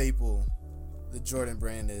staple the Jordan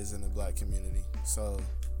brand is in the black community. So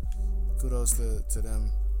kudos to them.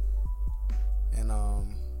 And I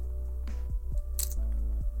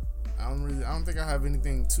don't think I have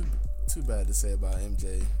anything too bad to say about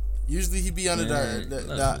MJ. Usually he be under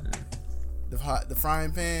the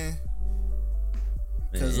frying pan.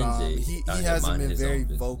 Because he hasn't been very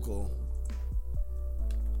vocal,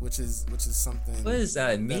 which is something. What does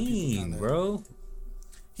that mean, bro?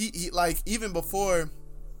 He like even before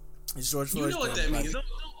his George Floyd. You know what that means? Don't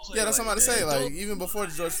yeah, that's what I'm about to say. Like even before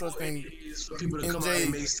the George Floyd thing, people to come out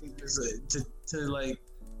and make statements to like.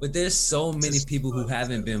 But there's so many people who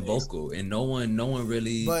haven't been vocal, and no one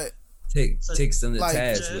really takes them to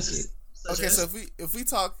task with it. Okay, so if we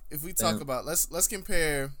talk about let's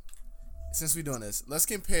compare. Since we're doing this, let's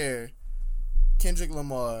compare Kendrick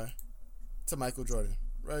Lamar to Michael Jordan,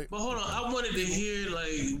 right? But hold on, I wanted to hear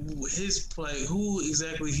who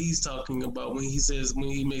exactly he's talking about when he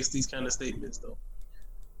makes these kind of statements, though.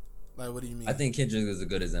 Like, what do you mean? I think Kendrick is a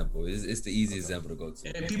good example. It's the easy example to go to.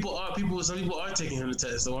 And some people are taking him to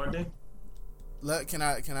test, though, aren't they? Can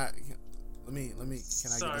I get this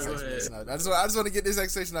explanation out? I just want to get this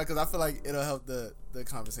explanation out because I feel like it'll help the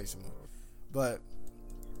conversation more. But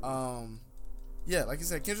yeah, like you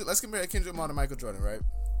said, Kendrick. Let's compare Kendrick Lamar to Michael Jordan, right?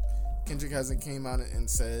 Kendrick hasn't came out and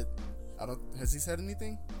said, has he said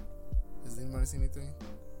anything? Has anybody seen anything?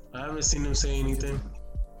 I haven't seen him say anything.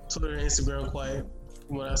 Twitter and Instagram quiet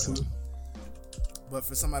from what I see. But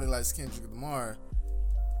for somebody like Kendrick Lamar,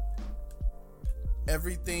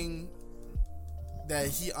 everything that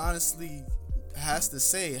he honestly has to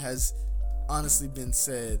say has honestly been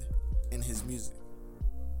said in his music,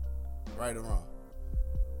 right or wrong.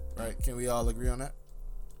 Right? Can we all agree on that?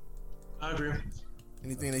 I agree.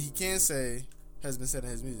 Anything that he can say has been said in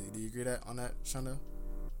his music. Do you agree on that, Shonda?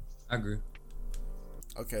 I agree.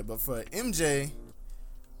 Okay, but for MJ,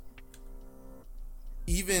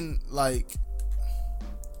 even like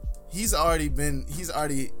he's already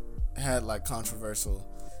had like controversial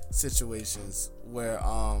situations where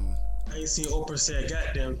I ain't seen Oprah say a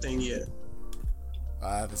goddamn thing yet.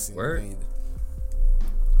 I haven't seen Word? anything either.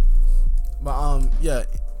 But yeah,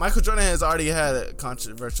 Michael Jordan has already had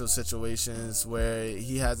controversial situations where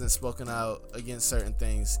he hasn't spoken out against certain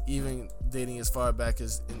things, even dating as far back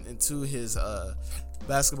as into his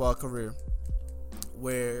basketball career,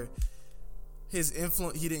 where his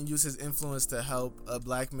influence, he didn't use his influence to help a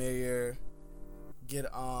black mayor get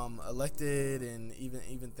elected, and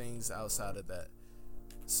even things outside of that.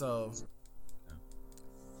 So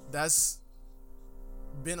that's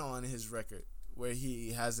been on his record, where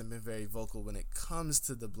he hasn't been very vocal when it comes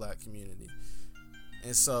to the black community.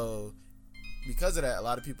 And so because of that, a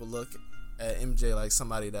lot of people look at MJ like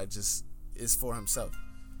somebody that just is for himself.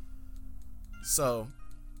 So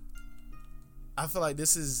I feel like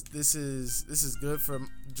this is good for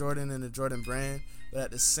Jordan and the Jordan brand, but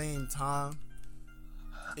at the same time,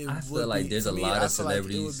 I feel like there's a lot of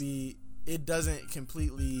celebrities. Like it doesn't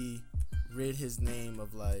completely rid his name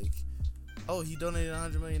of like, oh, he donated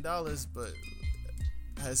 $100 million, but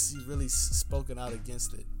has he really spoken out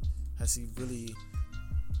against it? Has he really,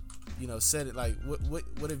 said it? Like,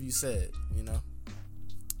 what have you said?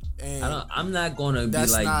 And I'm not gonna be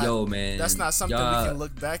like, yo, man. That's not something we can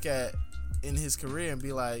look back at in his career and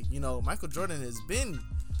be like, Michael Jordan has been,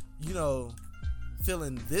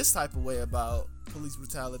 feeling this type of way about police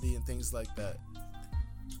brutality and things like that.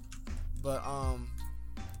 But I'll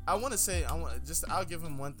give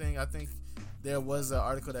him one thing. I think there was an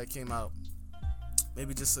article that came out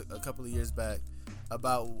maybe just a couple of years back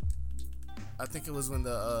about, I think it was when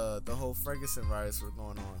the whole Ferguson riots were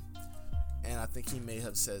going on, and I think he may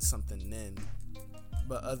have said something then,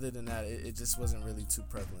 but other than that, it just wasn't really too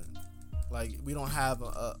prevalent. Like, we don't have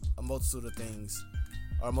a multitude of things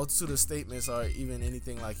or a multitude of statements or even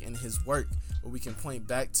anything like in his work where we can point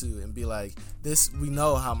back to and be like, this, we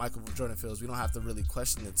know how Michael Jordan feels. We don't have to really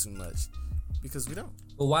question it too much, because we don't.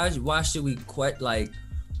 But why should we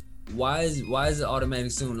why is it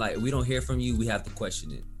automatic soon? Like, we don't hear from you, we have to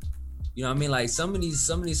question it. You know what I mean? Like, some of these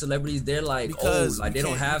celebrities, they're like, because they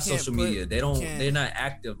don't have social media. They're not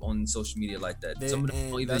active on social media like that. Some of them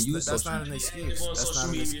don't even use social media. That's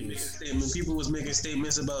not an excuse. People was making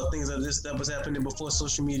statements about things that was happening before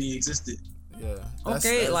social media existed. Yeah. That's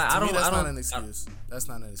not an excuse. That's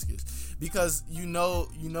not an excuse, because you know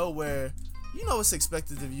what's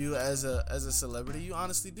expected of you as a celebrity. You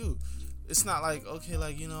honestly do. It's not like, okay,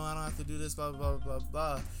 like, I don't have to do this, blah blah blah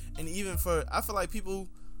blah. And even I feel like people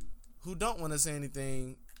who don't want to say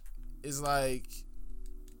anything is like,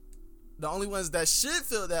 the only ones that should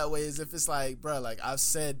feel that way is if it's like, bro, like, I've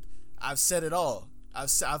said it all.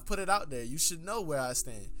 I've put it out there. You should know where I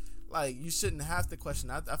stand. Like, you shouldn't have to question.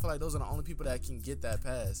 I feel like those are the only people that can get that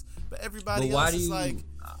pass. But everybody else is like,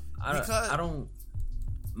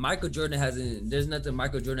 Michael Jordan hasn't. There's nothing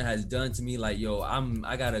Michael Jordan has done to me like, yo,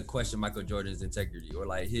 I gotta question Michael Jordan's integrity or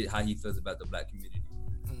like how he feels about the black community.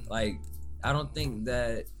 Like, I don't think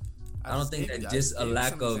that just a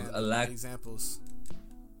lack examples.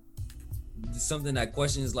 Something that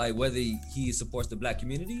questions like whether he supports the black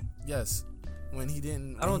community. Yes, when he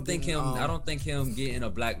didn't. I don't think him getting a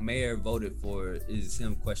black mayor voted for is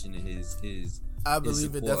him questioning his. I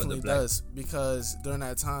believe it definitely does, because during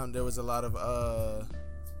that time there was a lot of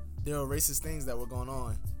there were racist things that were going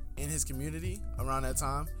on in his community around that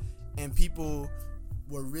time, and people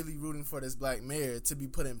were really rooting for this black mayor to be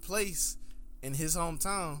put in place in his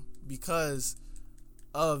hometown because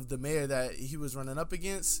of the mayor that he was running up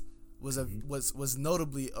against was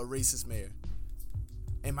notably a racist mayor,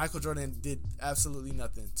 and Michael Jordan did absolutely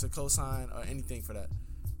nothing to co-sign or anything for that.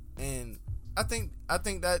 And I think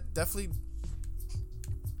that definitely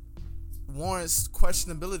warrants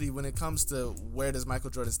questionability when it comes to where does Michael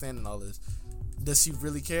Jordan stand in all this. Does he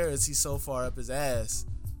really care? Is he so far up his ass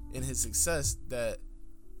in his success that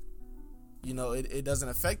it doesn't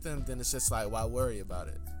affect him? Then it's just like, why worry about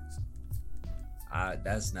it?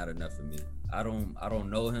 That's not enough for me. I don't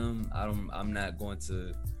know him. I'm not going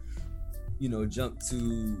to jump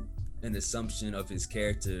to an assumption of his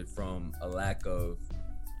character from a lack of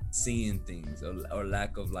seeing things or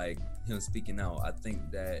lack of like him speaking out. I think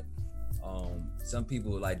that some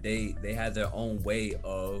people, like, they have their own way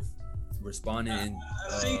of responding and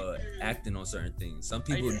acting on certain things. Some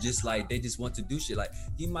people just like, they just want to do shit. Like,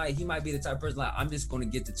 he might be the type of person like, I'm just going to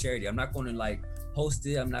get to charity. I'm not going to like host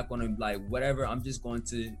it. I'm not going to like whatever. I'm just going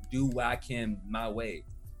to do what I can my way.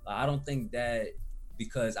 I don't think that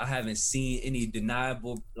because I haven't seen any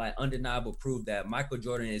undeniable proof that Michael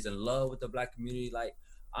Jordan is in love with the black community. Like,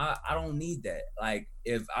 I don't need that. Like,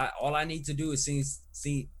 all I need to do is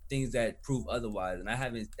see things that prove otherwise,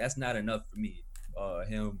 and that's not enough for me.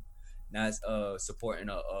 Him not supporting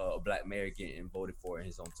a black mayor getting voted for in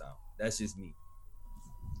his hometown. That's just me.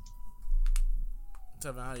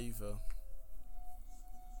 Tevin, how do you feel?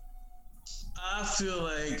 I feel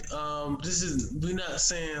like we're not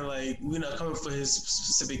saying like, we're not coming for his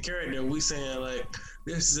specific character. We're saying like,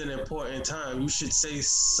 this is an important time. You should say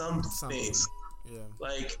something. Yeah.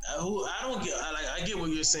 Like, I get what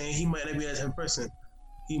you're saying. He might not be that type of person.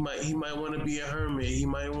 He might want to be a hermit. He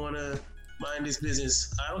might want to mind his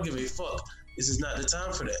business. I don't give a fuck. This is not the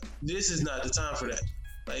time for that. This is not the time for that.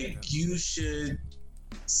 Like, you should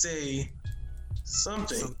say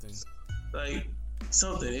something. Like,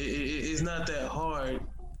 something. It's not that hard.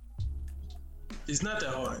 It's not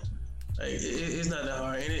that hard. Like it's not that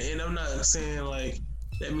hard, and I'm not saying like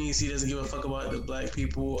that means he doesn't give a fuck about the black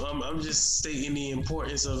people. I'm just stating the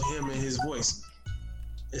importance of him and his voice.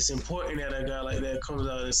 It's important that a guy like that comes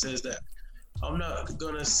out and says that. I'm not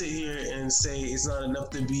gonna sit here and say it's not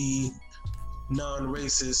enough to be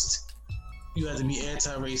non-racist. You have to be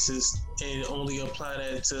anti-racist and only apply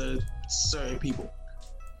that to certain people.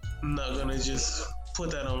 I'm not gonna just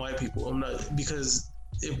put that on white people. I'm not, because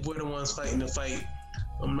if we're the ones fighting the fight,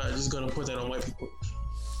 I'm not just gonna put that on white people.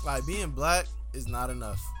 Like, being black is not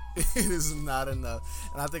enough. It is not enough,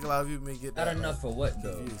 and I think a lot of people may get that. Not enough for what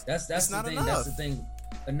though? That's the thing. Enough. That's the thing.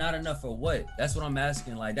 Not enough for what? That's what I'm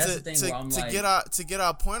asking. Like, that's the thing where I'm like, to get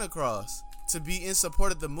our point across, to be in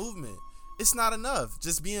support of the movement. It's not enough.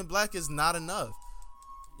 Just being black is not enough.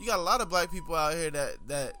 You got a lot of black people out here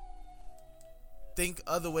that think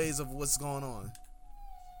other ways of what's going on.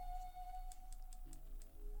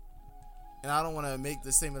 And I don't want to make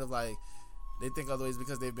the statement of like they think other ways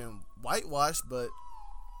because they've been whitewashed, but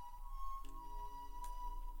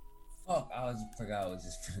fuck, I forgot I was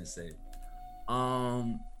just gonna say.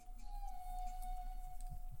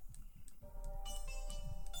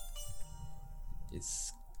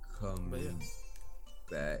 It's coming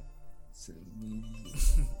back to me.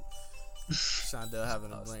 Shondell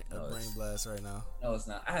having a brain blast right now. No, it's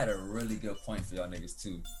not. I had a really good point for y'all niggas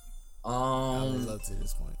too. I would love to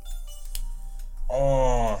this point.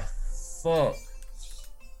 Oh, fuck.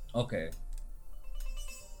 Okay.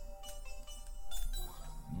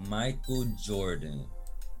 Michael Jordan.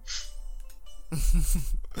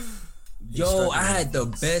 Yo, I had the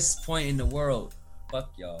best point in the world.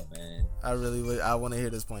 Fuck y'all, man. I want to hear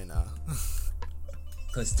this point now.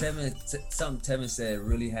 Cause something Tevin said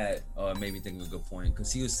really had made me think of a good point.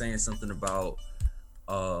 Cause he was saying something about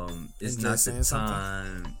it's not the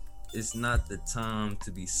time. It's not the time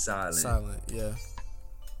to be silent. Silent, yeah.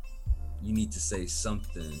 You need to say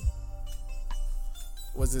something.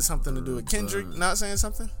 Was it something to do with Kendrick not saying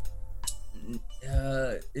something?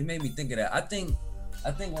 It made me think of that. I think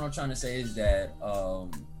what I'm trying to say is that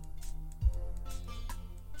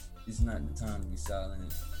it's not the time to be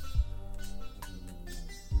silent.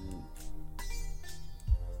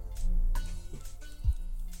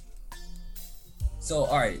 So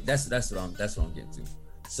all right, that's what I'm getting to.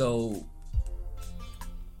 So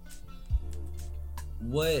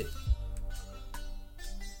what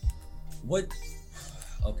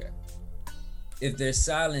okay. If they're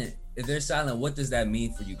silent, what does that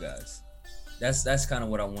mean for you guys? That's kind of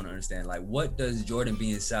what I want to understand. Like, what does Jordan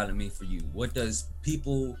being silent mean for you? What does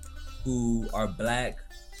people who are black,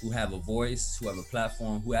 who have a voice, who have a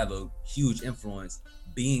platform, who have a huge influence,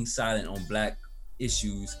 being silent on black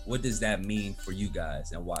issues, what does that mean for you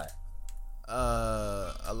guys and why?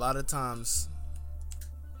 A lot of times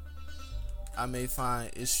I may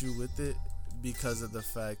find issue with it because of the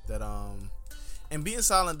fact that and being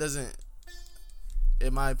silent doesn't,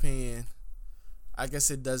 in my opinion, I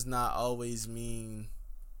guess it does not always mean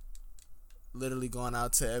literally going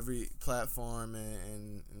out to every platform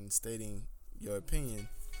and stating your opinion.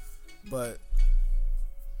 But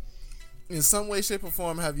in some way, shape, or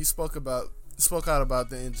form, have you spoke out about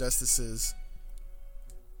the injustices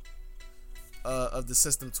of the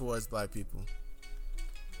system towards black people,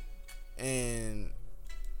 and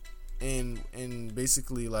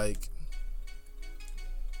basically like,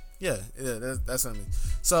 yeah, that's what I mean.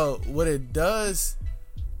 So what it does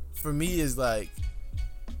for me is like,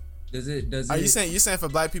 does it? Are you saying for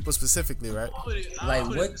black people specifically, right? Like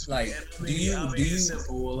what? Like do you?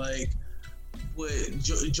 Simple. Like what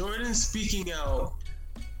Jordan speaking out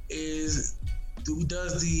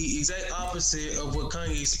does the exact opposite of what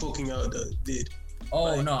Kanye speaking out did. Oh,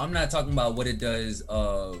 like, no, I'm not talking about what it does,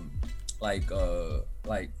 like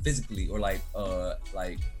physically or like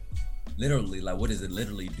literally. Like, what does it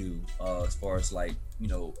literally do, as far as like, you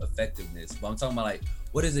know, effectiveness? But I'm talking about like,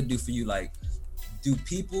 what does it do for you? Like, do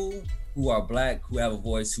people who are black, who have a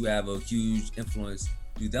voice, who have a huge influence,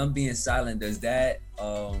 do them being silent, does that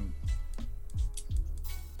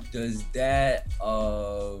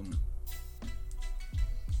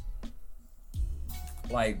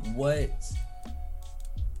like what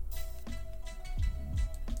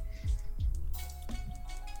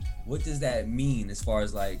does that mean as far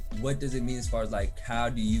as like, what does it mean as far as like, how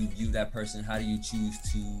do you view that person? How do you choose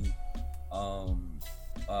to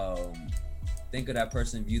think of that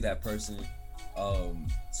person, view that person,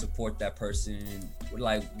 support that person?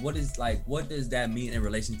 Like, what does that mean in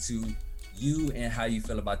relation to you and how you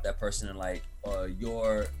feel about that person, and like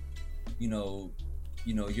your your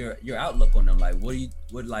outlook on them? Like, what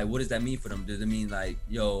does that mean for them? Does it mean like,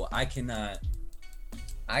 yo, I cannot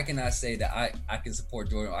I cannot say that I can support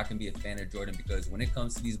Jordan or I can be a fan of Jordan, because when it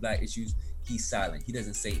comes to these black issues, he's silent. He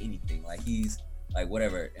doesn't say anything. Like, he's like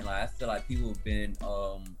whatever. And like, I feel like people have been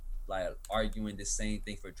like arguing the same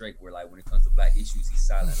thing for Drake, where like when it comes to black issues, he's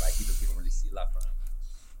silent. Like, we don't really see a lot from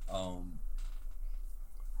him.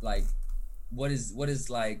 Like, what is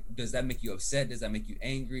like, does that make you upset? Does that make you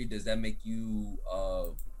angry? Does that make you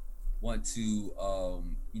want to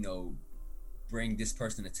bring this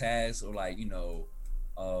person to task, or like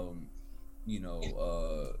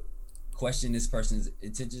question this person's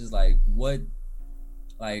intentions? Like what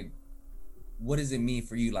does it mean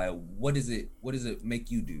for you? Like what does it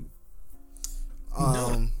make you do?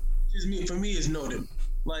 No, just me. For me, it's noted.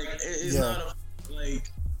 Like it's not a, like,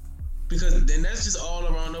 because then that's just all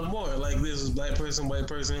around the board. Like, this is black person, white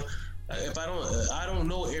person. If I don't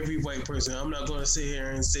know every white person, I'm not going to sit here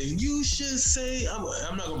and say you should say. I'm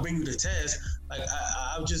not going to bring you to task. Like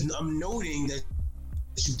I'm noting that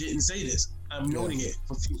you didn't say this. I'm noting it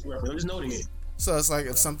for future reference. I'm just noting it. So it's like,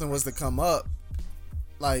 if something was to come up,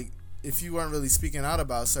 like if you weren't really speaking out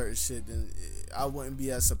about certain shit, then I wouldn't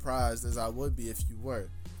be as surprised as I would be if you were.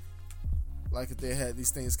 Like, if they had these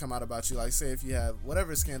things come out about you, like say if you have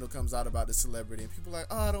whatever scandal comes out about the celebrity and people are like,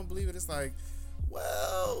 oh, I don't believe it. It's like,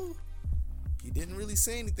 well, he didn't really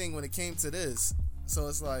say anything when it came to this. So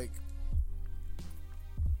it's like,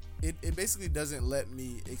 it basically doesn't let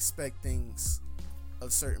me expect things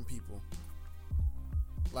of certain people.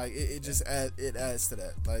 Like it just adds to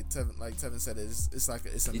that. Like Tevin said, it's like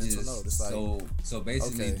it's a mental note. It's like, so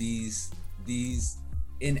basically, okay, these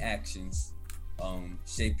inactions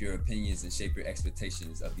shape your opinions and shape your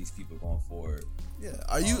expectations of these people going forward. Yeah.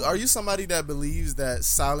 Are you somebody that believes that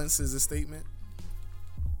silence is a statement?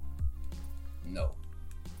 No.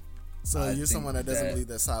 So you're someone that doesn't believe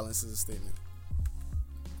that silence is a statement.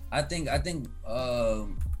 I think I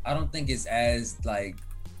don't think it's as like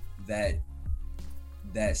that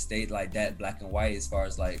state, like that black and white, as far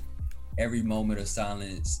as like every moment of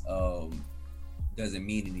silence doesn't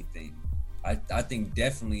mean anything. I think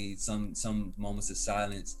definitely some moments of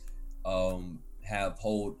silence have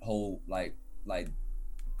hold like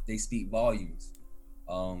they speak volumes,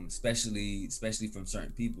 especially from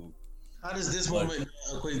certain people. How does this moment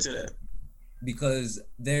equate to that? Because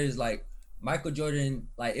there's like Michael Jordan,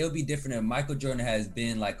 like it'll be different if Michael Jordan has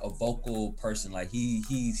been like a vocal person. Like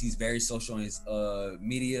he's very social in his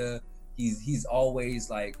media. He's always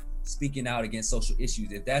like speaking out against social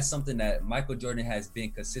issues. If that's something that Michael Jordan has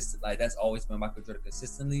been consistent, like that's always been Michael Jordan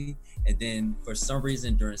consistently, and then for some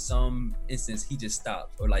reason during some instance he just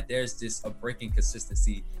stops, or like there's just a break in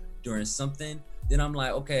consistency during something, then I'm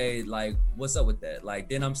like, okay, like what's up with that? Like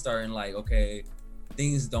then I'm starting like, okay,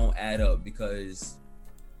 things don't add up, because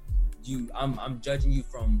I'm judging you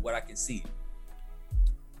from what I can see,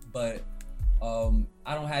 but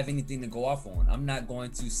I don't have anything to go off on. I'm not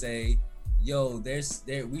going to say, yo,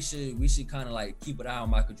 we should kind of like keep an eye on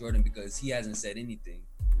Michael Jordan because he hasn't said anything.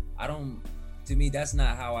 To me, that's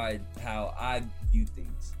not how I view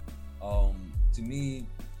things. To me,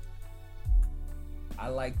 I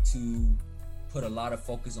like to put a lot of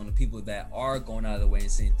focus on the people that are going out of the way and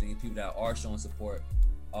saying things, people that are showing support,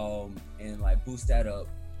 and like boost that up,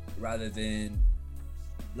 rather than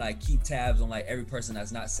like keep tabs on like every person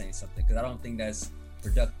that's not saying something, because I don't think that's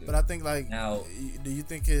productive. But I think like, now, do you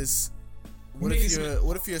think what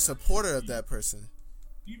if you're a supporter of that person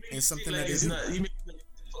and something like that it's they do? not, you make it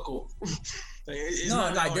difficult.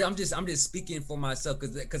 I'm just speaking for myself,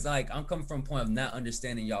 because like I'm coming from a point of not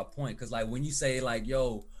understanding y'all point, because like when you say like,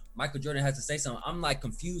 yo, Michael Jordan has to say something, I'm like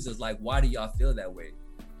confused as like, why do y'all feel that way?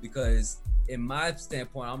 Because in my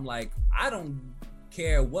standpoint, I'm like, I don't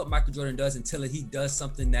care what Michael Jordan does until he does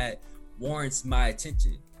something that warrants my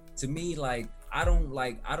attention. To me, like I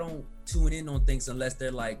don't tune in on things unless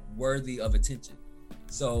they're like worthy of attention.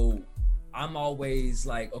 So I'm always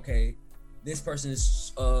like, okay, this person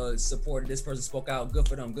is supported, this person spoke out, good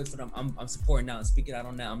for them. I'm supporting now and speaking out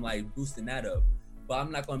on that. I'm like boosting that up. But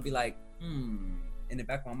I'm not gonna be like, in the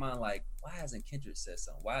back of my mind, like, why hasn't Kendrick said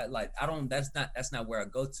something? Why, like, that's not where I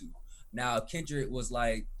go to. Now, if Kendrick was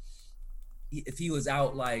like, if he was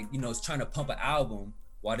out like, trying to pump an album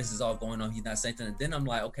while this is all going on, he's not saying anything, then I'm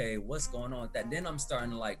like, okay, what's going on with that? Then I'm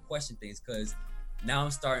starting to like question things, because now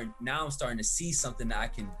I'm starting to see something that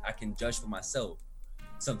I can judge for myself,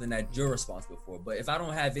 something that you're responsible for. But if I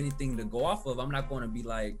don't have anything to go off of, I'm not going to be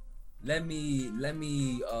like, let me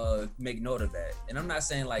make note of that. And I'm not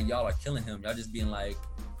saying like y'all are killing him, y'all just being like,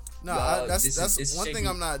 no, that's one thing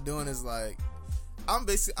I'm not doing is like, I'm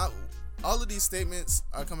basically, all of these statements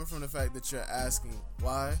are coming from the fact that you're asking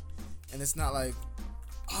why, and it's not like,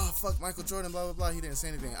 oh fuck Michael Jordan, blah blah blah, he didn't say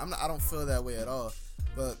anything. I don't feel that way at all.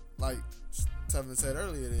 But like Tevin said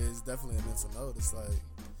earlier, it is definitely a mental note. It's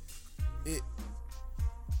like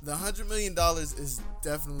the $100 million is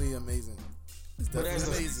definitely amazing. It's definitely but as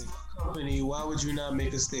amazing. a company, why would you not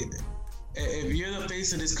make a statement? If you're the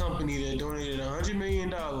face of this company that donated $100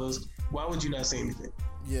 million, why would you not say anything?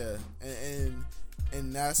 Yeah,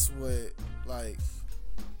 and that's what like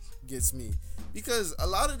gets me, because a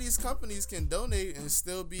lot of these companies can donate and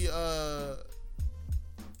still be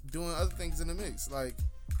doing other things in the mix. Like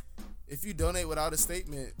if you donate without a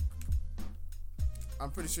statement,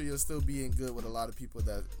 I'm pretty sure you'll still be in good with a lot of people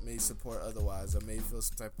that may support otherwise, or may feel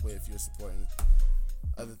some type of way if you're supporting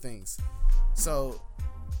other things. So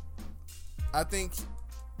I think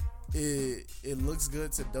it looks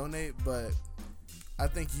good to donate, but I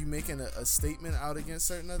think you making a statement out against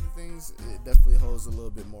certain other things, it definitely holds a little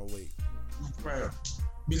bit more weight. Right.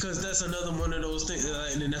 Because that's another one of those things,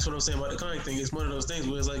 and that's what I'm saying about the Kanye thing. It's one of those things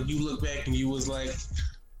where it's like you look back and you was like,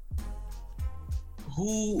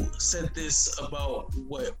 who said this about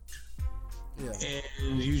what? Yeah.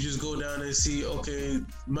 And you just go down and see, okay,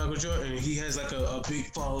 Michael Jordan, he has like a big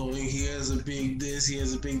following, he has a big this, he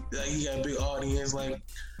has a big, like, he got a big audience, like,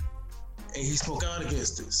 and he spoke out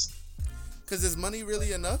against this. Cause is money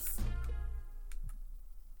really enough?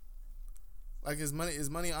 Like is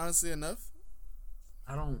money honestly enough?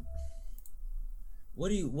 I don't.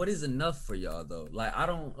 What is enough for y'all though? Like I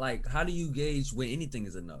don't like. How do you gauge when anything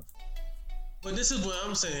is enough? But this is what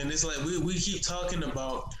I'm saying. It's like we keep talking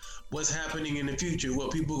about what's happening in the future,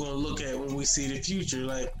 what people gonna look at when we see the future.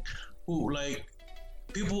 Like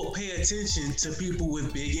people pay attention to people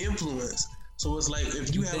with big influence. So it's like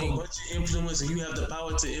if you have a bunch of influence and you have the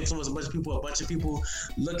power to influence a bunch of people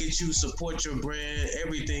look at you, support your brand,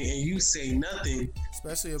 everything, and you say nothing.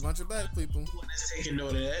 Especially a bunch of black people. That's taking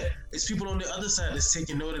note of that. It's people on the other side that's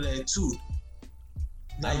taking note of that too.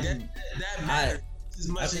 Like that matters.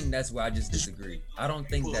 I think that's where I just disagree. I don't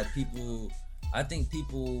think that people. I think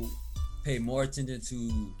people pay more attention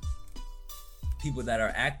to people that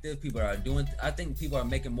are active, people that are doing. I think people are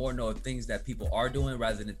making more note of things that people are doing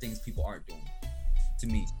rather than things people aren't doing. To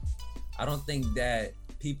me, I don't think that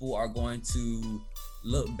people are going to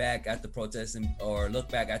look back at the protests or look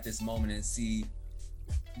back at this moment and see,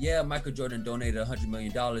 yeah, Michael Jordan donated $100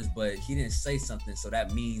 million, but he didn't say something, so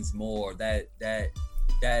that means more. That's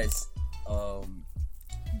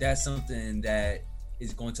something that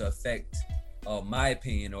is going to affect my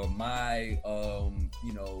opinion or my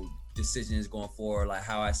decisions going forward, like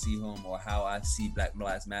how I see him or how I see Black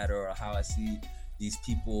Lives Matter or how I see these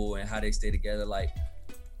people and how they stay together. Like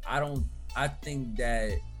I think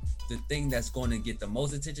that the thing that's going to get the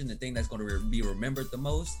most attention, the thing that's going to be remembered the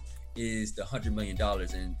most is the $100 million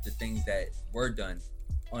and the things that were done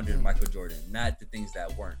under Michael Jordan, not the things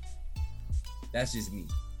that weren't. That's just me.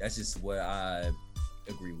 That's just what I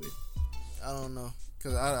agree with. I don't know,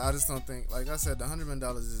 cause I just don't think, like I said, the $100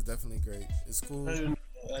 million is definitely great. It's cool.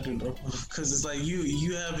 I don't know, cause it's like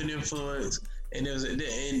you have an influence, and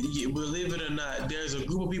believe it or not, there's a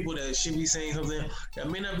group of people that should be saying something that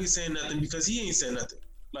may not be saying nothing because he ain't saying nothing.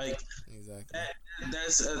 Like exactly.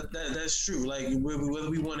 That's true. Like whether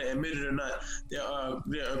we want to admit it or not, there are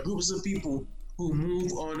groups of people who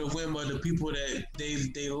move on the whim of the people that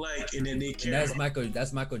they like and that they care. And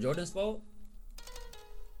that's Michael Jordan's fault.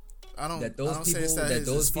 I don't say it's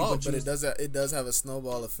his fault, but it does have a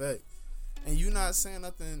snowball effect. And you not saying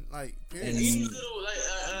nothing like period. And any little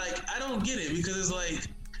like I don't get it, because it's like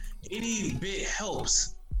any bit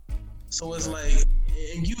helps. So it's like,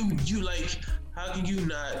 and you like, how can you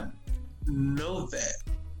not know that?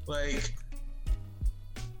 Like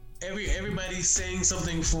everybody's saying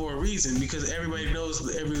something for a reason, because everybody knows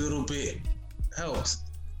that every little bit helps.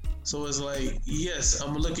 So it's like, yes,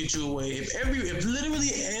 I'm gonna look at you away. If literally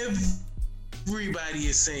everybody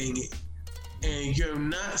is saying it and you're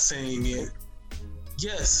not saying it,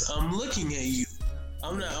 yes, I'm looking at you.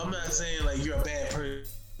 I'm not saying like you're a bad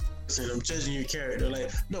person. I'm judging your character.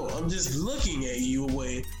 Like, no, I'm just looking at you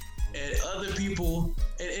away. And other people,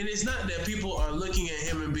 and it's not that people are looking at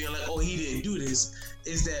him and being like, oh, he didn't do this.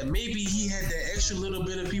 It's that maybe he had that extra little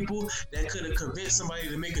bit of people that could have convinced somebody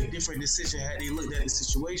to make a different decision had they looked at the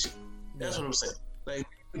situation. That's what I'm saying. Like,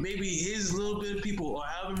 maybe his little bit of people, or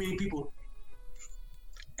however many people,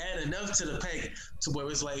 add enough to the pack to where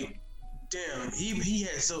it's like, damn, he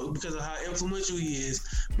had, so because of how influential he is,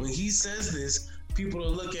 when he says this, people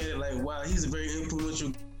will look at it like, wow, he's a very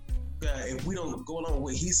influential guy. If we don't go along with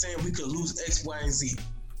what he's saying, we could lose X, Y, and Z.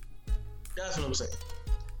 That's what I'm saying.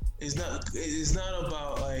 It's not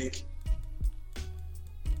about like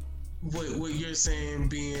what you're saying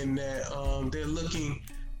being that they're looking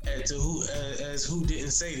as who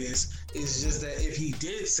didn't say this. It's just that if he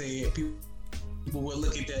did say it, people would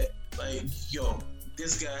look at that like, yo,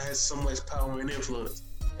 this guy has so much power and influence,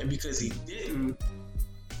 and because he didn't,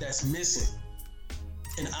 that's missing.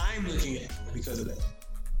 And I'm looking at it because of that.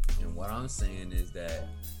 And what I'm saying is that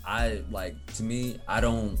to me, I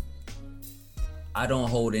don't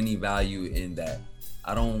hold any value in that.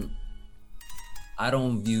 I don't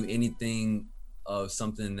view anything of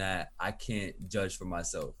something that I can't judge for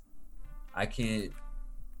myself. I can't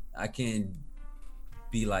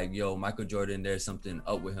be like, yo, Michael Jordan, there's something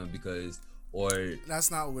up with him or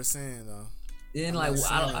that's not what we're saying though. Then there's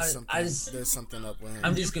something up with him.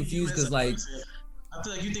 I'm just confused because like, I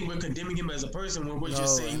feel like you think we're condemning him as a person when we're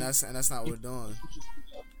just saying, and that's not what we're doing.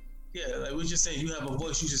 Yeah, like we're just saying you have a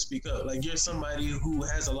voice, you should speak up. Like you're somebody who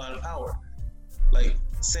has a lot of power. Like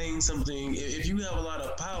saying something, if you have a lot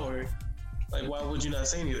of power, like why would you not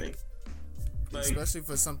say anything? Like, especially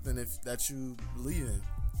for something that you believe in,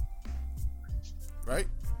 right?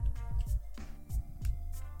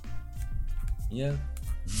 Yeah,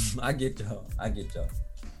 I get y'all. I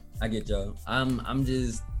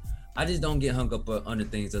just don't get hung up on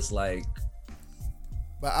things that's like.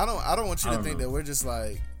 But I don't want you to think that we're just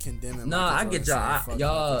like condemning. No, I get y'all.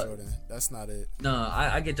 Y'all. That's not it. No,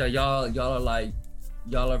 I get y'all. Y'all are like,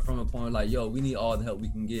 y'all are from a point like, yo, we need all the help we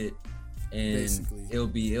can get, and basically, it'll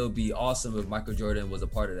be awesome if Michael Jordan was a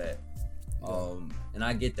part of that. Yeah. And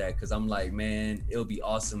I get that because I'm like, man, it'll be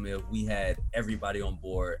awesome if we had everybody on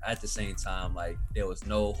board at the same time. Like there was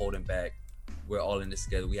no holding back. We're all in this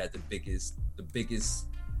together. We had the biggest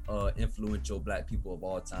influential black people of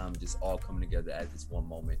all time just all coming together at this one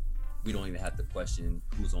moment. We don't even have to question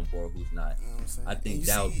who's on board, who's not. You know what I'm saying? I think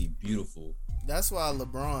that would be beautiful. That's why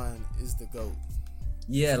LeBron is the GOAT.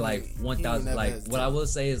 Yeah, like 1,000. Like what I will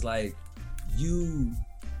say is like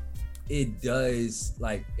it does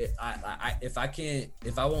like if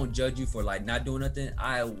I won't judge you for like not doing nothing,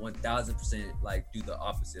 I 1,000% like do the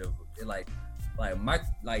opposite of it. Like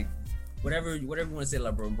whatever you want to say,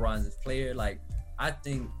 like LeBron's a player. Like I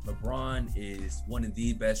think LeBron is one of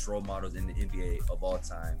the best role models in the NBA of all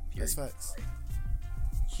time. Period. That's facts. Like,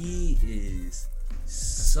 he is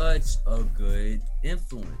such a good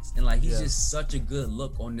influence, and like he's just such a good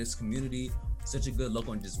look on this community, such a good look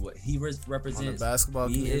on just what he represents. On the basketball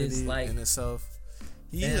community in itself,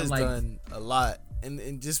 he has done a lot,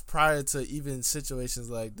 and just prior to even situations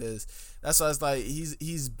like this, that's why it's like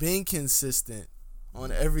he's been consistent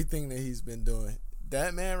on everything that he's been doing.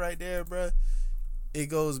 That man right there, bro. It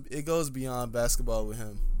goes beyond basketball with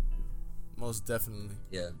him, most definitely.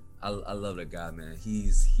 Yeah, I love that guy, man.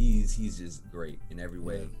 He's just great in every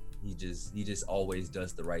way. Yeah. He just always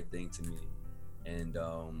does the right thing to me, and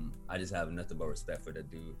I just have nothing but respect for that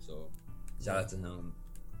dude. So shout out to him.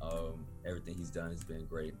 Everything he's done has been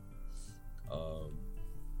great.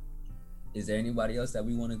 Is there anybody else that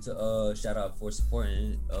we wanted to shout out for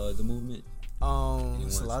supporting the movement?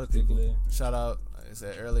 It's a lot of people. Shout out, like I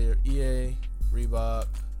said earlier, EA. Reebok.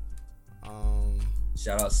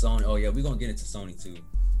 Shout out Sony. Oh yeah, we're gonna get into Sony too.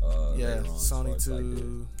 Sony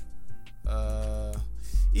too.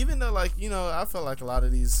 Even though, like, you know, I felt like a lot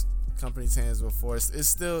of these companies' hands were forced. It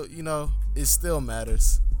still, you know, it still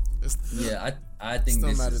matters. I think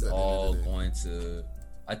this is all going to.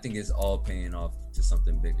 I think it's all paying off to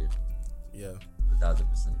something bigger. Yeah, 1,000%.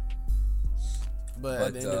 But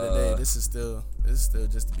at the end of the day, this is still just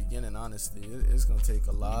the beginning. Honestly, it's gonna take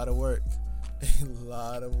a lot of work. A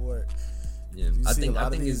lot of work. Yeah, I think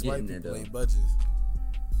it's getting there though. Budgets.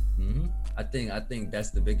 Mm-hmm. I think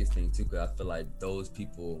that's the biggest thing too, because I feel like those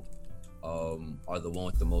people are the one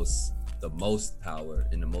with the most power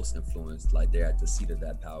and the most influence. Like they're at the seat of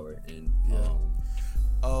that power, and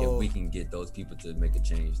if we can get those people to make a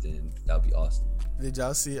change, then that'll be awesome. Did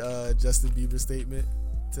y'all see Justin Bieber's statement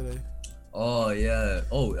today? Oh yeah.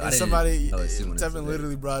 Oh, and Tevin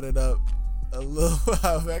literally brought it up a little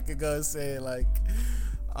while back ago, saying like,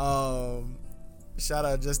 shout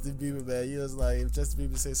out Justin Bieber, man. He was like, if Justin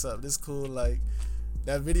Bieber say something this cool, like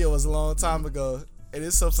that video was a long time ago, and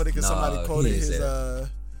it's so funny because somebody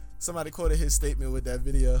quoted his statement with that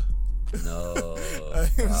video. No,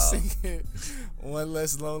 him singing "One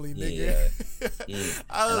Less Lonely Nigga." Yeah.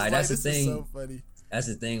 I was like, that's this the thing. Is so funny. That's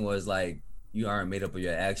the thing was like, you aren't made up of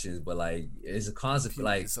your actions, but like it's a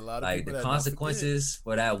consequence. Like the consequences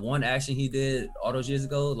for that one action he did all those years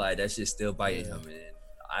ago, like that shit's still biting him, and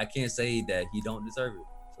I can't say that he don't deserve it.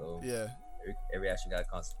 So every action got a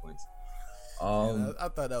consequence. I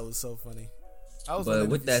thought that was so funny. But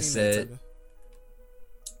with that said,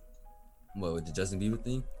 what with the Justin Bieber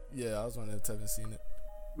thing? Yeah, I was wondering if Tevin seen it.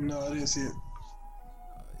 No, I didn't see it.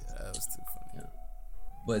 Oh, yeah, that was too funny.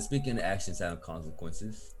 But speaking of actions having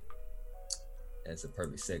consequences, that's a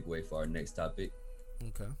perfect segue for our next topic.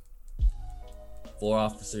 Okay. 4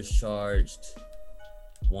 officers charged,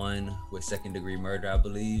 1 with second-degree murder, I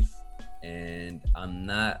believe, and I'm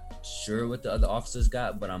not sure what the other officers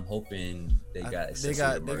got, but I'm hoping they got accessory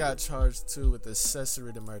to murder. They got charged too with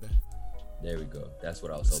accessory to murder. There we go. That's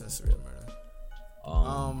what I was hoping Accessory to for. murder.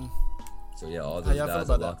 So yeah, all those guys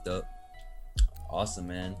are locked up. Awesome,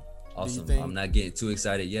 man. Awesome. I'm not getting too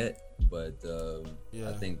excited yet, but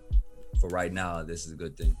I think for right now, this is a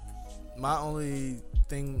good thing. My only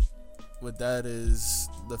thing with that is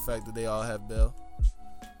the fact that they all have bail.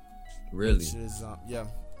 Really? Which is,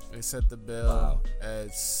 they set the bail at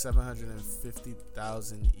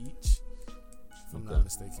 $750,000 each, if I'm not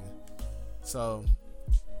mistaken. So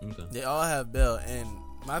they all have bail, and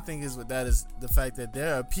my thing is with that is the fact that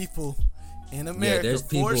there are people in America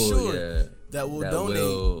for sure that will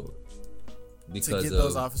donate to get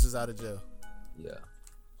those officers out of jail. Yeah.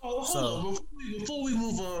 Oh, hold on. Before we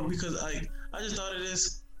move on, because I just thought of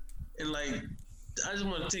this, and like I just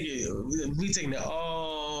want to take it. We taking it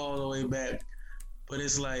all the way back, but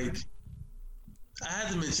it's like I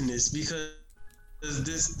had to mention this because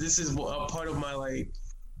this is a part of my, like,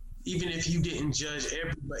 even if you didn't judge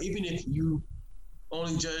everybody, even if you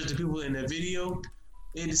only judged the people in the video,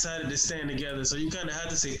 they decided to stand together. So you kind of had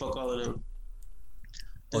to say fuck all of them.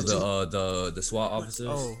 The SWAT officers.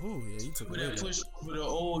 Oh, yeah, you took it. That push for the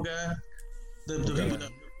old guy, the people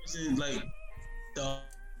that like that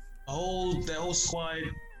whole squad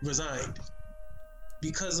resigned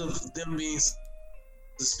because of them being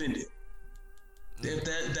suspended.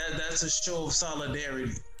 That's a show of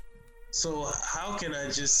solidarity. So how can I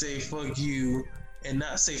just say fuck you and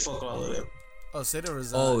not say fuck all of them? Oh, say they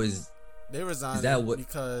resigned. Oh, they resigned is that what,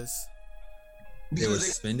 because they were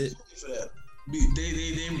suspended? For that.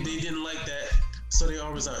 They didn't like that, so they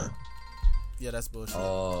all resigned. Yeah, that's bullshit.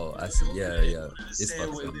 Oh, I see. Yeah. It's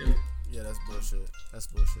fucked up. Yeah, that's bullshit.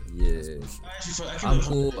 Yeah. I'm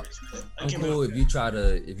cool. I'm cool if you try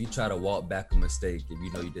to walk back a mistake, if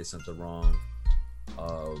you know you did something wrong,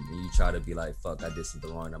 and you try to be like, fuck, I did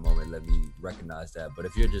something wrong in that moment, let me recognize that. But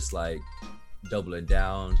if you're just like doubling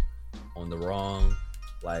down on the wrong,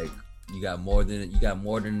 like you got more than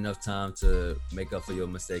enough time to make up for your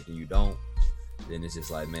mistake and you don't, then it's just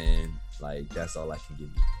like, man, like that's all I can give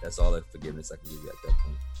you. That's all the forgiveness I can give you at that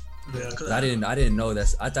point. Yeah, cause I didn't know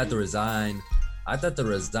that. I thought the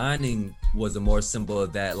resigning was a more symbol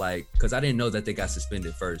of that, like, cause I didn't know that they got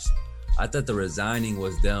suspended first. I thought the resigning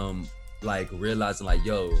was them like realizing like,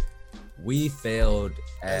 yo, we failed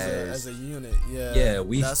as a unit.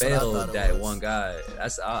 We failed that one guy. I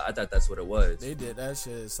thought that's what it was. They did that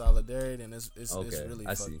shit, solidarity, and it's really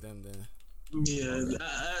fucked them then. Yeah,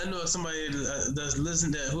 I know somebody that's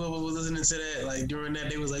listening, that whoever was listening to that, like during that,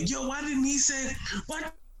 they was like, yo, why didn't he say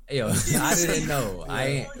what? Yo, I didn't know.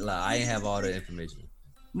 I ain't have all the information.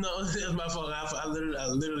 No, that's my fault. I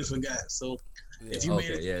literally forgot. So if you made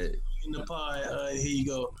it in the pod, here you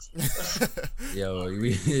go. Yo,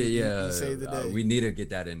 we need to get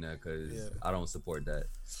that in there because I don't support that.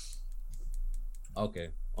 Okay.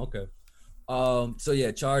 So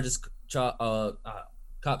yeah,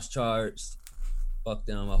 cops charged. Fuck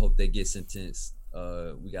them. I hope they get sentenced.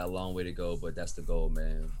 We got a long way to go, but that's the goal,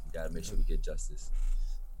 man. We gotta make sure we get justice.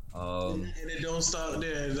 And it don't stop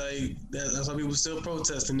there. Like that's why people still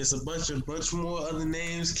protesting. There's a bunch more other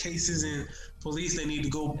names, cases, and police. They need to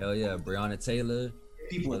go. Hell yeah, Breonna Taylor.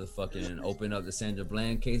 People motherfucking open up the Sandra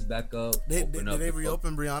Bland case back up. Did they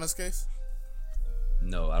reopen Breonna's case?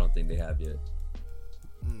 No, I don't think they have yet.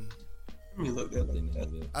 Let me look that up.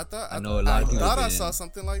 I thought I saw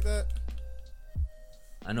something like that.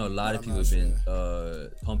 I know a lot of people have been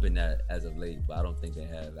pumping that as of late, but I don't think they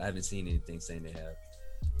have. I haven't seen anything saying they have.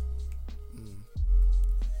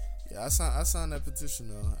 Yeah, I signed that petition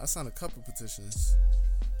though. I signed a couple petitions.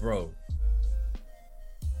 Bro,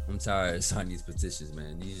 I'm tired of signing these petitions,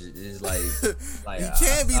 man. These like you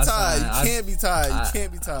can't be tired. You can't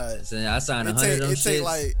be tired. So I signed 100 of them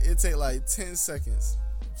shits. It take like 10 seconds.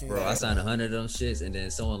 Bro, I signed 100 of them shits, and then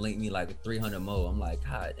someone linked me like 300 more. I'm like,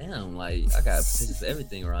 God damn, like I got petitions for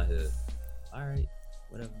everything around here. All right,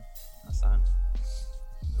 whatever. I signed them.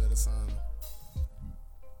 Better sign them.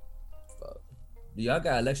 Fuck. Do y'all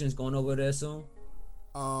got elections going over there soon?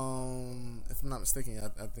 If I'm not mistaken,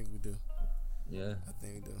 I think we do. Yeah. I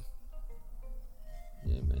think we do.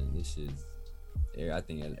 Yeah, man, this shit. I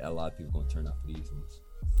think a lot of people gonna turn out for these ones.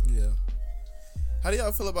 Yeah. How do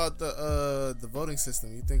y'all feel about the voting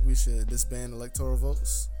system? You think we should disband electoral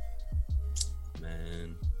votes?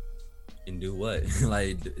 Man, and do what?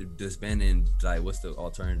 Like disbanding? Like, what's the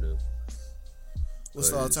alternative? What's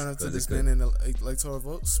the alternative to disbanding electoral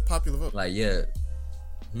votes? Popular vote. Like, yeah.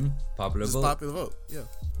 Popular Just vote. popular vote. Yeah.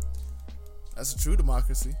 That's a true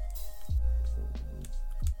democracy.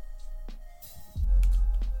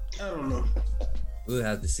 I don't know. We'll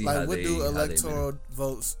have to see Like, how what they. do how electoral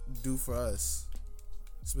votes do for us?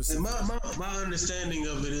 My understanding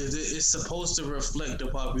of it is it's supposed to reflect the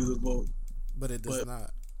popular vote, But it does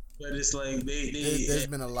not. but it's like There's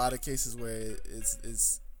been a lot of cases where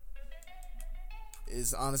it's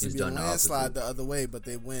honestly It's be a done the landslide opposite. the other way, but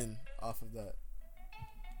they win off of that.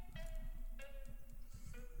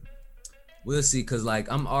 We'll see, cause like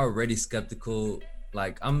I'm already skeptical.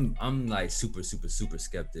 Like I'm like super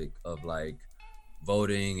skeptic of like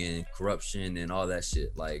voting and corruption and all that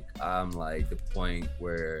shit. Like I'm like the point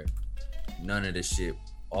where none of the shit,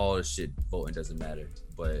 all the shit, voting doesn't matter.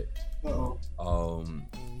 But You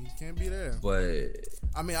can't be there. but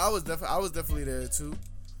I mean, I was definitely there too,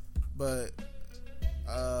 but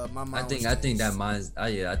my mind. I think that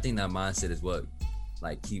mindset is what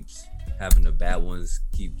like keeps having the bad ones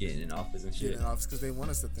keep getting in office and shit. in office because they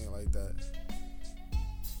want us to think like that.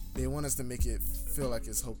 They want us to make it feel like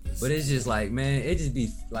it's hopeless. But it's just like, man, it just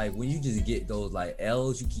be like when you just get those like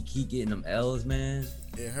L's, you keep getting them L's, man.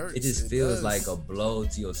 It hurts. It just feels does. like a blow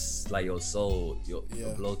to your soul,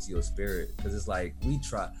 a blow to your spirit. Cause it's like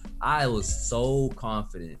I was so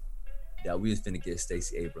confident that we was finna get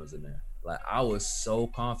Stacey Abrams in there. Like I was so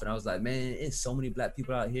confident. I was like, man, it's so many black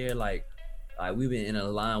people out here. Like we've been in a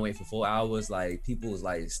line waiting for 4 hours. Like people was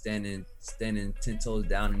like standing 10 toes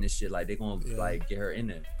down in this shit. Like they gonna like get her in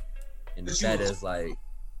there. And the fact is like,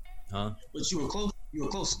 huh? But you were close. You were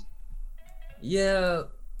close. Yeah,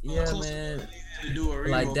 Close man. to do a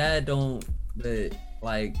Like revote. that don't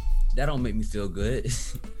make me feel good.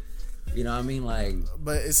 You know what I mean? Like,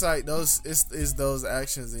 But it's like it's those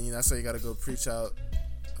actions, and that's why you gotta go preach out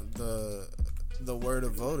the word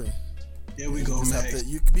of voting. There we go, man.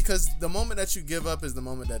 Because the moment that you give up is the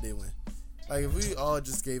moment that they win. Like if we all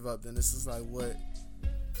just gave up, then this is like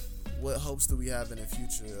what hopes do we have in the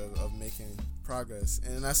future of making progress?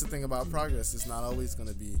 And that's the thing about progress. It's not always going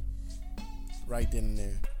to be right then and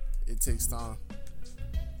there. It takes time.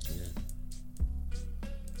 yeah.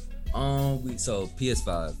 So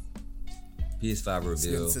PS5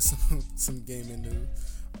 reveal. Let's get into some gaming news.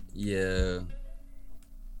 Yeah.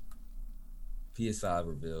 PS5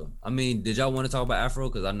 reveal. I mean, did y'all want to talk about Afro?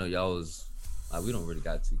 Because I know y'all was like, we don't really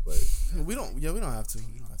got to, but we don't have to.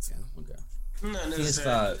 okay. Not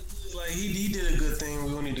necessarily. PS5. Like he did a good thing.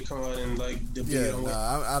 We don't need to come out and like debate. Yeah, on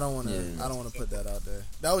I don't want to. I don't want to put that out there.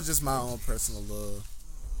 That was just my own personal little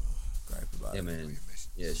gripe about it. Yeah, man.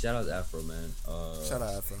 Yeah, shout out to Afro, man. Shout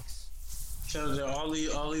out Afro. Shout out to all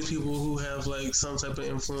these people who have like some type of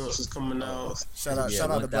influences coming out. Shout out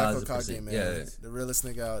to Black Okage, man. Yeah. The realest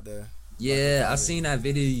nigga out there. Yeah, I seen that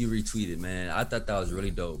video you retweeted, man. I thought that was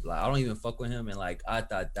really dope. Like I don't even fuck with him, and like I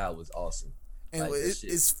thought that was awesome. And like,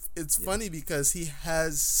 it's funny because he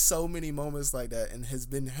has so many moments like that, and has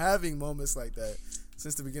been having moments like that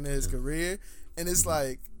since the beginning of his career. And it's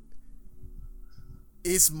like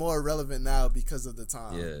it's more relevant now because of the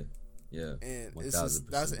time. Yeah. And it's just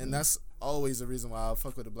that's always the reason why I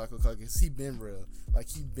fuck with the Black Okage, because he been real. Like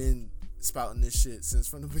he been spouting this shit since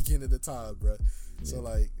from the beginning of the time, bro. So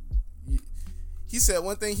like. He said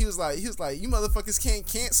one thing. He was like, you motherfuckers can't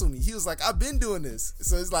cancel me. He was like, I've been doing this.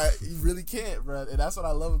 So it's like, you really can't, bro. And that's what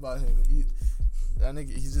I love about him. That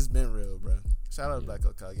nigga, he's just been real, bro. Shout out to Black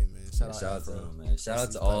Okage, man. Shout out to him, man. Shout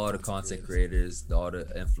out to all the content creators, all the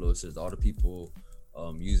influencers, all the people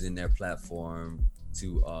using their platform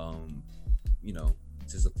to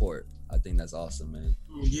to support. I think that's awesome, man.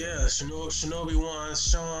 Yeah, Shinobi won.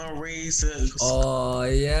 Sean Ray's. Oh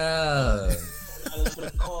yeah.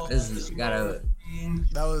 That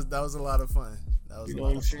was a lot of fun. That was a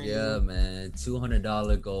lot of fun. Yeah, man.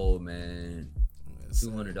 $200 goal, man.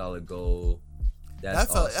 $200 goal. That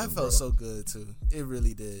felt so good too. It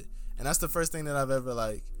really did. And that's the first thing that I've ever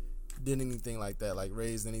like did anything like that, like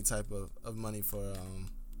raised any type of money for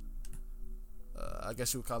I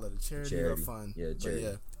guess you would call it a charity. Or fund. Yeah,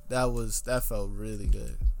 charity. But yeah, that felt really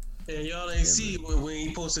good. And y'all ain't see when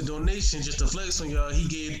he posted donation just to flex on y'all. He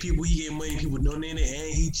gave money, people donated,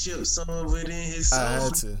 and he chipped some of it in his song. I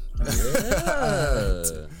had to.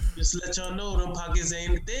 Yeah. Just let y'all know them pockets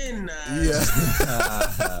ain't thin now. Yeah.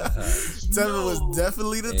 Tevin was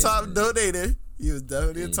definitely the top donator. He was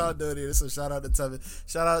definitely the top donator. So shout out to Tevin.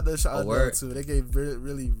 Shout out to Shotgun too. They gave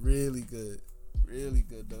really, really good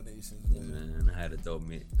donations. Yeah, man, I had to throw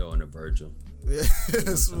in a Virgil. Yeah,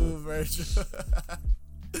 smooth Virgil.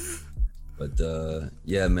 But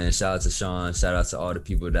yeah, man, shout out to Sean. Shout out to all the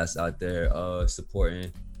people that's out there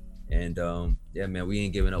supporting And yeah, man, we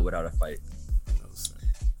ain't giving up without a fight. No, sir.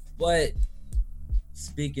 But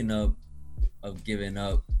speaking of giving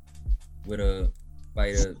up with a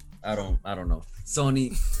fighter, I don't know.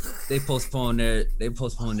 Sony, they postponed their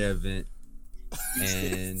event,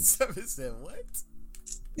 and Seven said what?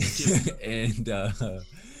 and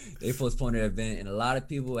they postponed their event, and a lot of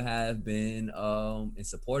people have been in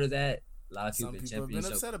support of that. A lot of people Some been people have been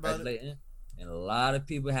championing, upset about it. congratulating, and a lot of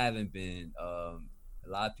people haven't been. A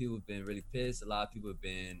lot of people have been really pissed. A lot of people have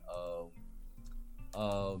been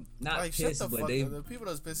not Like, pissed, shut the but fuck they up. The people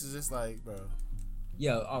that's pissed is just like, bro.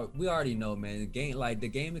 yeah, we already know, man. The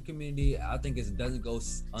gaming community, I think it doesn't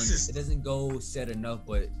go said enough,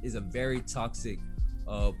 but is a very toxic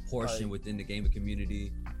portion Like- within the gaming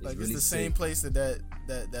community. Like, really it's the same sick. place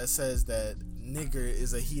that says that nigger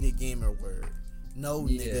is a heated gamer word. No,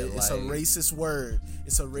 Yeah, nigga, it's a like- racist word.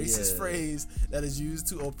 It's a racist Yeah. phrase that is used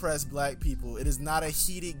to oppress black people. It is not a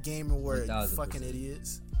heated gamer word, you 1000%. fucking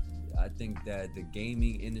idiots. I think that the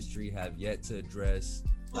gaming industry have yet to address,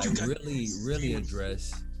 like You got- really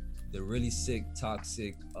address the really sick,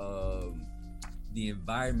 toxic, the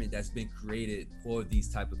environment that's been created for these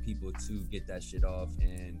type of people to get that shit off.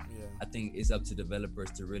 And Yeah. I think it's up to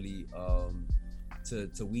developers to really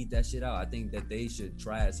to weed that shit out. I think that they should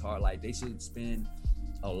try as hard, like they should spend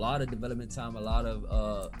a lot of development time, a lot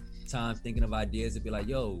of time thinking of ideas to be like,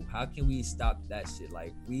 yo, how can we stop that shit?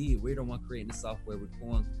 Like we're the one creating the software, we're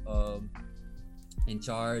going in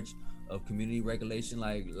charge of community regulation.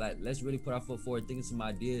 Like let's really put our foot forward, thinking some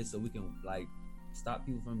ideas so we can like stop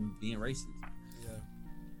people from being racist. Yeah.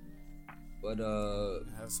 But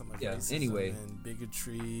Have so much Yeah, racism anyway. and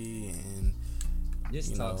bigotry and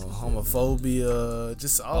just you know, toxic shit, homophobia,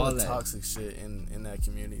 just all the that. toxic shit in that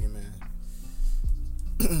community, man.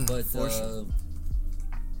 But For sure.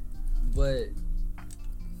 but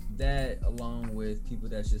that along with people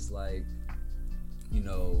that's just like, you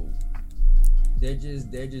know, they're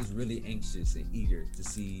just really anxious and eager to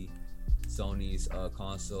see Sony's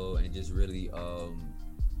console, and just really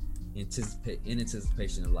in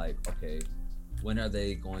anticipation of like, okay, when are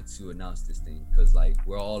they going to announce this thing? Because like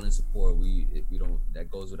we're all in support. We don't, that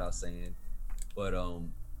goes without saying. But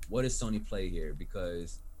what does Sony play here?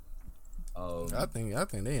 Because I think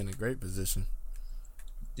they in a great position.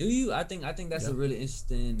 do you? I think that's Yeah. a really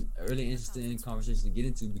interesting conversation to get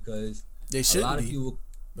into, because They a should lot be, of people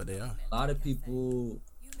but they are.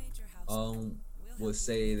 would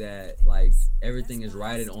say that like everything is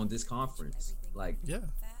riding on this conference. Like Yeah,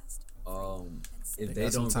 if They they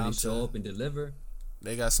got some don't time really show to- up and deliver,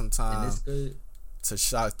 they got some and time it's good, to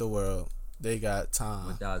shock the world. They got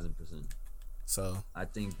time, 1000%. so I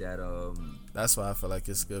think that that's why I feel like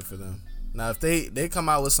it's good for them. Now, if they come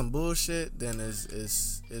out with some bullshit, then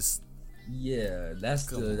it's yeah, that's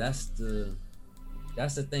Come the on.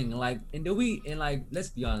 that's the thing. Like, and like, let's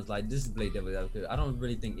be honest, like, this is Blade Devil Advocate. I don't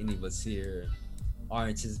really think any of us here are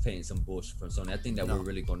anticipating some bullshit from Sony. I think that No. we're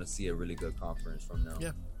really going to see a really good conference from them.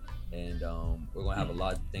 Yeah. And we're gonna have a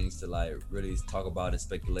lot of things to like really talk about and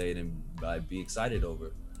speculate and like be excited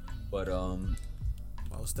over. But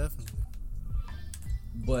most definitely.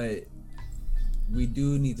 but we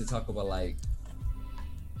do need to talk about like,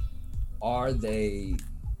 are they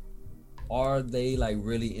like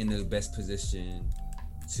really in the best position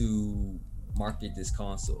to market this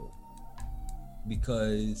console?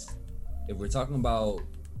 Because if we're talking about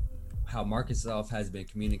how Microsoft has been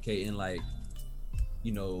communicating, like,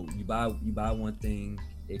 you know, you buy one thing,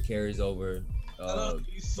 it carries over I love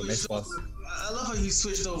from Xbox. how you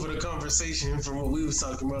switched over the conversation from what we was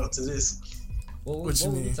talking about to this. What What you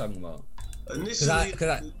were we mean? talking about? Initially,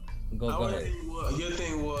 Go ahead. Your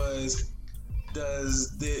thing was,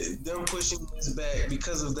 does them pushing this back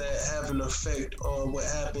because of that have an effect on what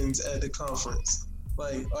happens at the conference?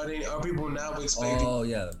 Like, are people now expecting, Oh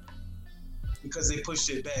yeah. because they pushed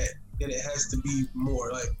it back, that it has to be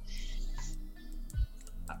more? Like,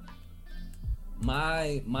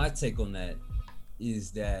 My take on that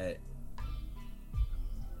is that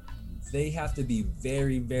they have to be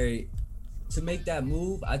very, very, to make that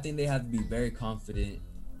move. I think they have to be very confident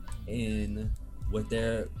in what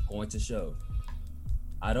they're going to show.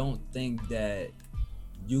 I don't think that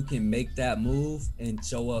you can make that move and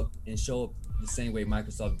show up the same way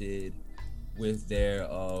Microsoft did with their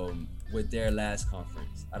last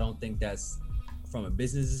conference. I don't think that's, from a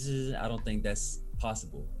business decision, I don't think that's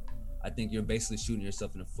possible. I think you're basically shooting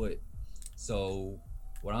yourself in the foot. So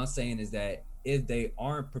what I'm saying is that if they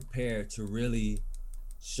aren't prepared to really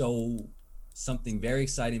show something very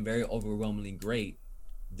exciting, very overwhelmingly great,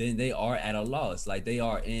 then they are at a loss. Like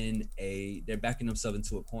they're backing themselves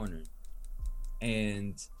into a corner.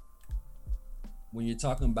 And when you're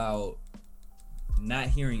talking about not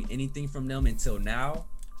hearing anything from them until now,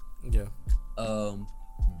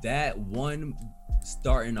 that one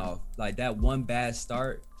starting off, like that one bad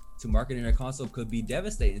start to marketing their console could be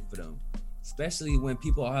devastating for them, especially when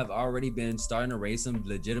people have already been starting to raise some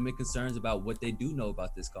legitimate concerns about what they do know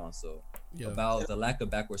about this console, about the lack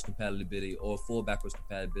of backwards compatibility or full backwards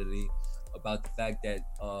compatibility, about the fact that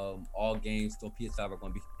all games on PS5 are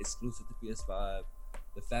going to be exclusive to PS5,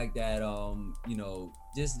 the fact that you know,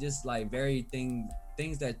 just like very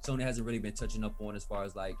things that Sony hasn't really been touching up on, as far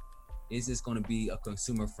as like, is this going to be a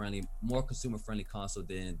more consumer friendly console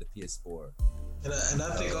than the PS4? And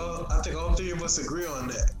I think all three of us agree on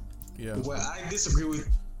that. Yeah. Where I disagree with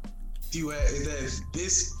you at is that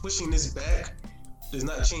pushing this back does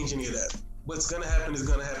not change any of that. What's gonna happen is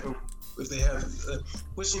gonna happen. If they have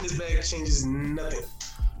pushing this back changes nothing.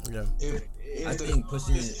 Yeah. I think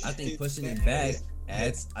pushing it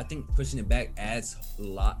back adds a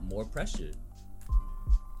lot more pressure.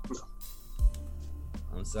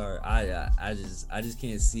 I'm sorry. I just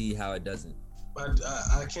can't see how it doesn't.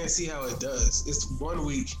 I can't see how it does. It's 1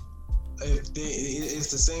 week.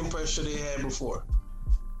 It's the same pressure they had before,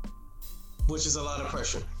 which is a lot of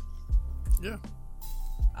pressure. Yeah.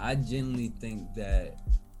 I genuinely think that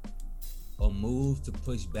a move to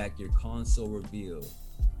push back your console reveal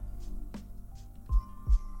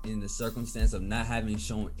in the circumstance of not having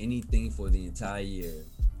shown anything for the entire year,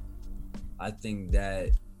 I think that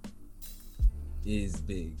is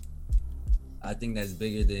big. I think that's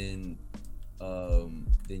bigger than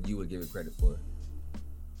you would give it credit for.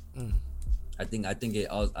 I think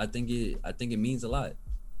it means a lot.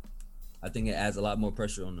 I think it adds a lot more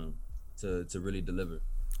pressure on them to really deliver,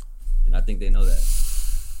 and I think they know that.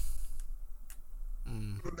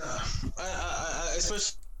 I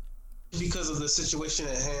especially because of the situation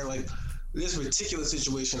at hand, like this particular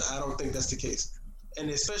situation, I don't think that's the case. And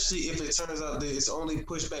especially if it turns out that it's only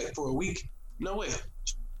pushed back for a week, no way.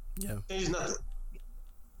 Yeah. Changes nothing.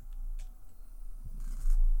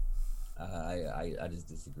 I just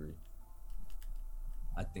disagree.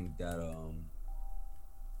 I think that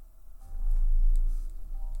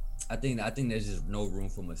I think there's just no room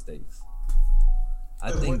for mistakes.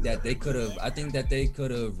 I think that they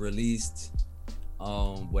could have released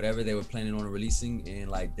whatever they were planning on releasing, and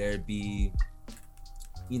like there'd be,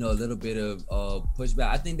 you know, a little bit of pushback.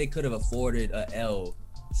 I think they could have afforded a L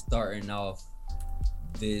starting off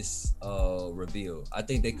this reveal. I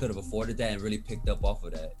think they could have afforded that and really picked up off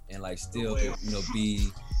of that, and like still, you know, be.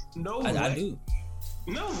 No way. I do.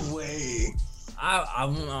 No way.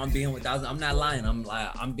 I'm being 1,000. I'm not lying.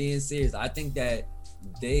 I'm being serious. I think that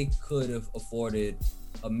they could have afforded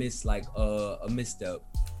a misstep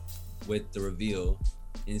with the reveal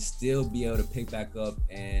and still be able to pick back up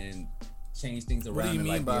and change things around. What do you mean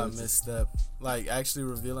like by a misstep? Like actually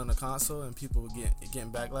revealing a console and people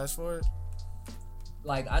getting backlash for it?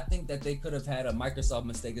 Like, I think that they could have had a Microsoft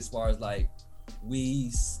mistake as far as like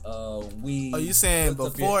we. Oh, you saying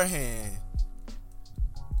beforehand?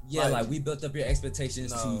 Yeah, like we built up your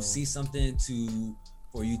expectations to see something,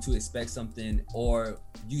 for you to expect something, or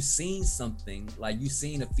you seen something, like you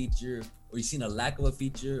seen a feature, or you seen a lack of a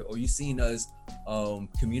feature, or you seen us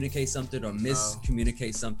communicate something or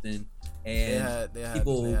miscommunicate something, and they have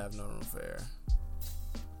no room for error.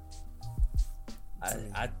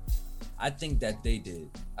 I think that they did.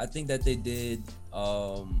 I think that they did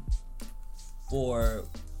for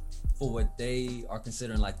what they are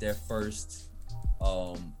considering like their first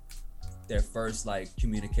like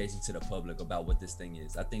communication to the public about what this thing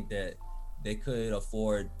is. I think that they could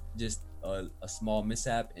afford just a small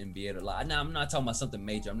mishap and be able to like. Now I'm not talking about something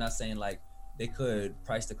major. I'm not saying like they could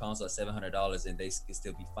price the console at $700 and they could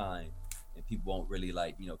still be fine and people won't really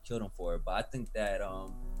like, you know, kill them for it. But I think that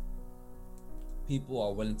people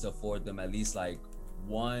are willing to afford them at least like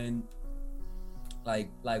one on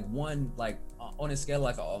a scale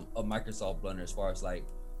like a Microsoft blunder, as far as like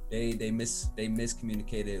they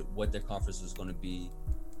miscommunicated what their conference was going to be,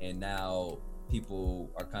 and now people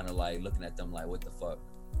are kind of like looking at them like, what the fuck?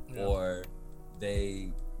 Yeah. Or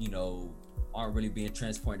they, you know, aren't really being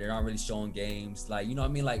transparent. They're not really showing games, like, you know what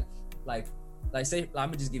I mean? Like say,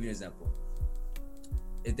 let me just give you an example.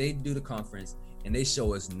 If they do the conference and they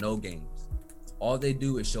show us no games, all they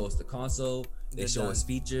do is show us the console, they show us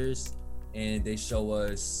features, and they show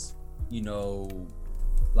us, you know,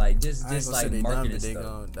 like just like marketing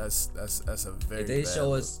stuff. That's a very. If they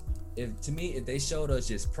show us, if they showed us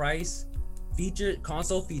just price,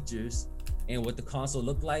 console features, and what the console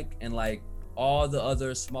looked like, and like all the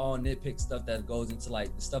other small nitpick stuff that goes into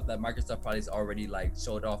like the stuff that Microsoft probably has already like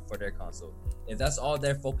showed off for their console. If that's all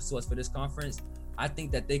their focus was for this conference, I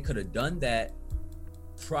think that they could have done that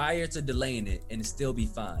prior to delaying it and still be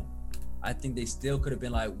fine. I think they still could have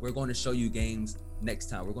been like, we're going to show you games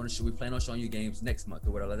next time. We plan on showing you games next month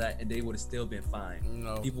or whatever like that, and they would have still been fine.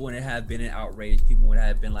 No. People wouldn't have been in outrage. People would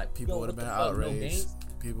have been like, people would have been outraged.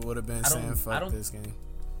 People would have been saying, "Fuck this game."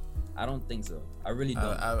 I don't think so. I really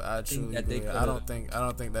don't. I truly agree. I don't think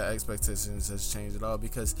that expectations has changed at all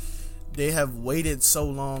because they have waited so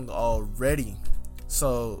long already.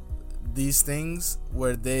 So these things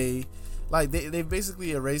where they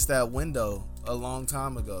basically erased that window a long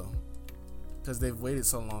time ago because they've waited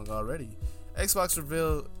so long already. Xbox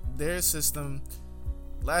revealed their system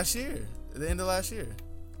last year, at the end of last year.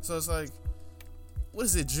 So it's like, what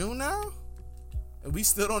is it, June now? And we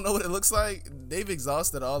still don't know what it looks like. They've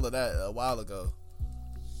exhausted all of that a while ago.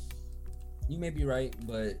 You may be right,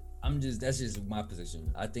 but that's just my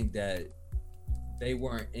position. I think that they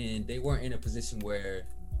weren't in a position where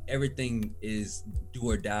everything is do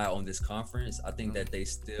or die on this conference. I think that they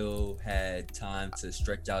still had time to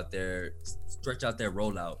stretch out their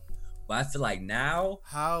rollout. But I feel like now,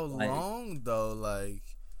 how long though? Like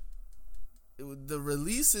the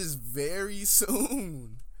release is very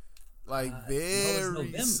soon. Like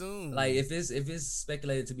very soon. Like if it's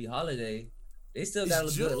speculated to be holiday, they still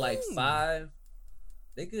got a good like 5.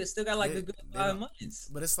 They could still got like a good 5 months.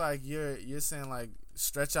 But it's like you're saying like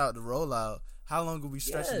stretch out the rollout. How long are we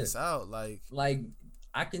stretching this out? Like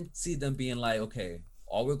I can see them being like, okay,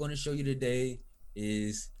 all we're going to show you today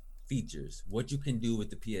is features, what you can do with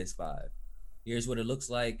the PS5. Here's what it looks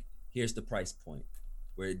like. Here's the price point.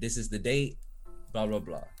 Where this is the date. Blah blah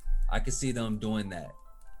blah. I can see them doing that.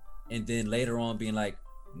 And then later on being like,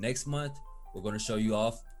 next month we're going to show you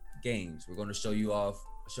off games. We're going to show off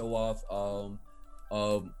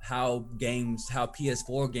how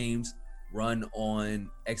PS4 games run on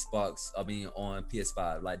on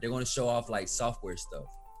PS5. Like they're going to show off like software stuff.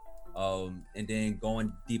 And then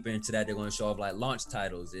going deeper into that, they're going to show off like launch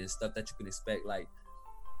titles and stuff that you can expect. Like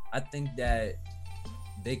I think that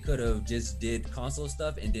they could have just did console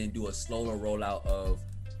stuff and then do a slower rollout of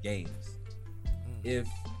games. If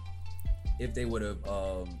they would have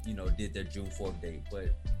did their June 4th date.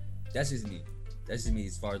 But that's just me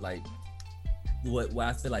as far as like what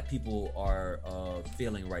I feel like people are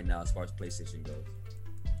feeling right now as far as PlayStation goes.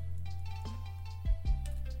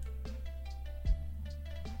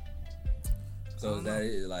 So that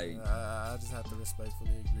is like I just have to respectfully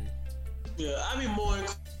agree. Yeah, I'd be more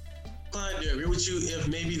inclined to agree with you if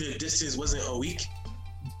maybe the distance wasn't a week,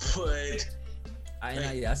 but I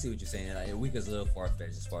see what you're saying. Like, a week is a little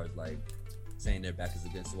far-fetched as far as like saying their back is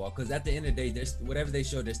against the wall. Because at the end of the day, whatever they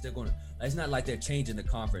show, they're still going to. It's not like they're changing the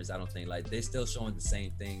conference. I don't think like they're still showing the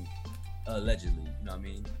same thing, allegedly. You know what I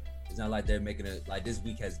mean? It's not like they're making it like this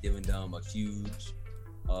week has given them a huge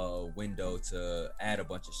window to add a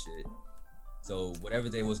bunch of shit. So whatever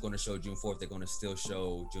they was going to show June 4th, they're going to still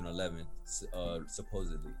show June 11th,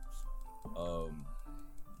 supposedly.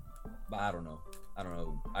 But I don't know.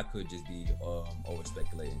 I could just be over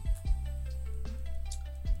speculating.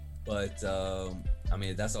 But I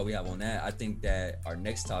mean, that's all we have on that. I think that our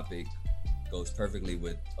next topic goes perfectly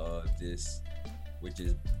with this, which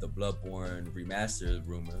is the Bloodborne remastered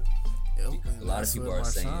rumor. Because a lot of people are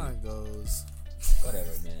saying goes. Whatever,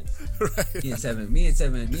 man. Right. Me and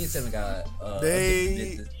Seven got.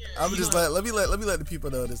 I'm just let me let the people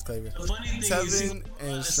know this disclaimer. The funny thing Tevin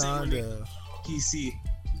and Sean go. PC, you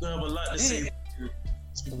gonna have a lot to say.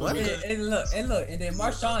 What? And look, and then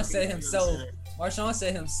Marshawn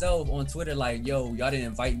said himself on Twitter, like, yo, y'all didn't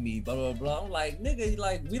invite me, blah, blah, blah. I'm like, nigga,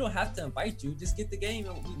 like, we don't have to invite you. Just get the game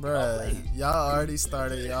and we Bruh, y'all already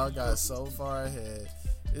started. Y'all got so far ahead.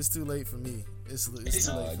 It's too late for me. It's too late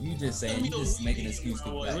for you me. just saying, you just making an excuse.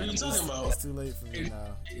 What are you talking about? It's too late for me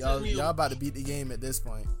now. Y'all about to beat the game at this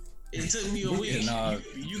point. It took me a week.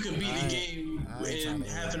 You can beat the game in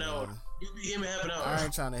half an hour. You beat the game in half an hour. I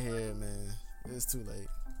ain't trying to hear it, man. It's too late.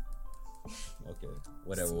 Okay,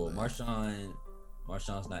 whatever. Well,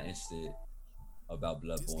 Marshawn's not interested about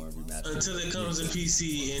Bloodborne remastered until it comes to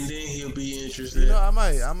PC, and then he'll be interested. You know, I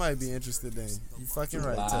might be interested then. You fucking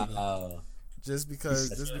right, Tevin. Wow. Just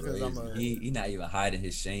because I'm a. He not even hiding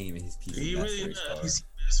his shame in his PC. He really not.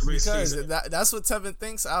 Because that's what Tevin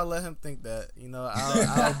thinks. I'll let him think that. You know,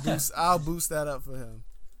 I'll boost that up for him.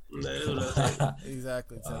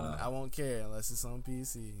 Exactly, Tevin. I won't care unless it's on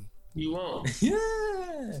PC. You won't. Yeah.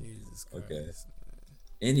 Jesus Christ. Okay.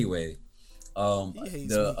 Anyway, he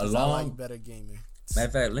hates me 'cause I like better gaming. Matter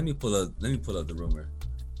of fact, let me pull up the rumor,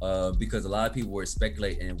 because a lot of people were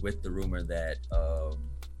speculating with the rumor that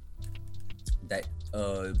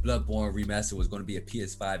Bloodborne Remastered was going to be a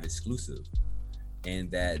PS5 exclusive, and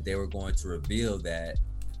that they were going to reveal that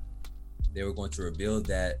they were going to reveal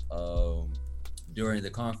that during the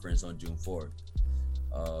conference on June 4th.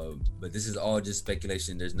 But this is all just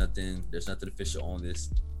speculation. There's nothing official on this.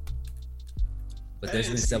 But there's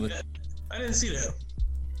been several. I didn't see that.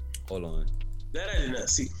 Hold on. That I did not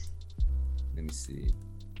see. Let me see.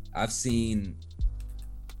 I've seen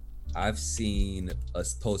a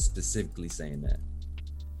post specifically saying that,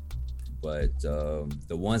 but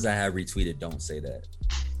the ones I have retweeted don't say that.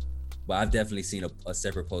 But I've definitely seen a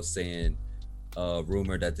separate post saying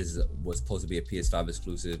rumor that this was supposed to be a PS5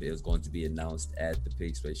 exclusive. It was going to be announced at the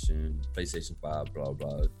PlayStation 5 blah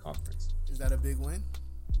blah conference. Is that a big win?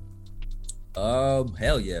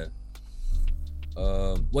 Hell yeah.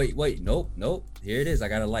 Wait, nope. Here it is. I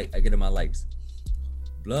got I get in my likes.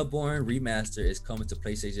 Bloodborne Remaster is coming to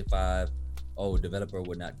PlayStation 5. Oh, developer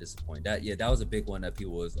would not disappoint. That was a big one that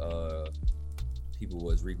people was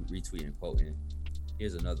retweeting and quoting.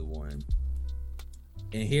 Here's another one.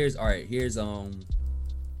 And here's the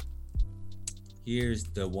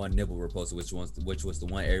one Nibble reposted, which was the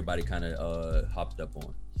one everybody kind of hopped up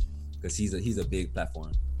on, because he's a big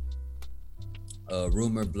platform.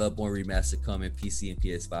 Rumor Bloodborne Remaster coming PC and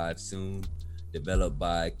PS5 soon, developed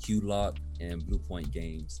by Q-Lock and Bluepoint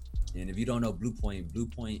Games. And if you don't know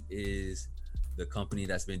Bluepoint is the company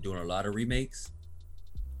that's been doing a lot of remakes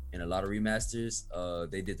and a lot of remasters.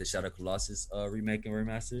 They did the Shadow Colossus remake and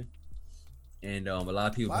remaster. And a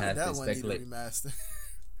lot of people have been speculating. Well,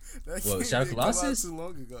 Shadow Colossus too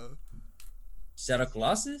long ago. Shadow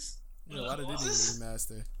Colossus? Yeah, why did it need a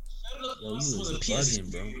remaster? Shadow Yo, you Colossus was a bugging,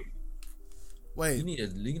 PS. bro. Wait, You need to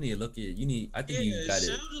look at. I think you got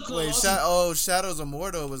it. wait. Shadows of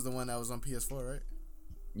Mordor was the one that was on PS4, right?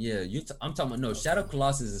 Yeah, I'm talking about no. Shadow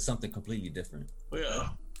Colossus is something completely different.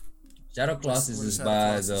 Yeah. Shadow Colossus What is Shadow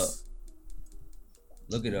by Colossus?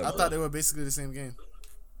 Look it up. I thought they were basically the same game.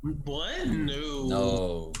 What? No.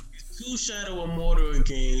 No. Two Shadow of Mordor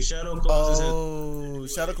games. Shadow Colossus. Oh,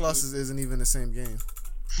 Shadow Colossus isn't even the same game.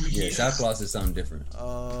 Yeah, Shadow Colossus is something different.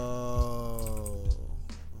 Oh.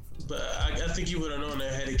 But I think you would have known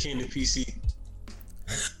that had it came to PC.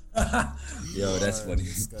 Yo, that's funny.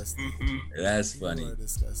 Disgusting. That's You funny. are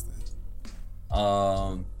disgusting.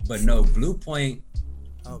 But no, Bluepoint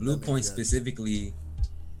Bluepoint specifically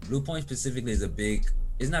is a big.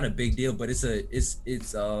 It's not a big deal, but it's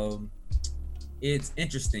interesting. It's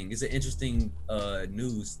an interesting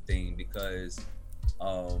news thing because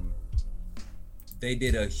they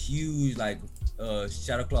did a huge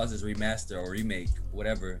Shadow Colossus remaster or remake,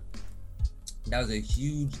 whatever. That was a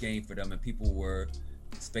huge game for them, and people were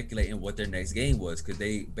speculating what their next game was, because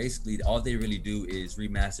they basically all they really do is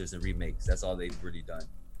remasters and remakes. That's all they've really done.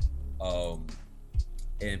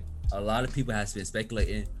 And a lot of people have been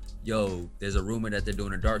speculating, yo, there's a rumor that they're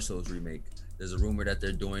doing a Dark Souls remake. There's a rumor that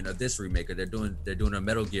they're doing this remake, or they're doing a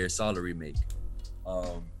Metal Gear Solid remake.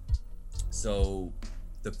 So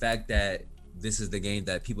the fact that this is the game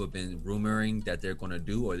that people have been rumoring that they're going to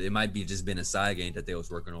do, or it might be just been a side game that they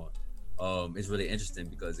was working on, it's really interesting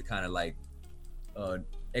because it kind of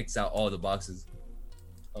X out all the boxes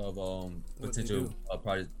of potential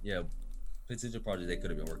projects. Yeah, potential projects they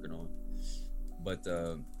could have been working on. But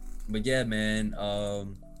yeah, man.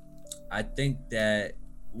 I think that,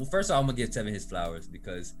 well, first of all, I'm gonna give Tevin his flowers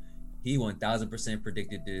because he 1000%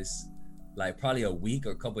 predicted this, like probably a week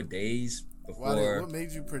or a couple of days before. What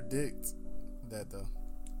made you predict that though?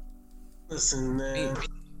 Listen, man.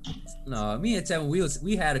 No, me and Tevin,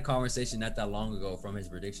 we had a conversation not that long ago from his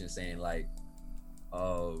prediction saying like,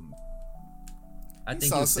 I think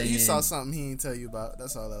he saw something he didn't tell you about.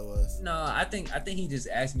 That's all that was. No, I think he just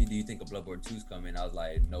asked me, do you think a Bloodborne 2's coming? I was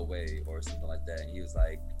like, no way, or something like that. And he was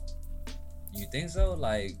like, you think so?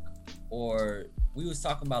 Like, or we was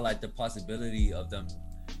talking about like the possibility of them,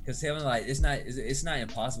 because Kevin, like, it's not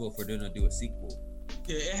impossible for them to do a sequel.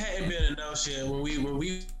 Yeah, it hadn't been announced yet when the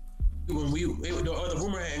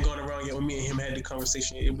rumor hadn't gone around yet when me and him had the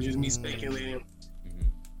conversation. It was just me speculating.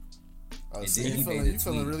 Oh, so you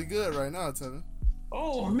feeling really good right now, Tevin.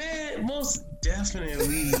 Oh man, most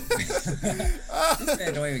definitely. This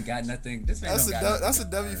man don't even got nothing. This man That's a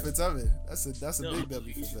W for Tevin. That's a big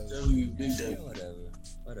W for Tevin. Big W.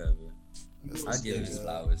 Whatever. I give him his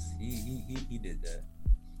flowers. He did that.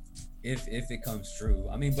 If it comes true,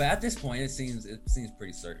 I mean, but at this point, it seems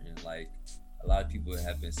pretty certain. Like a lot of people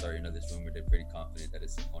have been certain of this rumor. They're pretty confident that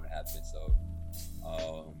it's going to happen. So,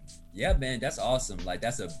 yeah, man, that's awesome. Like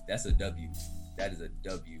that's a W. That is a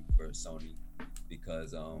W for Sony.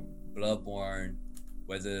 Because Bloodborne,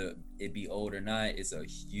 whether it be old or not, it's a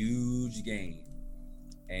huge game,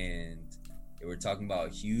 and we're talking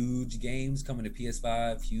about huge games coming to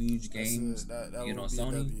PS5, huge games, that you know, would be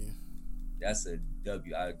Sony. that's a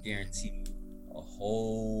W. I guarantee you, a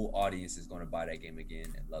whole audience is gonna buy that game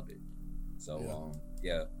again and love it. So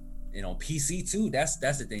yeah. And on PC too, that's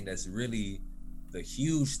the thing that's really the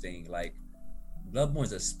huge thing. Like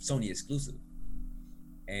Bloodborne's a Sony exclusive,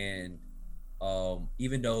 and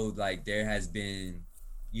even though like there has been,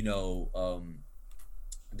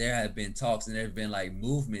 there have been talks and there have been like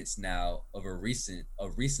movements now of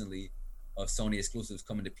recently of Sony exclusives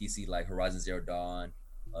coming to PC, like Horizon Zero Dawn,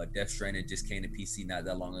 Death Stranding just came to PC not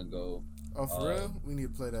that long ago. Oh, for real? We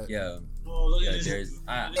need to play that. Yeah. Oh, look at this. There's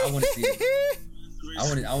I want to see it. I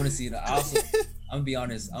want to see it. I'm gonna be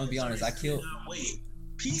honest. I killed. Wait,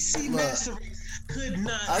 PC Master Race could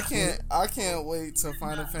not. I can't wait till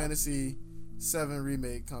Final Fantasy 7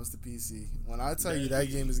 Remake comes to PC. When I tell you that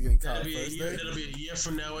game is getting caught first day, that'll be a year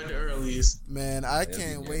from now at the earliest. Man, I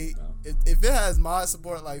can't wait. If it has mod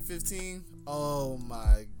support like 15, oh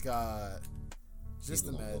my god. Just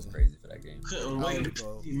People imagine. go crazy for that game. Couldn't wait to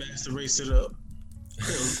PC Master Race it up.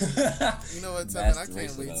 You know what, Tevin? I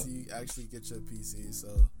can't wait till you actually get your PC.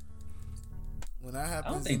 So when that happens, I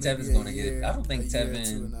don't think Tevin's gonna get it. I don't think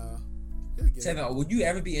Tevin. Tevin, would you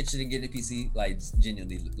ever be interested in getting a PC? Like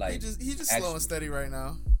genuinely, like he just slow and steady right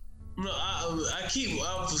now. No, I keep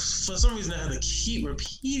for some reason I have to keep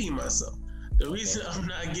repeating myself. The reason I'm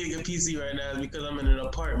not getting a PC right now is because I'm in an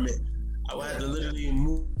apartment. I would have to literally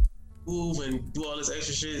move and do all this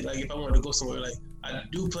extra shit. Like if I wanted to go somewhere, like I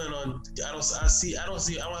do plan on. I don't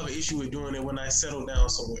have an issue with doing it when I settle down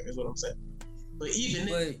somewhere. Is what I'm saying. But even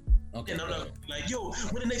okay, and I'm not like, yo,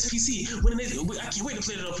 when the next PC? When the next? I can't wait to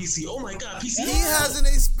play it on PC. Oh my god, PC! He hasn't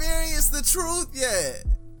experienced the truth yet.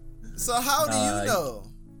 So how do you know?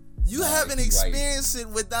 You haven't experienced it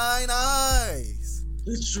with thine eyes.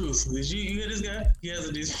 The truth. Did you hear this guy? He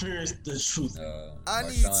hasn't experienced the truth.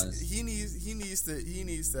 He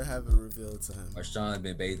needs to have it revealed to him. Marshawn's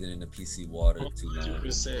been bathing in the PC water too long.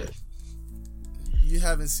 100%. You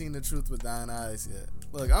haven't seen the truth with thine eyes yet.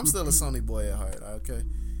 Look, I'm still a Sony boy at heart, okay?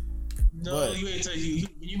 No, you ain't touch you.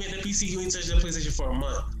 When you made that PC, you ain't touched that PlayStation for a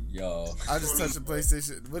month. Yo, I just touched the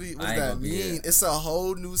PlayStation. What does that mean? It's a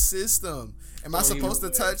whole new system. Am I supposed to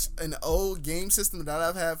touch an old game system that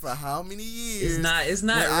I've had for how many years? It's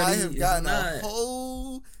not. Really, I have gotten a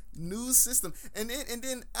whole new system, and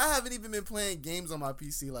then I haven't even been playing games on my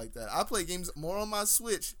PC like that. I play games more on my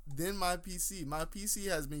Switch than my PC. My PC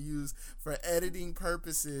has been used for editing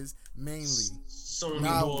purposes mainly. Sony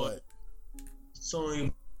now boy. What?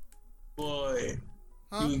 Sony boy.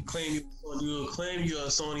 Huh? You claim you're a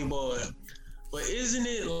Sony boy, but isn't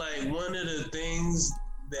it like one of the things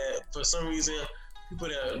that for some reason people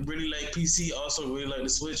that really like PC also really like the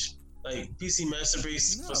Switch? Like PC Master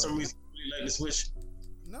Race for some reason really like the Switch.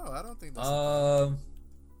 No, I don't think that's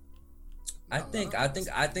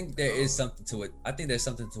I think there is something to it. I think there's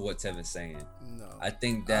something to what Tevin's saying. No. I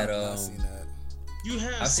think that I have not seen that. You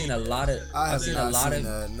have I've seen a lot of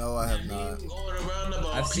that. No, I have not. Going around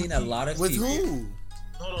about I've seen a lot of with people. who?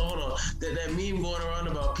 Hold on. That meme going around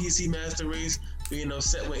about PC Master Race being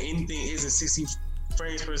upset when anything isn't 60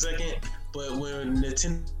 frames per second, but when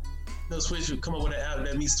Nintendo Switch would come up with an app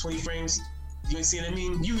that meets 20 frames, you ain't seen that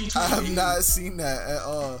meme? I have not seen that at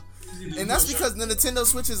all. And that's because the Nintendo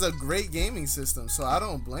Switch is a great gaming system, so I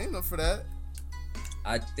don't blame them for that.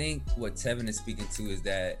 I think what Tevin is speaking to is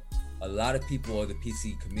that a lot of people of the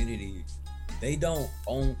PC community, they don't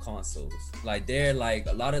own consoles. Like they're like,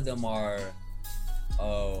 a lot of them are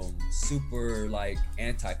super like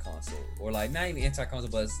anti-console, or like not even anti-console,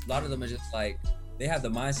 but a lot of them are just like, they have the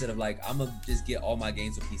mindset of like, I'm gonna just get all my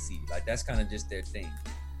games on PC. Like that's kind of just their thing.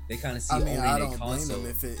 They kind of see only I their don't console.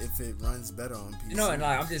 blame them if it runs better on PC. You know, and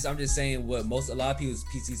like, I'm just saying what a lot of people's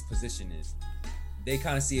PC's position is. They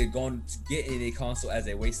kind of see it going to getting a console as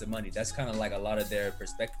a waste of money. That's kind of like a lot of their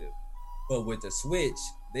perspective. But with the Switch,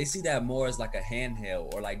 they see that more as like a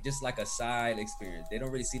handheld or like just like a side experience. They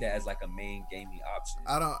don't really see that as like a main gaming option.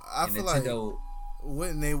 I feel Nintendo, like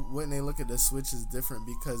wouldn't they look at the Switch as different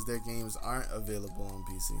because their games aren't available on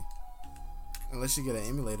PC, unless you get an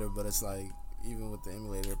emulator. But it's like even with the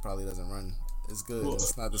emulator, it probably doesn't run as good. Well,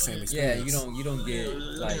 it's not the same experience. Yeah, you don't get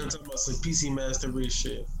like I'm talking about some PC Master Race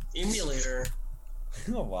shit. Emulator.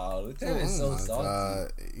 Oh wow, that is so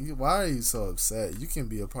salty. Why are you so upset? You can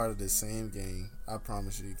be a part of the same game. I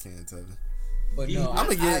promise you can, Tevin. But no, I'm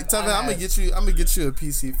gonna get you a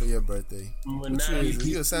PC for your birthday. Are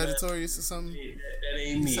you a Sagittarius or something? That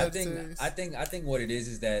ain't me. I think what it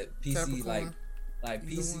is that PC Capricorn? like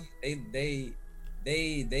PC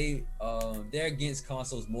they're against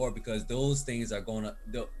consoles more because those things are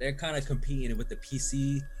they're kind of competing with the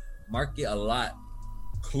PC market a lot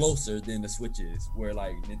closer than the Switch is, where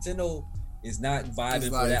like Nintendo is not vibing It's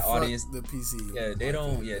for that fuck audience. the PC. Yeah, they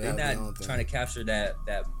don't. Yeah, they're not trying to capture that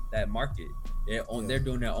market. They're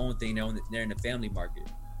doing their own thing. They're in the family market.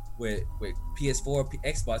 With PS4,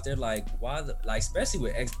 Xbox, they're like, especially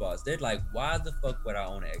with Xbox, they're like, why the fuck would I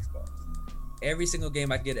own an Xbox? Every single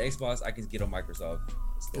game I get an Xbox, I can get on Microsoft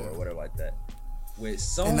Store or whatever like that. With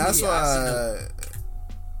Sony, and that's why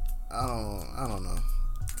I don't know,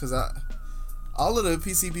 because all of the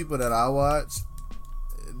PC people that I watch,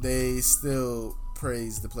 they still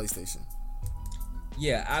praise the PlayStation.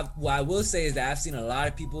 Yeah, what I will say is that I've seen a lot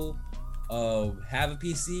of people have a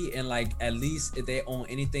PC, and like at least if they own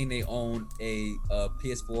anything, they own a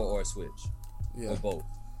PS4 or a Switch, or both.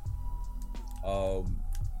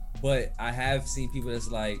 But I have seen people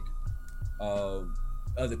that's like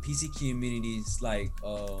other PC communities, like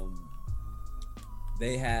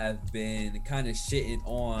they have been kind of shitting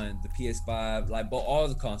on the PS5, like but all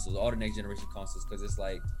the consoles, all the next generation consoles, because it's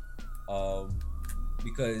like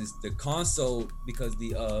because the console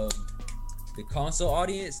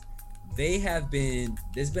audience,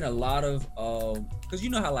 there's been a lot of because you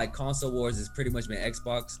know how like console wars has pretty much been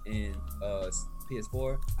Xbox and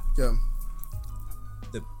PS4. Yeah.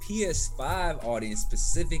 The PS5 audience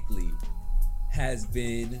specifically has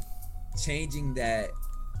been changing that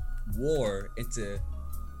war into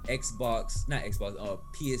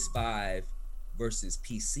PS5 versus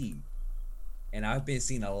PC. And I've been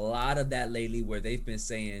seeing a lot of that lately where they've been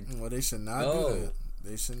saying, well, they should not do that.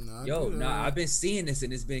 They should not do that. I've been seeing this,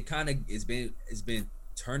 and it's been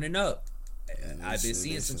turning up. I've been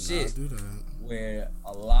seeing some shit where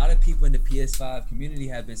a lot of people in the PS5 community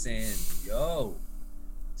have been saying, yo,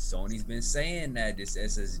 Sony's been saying that this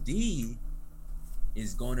SSD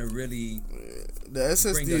is going to really, the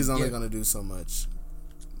SSD is only going to do so much.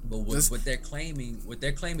 But what they're claiming,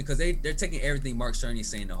 because they're taking everything Mark Cerny's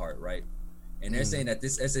saying to heart, right? And they're saying that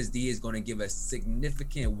this SSD is going to give a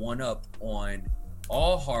significant one-up on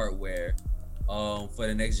all hardware for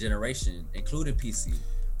the next generation, including PC.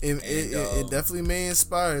 It definitely may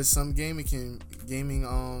inspire some gaming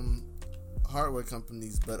hardware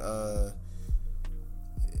companies, but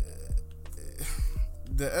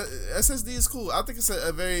the SSD is cool. I think it's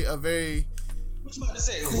a very What you about to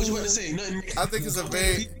say? Cool. What you about to say? Nothing. I think it's a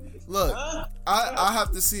very look. I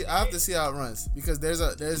have to see how it runs, because there's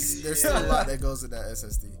still a lot that goes with that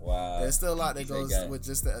SSD. Wow. There's still a lot that goes with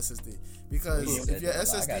just the SSD, because if your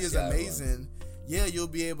SSD is amazing, yeah, you'll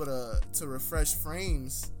be able to refresh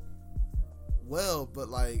frames well, but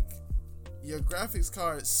like your graphics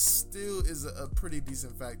card still is a pretty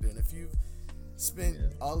decent factor. And if you've spent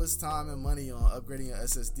all this time and money on upgrading your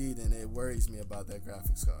SSD, then it worries me about that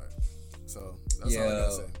graphics card. So that's all I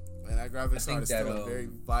gotta say. And that graphics card is still a very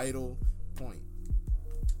vital point.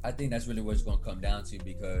 I think that's really what it's gonna come down to,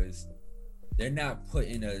 because they're not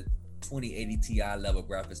putting a 2080 Ti level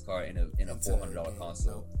graphics card in a $400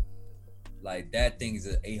 console. Nope. Like that thing is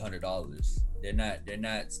 $800. They're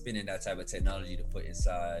not spending that type of technology to put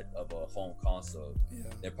inside of a home console. Yeah.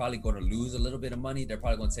 They're probably going to lose a little bit of money. They're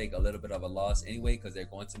probably going to take a little bit of a loss anyway, because they're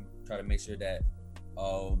going to try to make sure that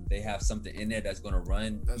they have something in there that's going to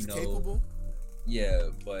run. That's capable. Yeah,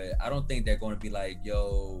 but I don't think they're going to be like,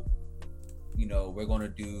 yo, we're going to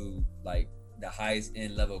do like the highest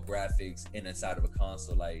end level graphics inside of a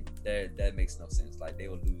console. Like that makes no sense. Like they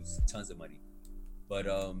will lose tons of money. But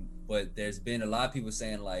there's been a lot of people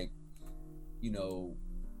saying like,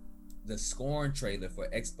 the Scorn trailer for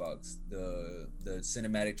Xbox, the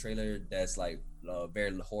cinematic trailer that's like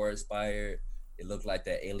very horror inspired. It looked like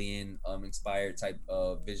that alien inspired type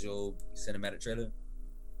of visual cinematic trailer.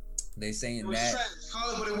 They saying it was that trash.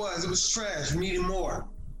 Call it what it was. It was trash. We needed more.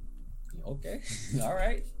 Okay, all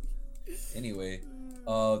right. Anyway,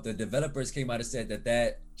 the developers came out and said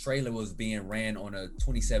that trailer was being ran on a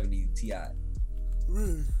 2070 Ti.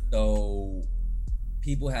 So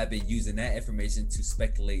people have been using that information to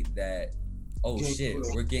speculate that,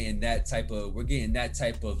 we're getting that type of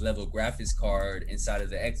level graphics card inside of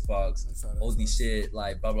the Xbox. Holy shit,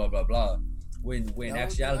 like blah blah blah blah. When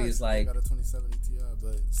actuality is like, got a 2070 Ti,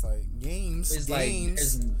 but it's like games. It's like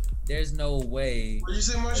there's no way. What you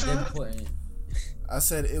say, Marshawn? I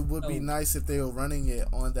said it would be nice if they were running it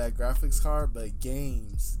on that graphics card, but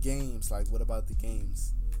games, like what about the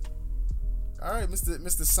games? All right, Mr.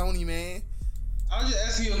 Sony man. I was just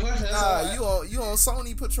asking you a question. Nah, you on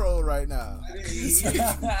Sony patrol right now.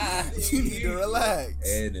 You need to relax.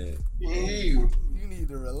 You need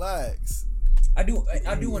to relax. I do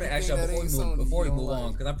want to ask y'all before we move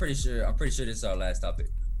on, because I'm pretty sure this is our last topic.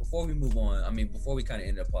 Before we move on, before we kind of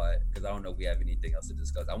end the pod, because I don't know if we have anything else to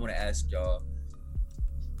discuss, I want to ask y'all.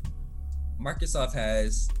 Microsoft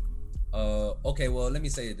has, let me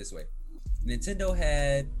say it this way. Nintendo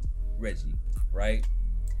had Reggie, right?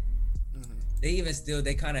 Mm-hmm.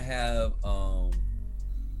 They kind of have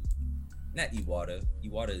not Iwata.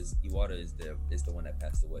 Iwata is the one that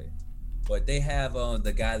passed away, but they have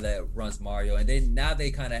the guy that runs Mario, and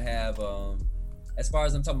they kind of have as far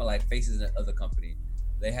as I'm talking about like faces of the company,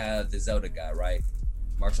 they have the Zelda guy, right?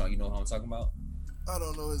 Marshawn, you know who I'm talking about? I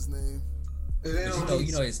don't know his name.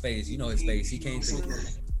 You know his face. You know his face. He came to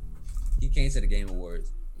the Game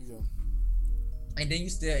Awards. Yeah. And then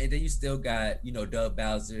you still got Doug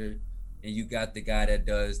Bowser, and you got the guy that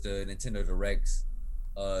does the Nintendo Directs.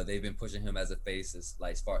 They've been pushing him as a face,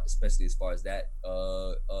 especially as far as that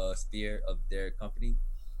sphere of their company.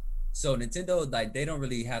 So Nintendo, like, they don't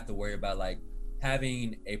really have to worry about like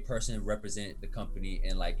having a person represent the company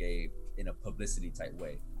in a publicity type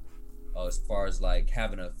way. As far as like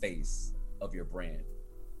having a face of your brand.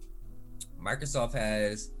 Microsoft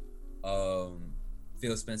has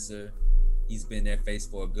Phil Spencer. He's been their face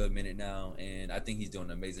for a good minute now, and I think he's doing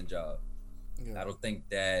an amazing job. Yeah. I don't think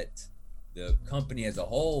that the company as a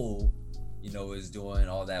whole, is doing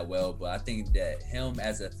all that well, but I think that him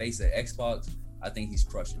as a face of Xbox, I think he's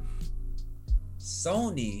crushing.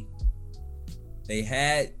 Sony,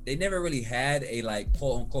 they never really had a like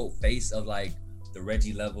quote unquote face of like the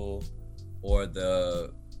Reggie level or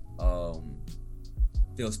the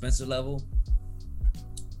Phil Spencer level,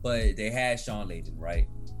 but they had Sean Layden, right?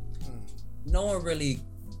 No one really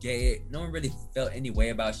felt any way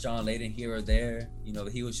about Sean Layden here or there.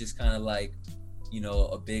 He was just kind of like,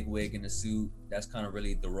 a big wig in a suit. That's kind of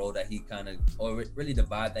really the role that he or really the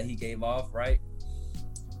vibe that he gave off, right?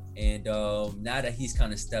 And now that he's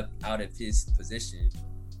kind of stepped out of his position,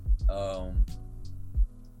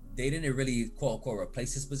 they didn't really quote unquote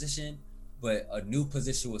replace his position, but a new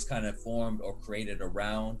position was kind of formed or created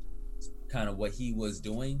around kind of what he was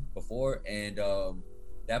doing before, and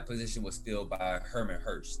that position was filled by Herman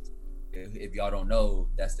Hurst. If y'all don't know,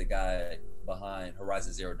 that's the guy behind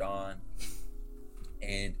Horizon Zero Dawn,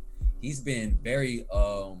 and he's been very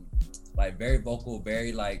very vocal,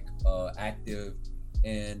 very active,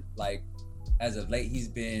 and like as of late he's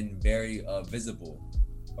been very visible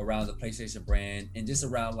around the PlayStation brand and just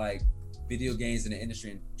around like video games in the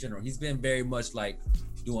industry in general. He's been very much like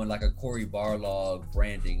doing like a Cory Barlog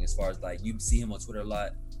branding, as far as like you see him on Twitter a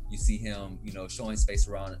lot. You see him, showing space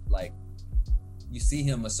around, like you see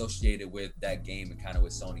him associated with that game and kind of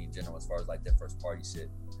with Sony in general, as far as like their first party shit.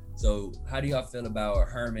 So how do y'all feel about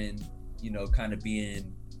Herman, kind of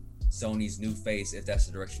being Sony's new face, if that's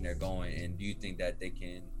the direction they're going? And do you think that they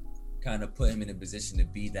can kind of put him in a position to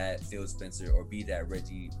be that Phil Spencer or be that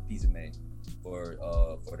Reggie Fils-Aimé for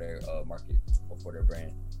their market or for their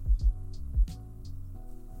brand?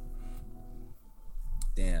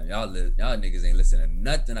 Damn, y'all niggas ain't listening to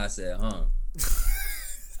nothing I said, huh?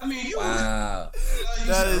 I mean, wow.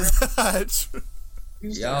 That is not true.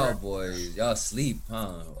 Y'all boys, y'all sleep,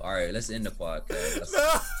 huh? All right, let's end the podcast.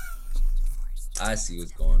 I see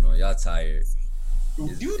what's going on. Y'all tired.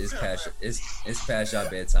 It's past y'all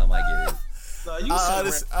bedtime. I get it. No,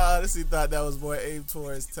 I honestly thought that was more aimed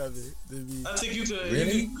towards Tevin than me. I think you could.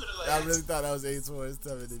 Really? I really thought that was aimed towards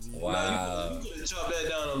Tevin than me. Wow. You could have chopped that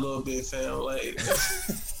down a little bit, fam. Like.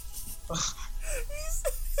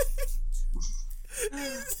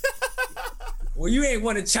 Well, you ain't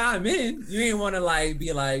want to chime in. You ain't want to like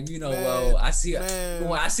be like, well, I see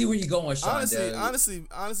where you going, Sean.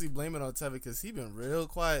 Honestly, blame it on Tevin because he been real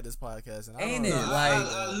quiet this podcast. And ain't it?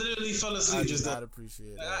 I literally fell asleep just then. I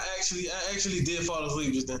appreciate it. I actually did fall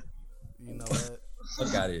asleep just then. You know what?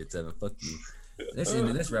 Fuck out of here, Tevin. Fuck you.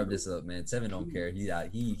 Let's wrap this up, man. Tevin don't care. He's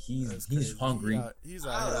hungry. He's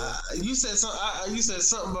out here. You said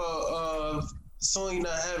something about Sony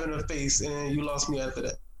not having a face, and you lost me after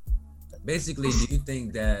that. Basically, do you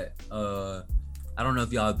think that I don't know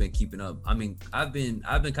if y'all have been keeping up. I mean, I've been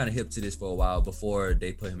kind of hip to this for a while before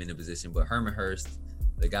they put him in the position, but Herman Hurst,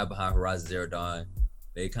 the guy behind Horizon Zero Dawn,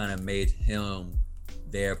 they kind of made him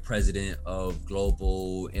their president of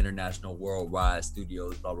global, international, worldwide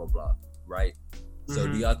studios, blah blah blah, right? Mm-hmm. So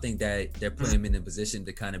do y'all think that they're putting him in a position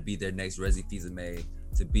to kind of be their next Reggie Fils-Aimé,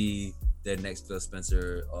 to be their next Phil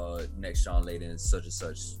Spencer, next Sean Layden, such and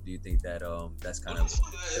such? Do you think that that's kind of?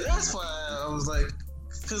 That's why I was like,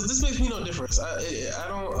 because this makes me no difference. I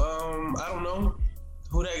don't know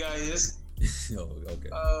who that guy is. Oh, okay.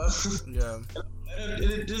 Yeah.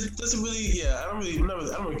 It just doesn't really. Yeah, I don't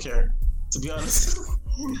really care, to be honest. To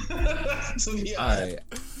be honest. All right.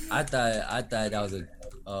 I thought that was an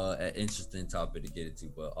interesting topic to get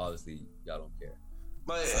into, but obviously y'all don't care.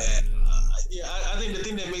 But I think the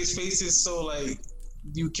thing that makes faces so like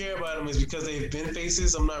you care about them is because they've been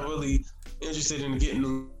faces. I'm not really interested in getting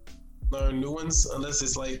them learn new ones unless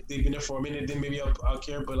it's like they've been there for a minute. Then maybe I'll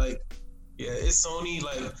care. But like, yeah, it's Sony.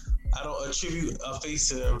 Like, I don't attribute a face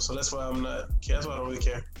to them, so that's why I'm not. That's why I don't really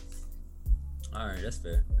care. All right, that's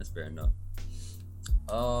fair. That's fair enough.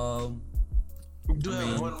 We do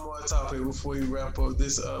have one more topic before we wrap up.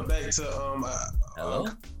 This back to hello.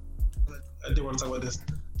 I did want to talk about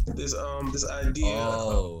this idea.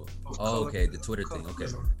 Oh, okay, the Twitter thing. Okay.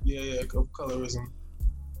 Yeah, of colorism.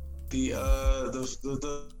 The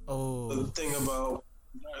thing about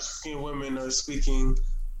dark skinned women are speaking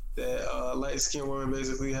that light skinned women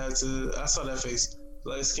basically had to. I saw that face.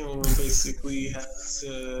 Light skinned women basically had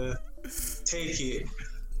to take it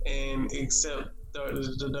and accept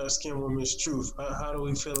the dark skinned woman's truth. How do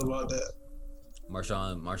we feel about that?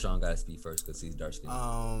 Marshawn gotta speak first because he's dark skinned.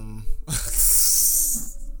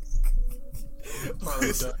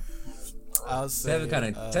 Probably dark. I'll say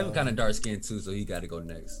Tevin kind of dark skinned too, so he got to go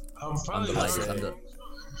next. I'm the lightest.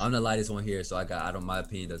 I'm the lightest one here, so my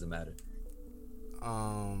opinion doesn't matter.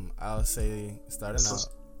 I'll say starting out,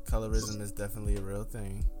 colorism is definitely a real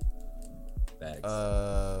thing. Facts.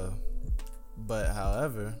 But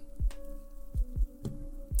however,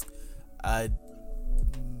 I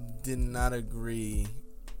did not agree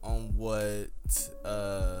on what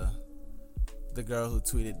the girl who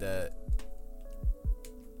tweeted that,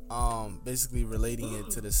 basically relating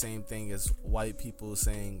it to the same thing as white people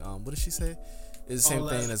saying, what did she say? It's the same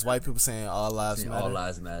thing as white people saying all lives matter. All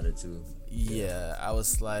lives matter too. Yeah, I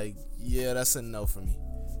was like, yeah, that's a no for me,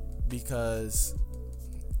 because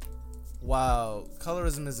while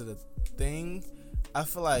colorism isn't a thing, I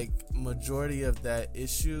feel like majority of that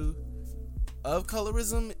issue of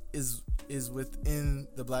colorism is within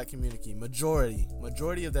the black community.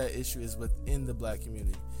 Majority of that issue is within the black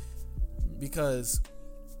community, because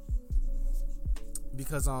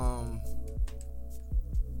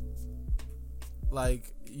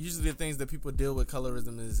like usually the things that people deal with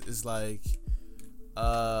colorism is like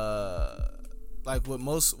what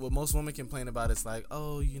most women complain about is like,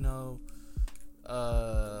 oh,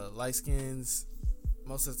 light skins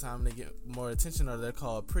most of the time they get more attention, or they're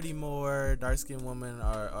called pretty more. Dark skinned women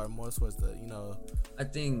are more towards the I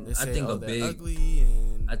think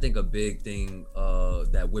a big thing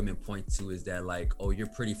that women point to is that like, oh, you're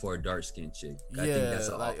pretty for a dark skinned chick. I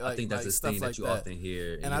think that's a thing that you often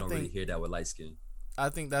hear, and you don't really hear that with light skin. I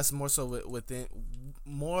think that's more so within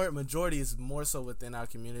majority is more so within our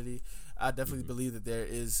community. I definitely believe that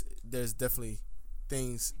there's definitely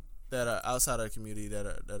things that are outside our community that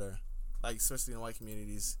are like, especially in white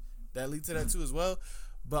communities, that lead to that too as well.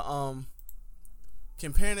 But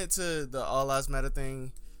comparing it to the all lives matter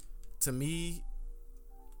thing, to me,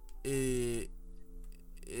 it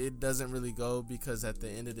doesn't really go, because at the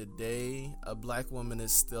end of the day, a black woman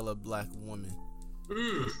is still a black woman.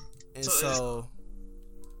 And so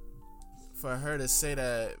for her to say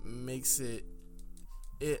that makes it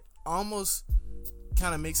almost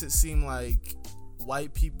kind of makes it seem like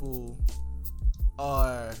white people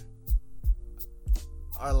are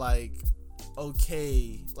like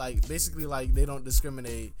okay, like basically like they don't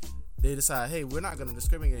discriminate. They decide, hey, we're not gonna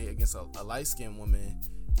discriminate against a light skinned woman,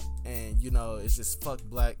 and it's just fuck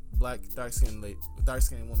black dark skinned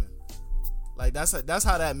woman. Like that's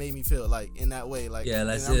how that made me feel, like in that way. Like, yeah,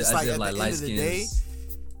 that's it. Like, at the light end of the day,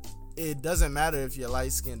 it doesn't matter if you're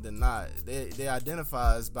light skinned or not. They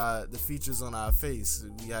identify us by the features on our face.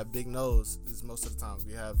 We have big nose most of the time.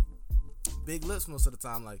 We have big lips most of the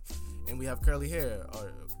time, like, and we have curly hair.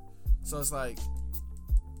 So it's like,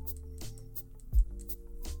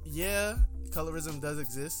 yeah, colorism does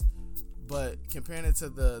exist, but comparing it to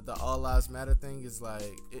the all lives matter thing is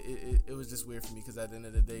like, it was just weird for me, because at the end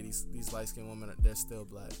of the day, these light skinned women, they're still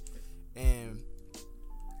black, and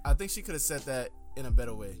I think she could have said that in a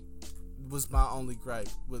better way. Was my only gripe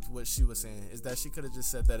with what she was saying, is that she could have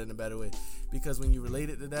just said that in a better way, because when you relate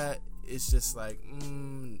it to that, it's just like,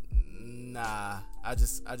 nah, I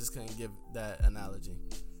just couldn't give that analogy.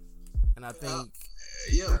 And I think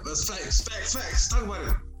yeah, that's facts. Talk about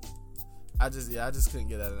it. I just couldn't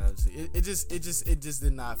get that analogy. It just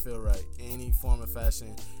did not feel right in any form or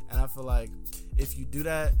fashion. And I feel like if you do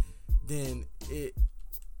that, then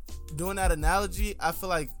doing that analogy, I feel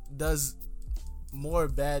like does more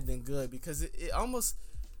bad than good, because it almost,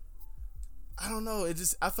 I don't know,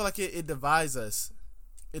 I feel like it divides us.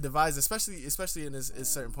 It divides, especially in this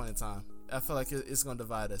certain point in time. I feel like it's gonna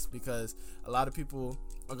divide us, because a lot of people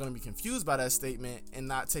are gonna be confused by that statement and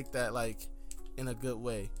not take that like in a good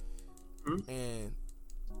way. And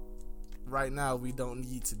right now we don't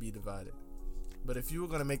need to be divided. But if you were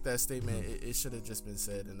gonna make that statement, it should have just been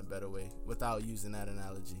said in a better way without using that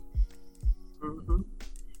analogy.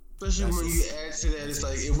 Especially when you add to that, it's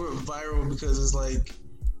like it went viral because it's like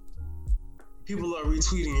people are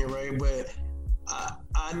retweeting it, right? But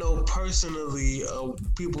I know personally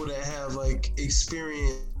people that have like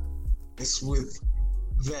experience with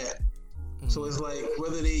that. So it's like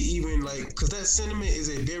whether they even like, because that sentiment is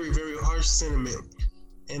a very, very harsh sentiment,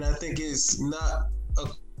 and I think it's not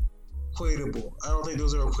equatable. I don't think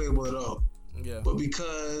those are equatable at all. Yeah. But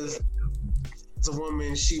because as a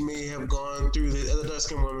woman, she may have gone through the other dark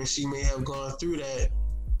skinned woman, she may have gone through that.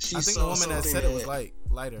 I think the woman that said it was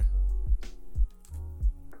lighter.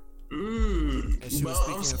 And she was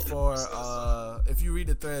speaking for if you read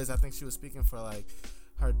the threads, I think she was speaking for like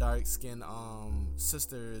her dark skinned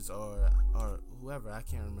sisters or whoever. I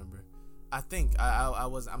can't remember. I think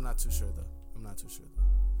I'm not too sure though.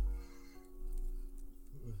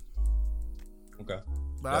 Okay.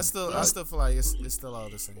 But I still feel like it's still all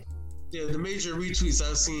the same. Yeah, the major retweets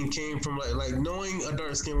I've seen came from like knowing a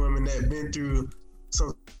dark skinned woman that been through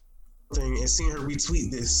something and seeing her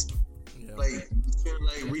retweet this. Yeah. Like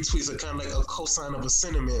retweets are kind of like a cosign of a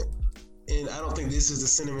sentiment, and I don't think this is the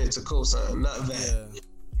sentiment to cosign, not that. Yeah.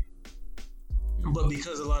 But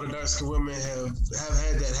because a lot of dark skinned women have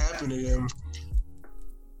had that happen to them,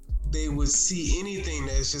 they would see anything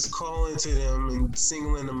that's just calling to them and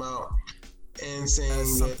singling them out and saying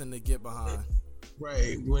that's something to get behind.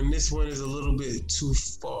 Right, when this one is a little bit too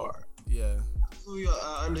far. Yeah.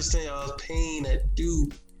 I understand y'all's pain at due.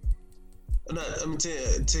 To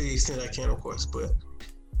the extent I can, of course, but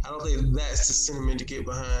I don't think that's the sentiment to get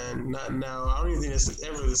behind. Not now. I don't even think that's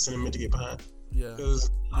ever the sentiment to get behind. Yeah.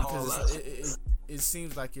 Because it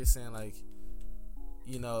seems like you're saying like,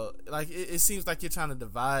 you know, like it seems like you're trying to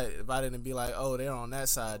divide it and be like, oh, they're on that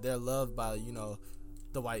side. They're loved by, you know,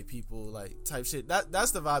 the white people, like type shit.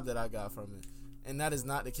 That's the vibe that I got from it. And that is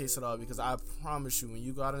not the case at all, because I promise you, when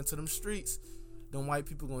you go out into them streets, them white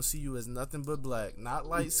people gonna see you as nothing but black, not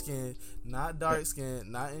light skin, not dark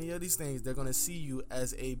skin, not any of these things. They're gonna see you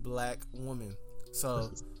as a black woman. So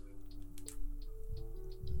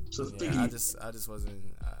yeah, I just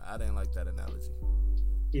wasn't. I didn't like that analogy.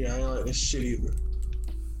 Yeah, I don't like that shit either.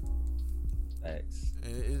 Thanks.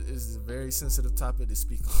 And it's a very sensitive topic to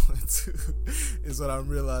speak on too. Is what I'm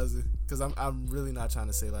realizing, because I'm really not trying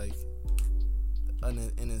to say like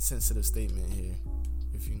an insensitive statement here,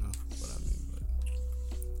 if you know what I mean. But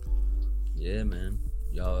yeah, man,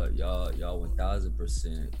 y'all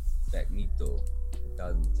 1000% facnito,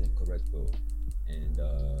 1000% correcto, and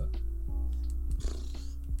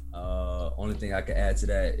only thing I can add to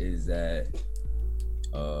that is that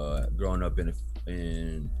growing up in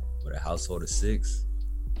a household of 6,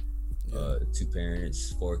 2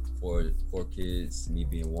 parents, four kids, me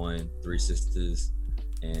being 1, 3 sisters,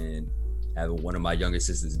 and having one of my younger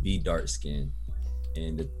sisters be dark skinned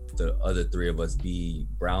and the other 3 of us be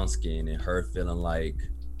brown skinned, and her feeling like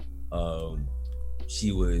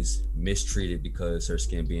she was mistreated because her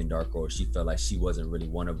skin being darker, or she felt like she wasn't really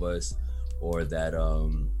one of us, or that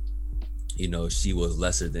you know, she was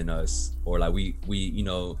lesser than us, or like we you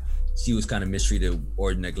know, she was kind of mistreated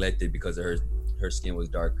or neglected because of her skin was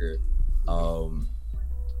darker.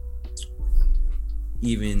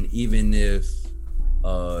 Even if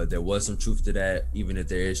there was some truth to that, even if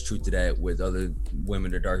there is truth to that with other women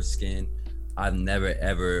that are dark skinned, I've never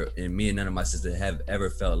ever, and me and none of my sisters have ever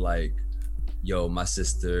felt like, yo, my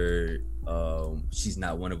sister, she's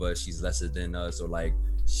not one of us, she's lesser than us, or like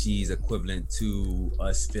she's equivalent to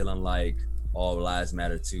us feeling like all lives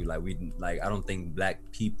matter too. I don't think black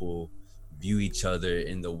people view each other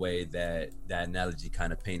in the way that analogy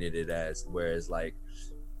kind of painted it as, whereas like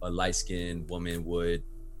a light-skinned woman would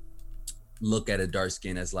look at a dark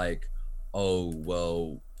skin as like, oh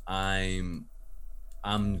well, I'm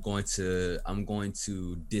going to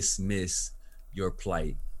dismiss your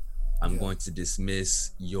plight. I'm going to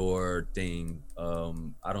dismiss your thing.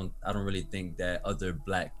 I don't really think that other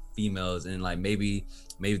black females, and like maybe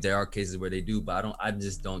there are cases where they do, but I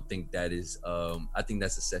just don't think that is I think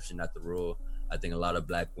that's exception, not the rule. I think a lot of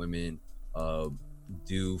black women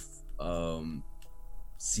do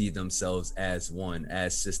see themselves as one,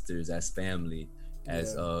 as sisters, as family,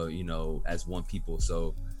 as you know, as one people.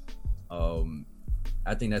 So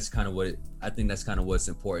I think that's kind of what's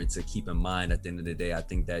important to keep in mind at the end of the day. I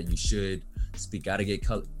think that you should speak out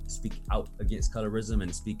against colorism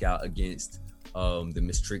and speak out against the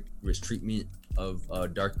mistreatment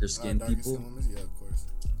of darker skinned people. Yeah, of course.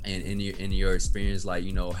 And in your experience, like,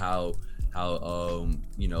 you know, how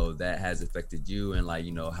you know, that has affected you, and like,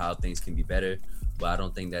 you know, how things can be better. But I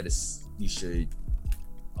don't think that you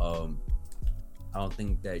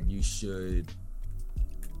should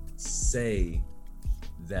say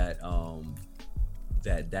that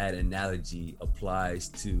that analogy applies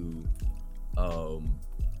to,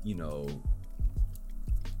 you know,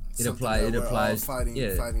 it applies fighting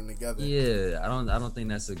together. Yeah, I don't think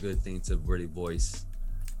that's a good thing to really voice,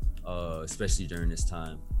 especially during this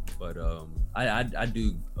time. But I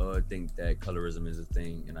do think that colorism is a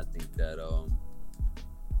thing, and I think that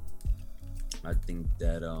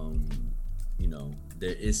you know,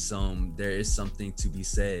 there is something to be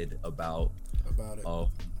said about it.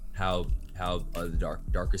 How the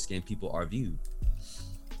darker skinned people are viewed.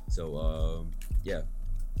 So yeah.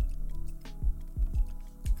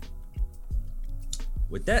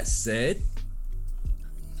 With that said,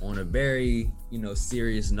 on a very, you know,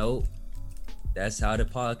 serious note, that's how the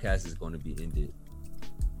podcast is going to be ended.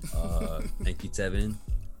 Thank you, Tevin,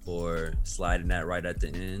 for sliding that right at the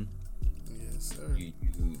end. Yes, sir. You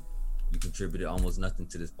contributed almost nothing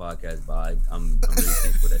to this podcast, but I'm really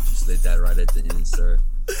thankful that you slid that right at the end, sir.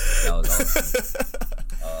 That was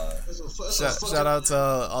awesome. Shout out to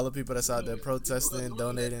all the people that's out there protesting,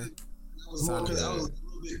 donating. I was a little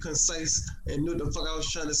bit concise and knew the fuck I was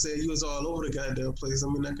trying to say. You was all over the goddamn place. I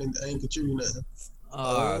mean, I ain't contributing nothing.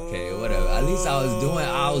 Oh, okay, whatever. At least I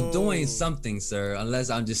was doing something, sir. Unless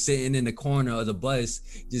I'm just sitting in the corner of the bus,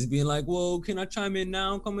 just being like, "Whoa, can I chime in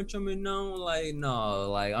now? Come and chime in now." Like, no,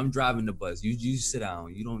 like I'm driving the bus. You sit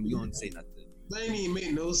down. You don't say nothing. That ain't even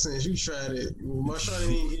make no sense. You tried it. Marshawn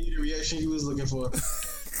didn't even give you the reaction you was looking for.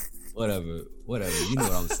 Whatever. You know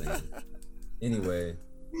what I'm saying. Anyway,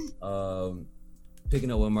 picking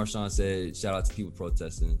up what Marshawn said. Shout out to people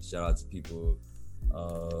protesting. Shout out to people.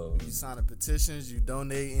 You signing petitions, you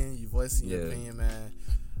donating, you voicing your opinion, man.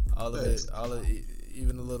 All of it,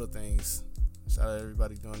 even the little things. Shout out to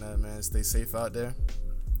everybody doing that, man. Stay safe out there.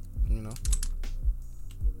 You know.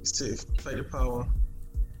 Be safe. Fight the power.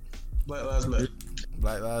 Black Lives Matter.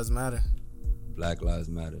 Black Lives Matter. Black Lives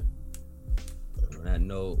Matter. On that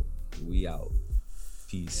note, we out.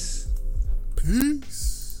 Peace.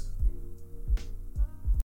 Peace.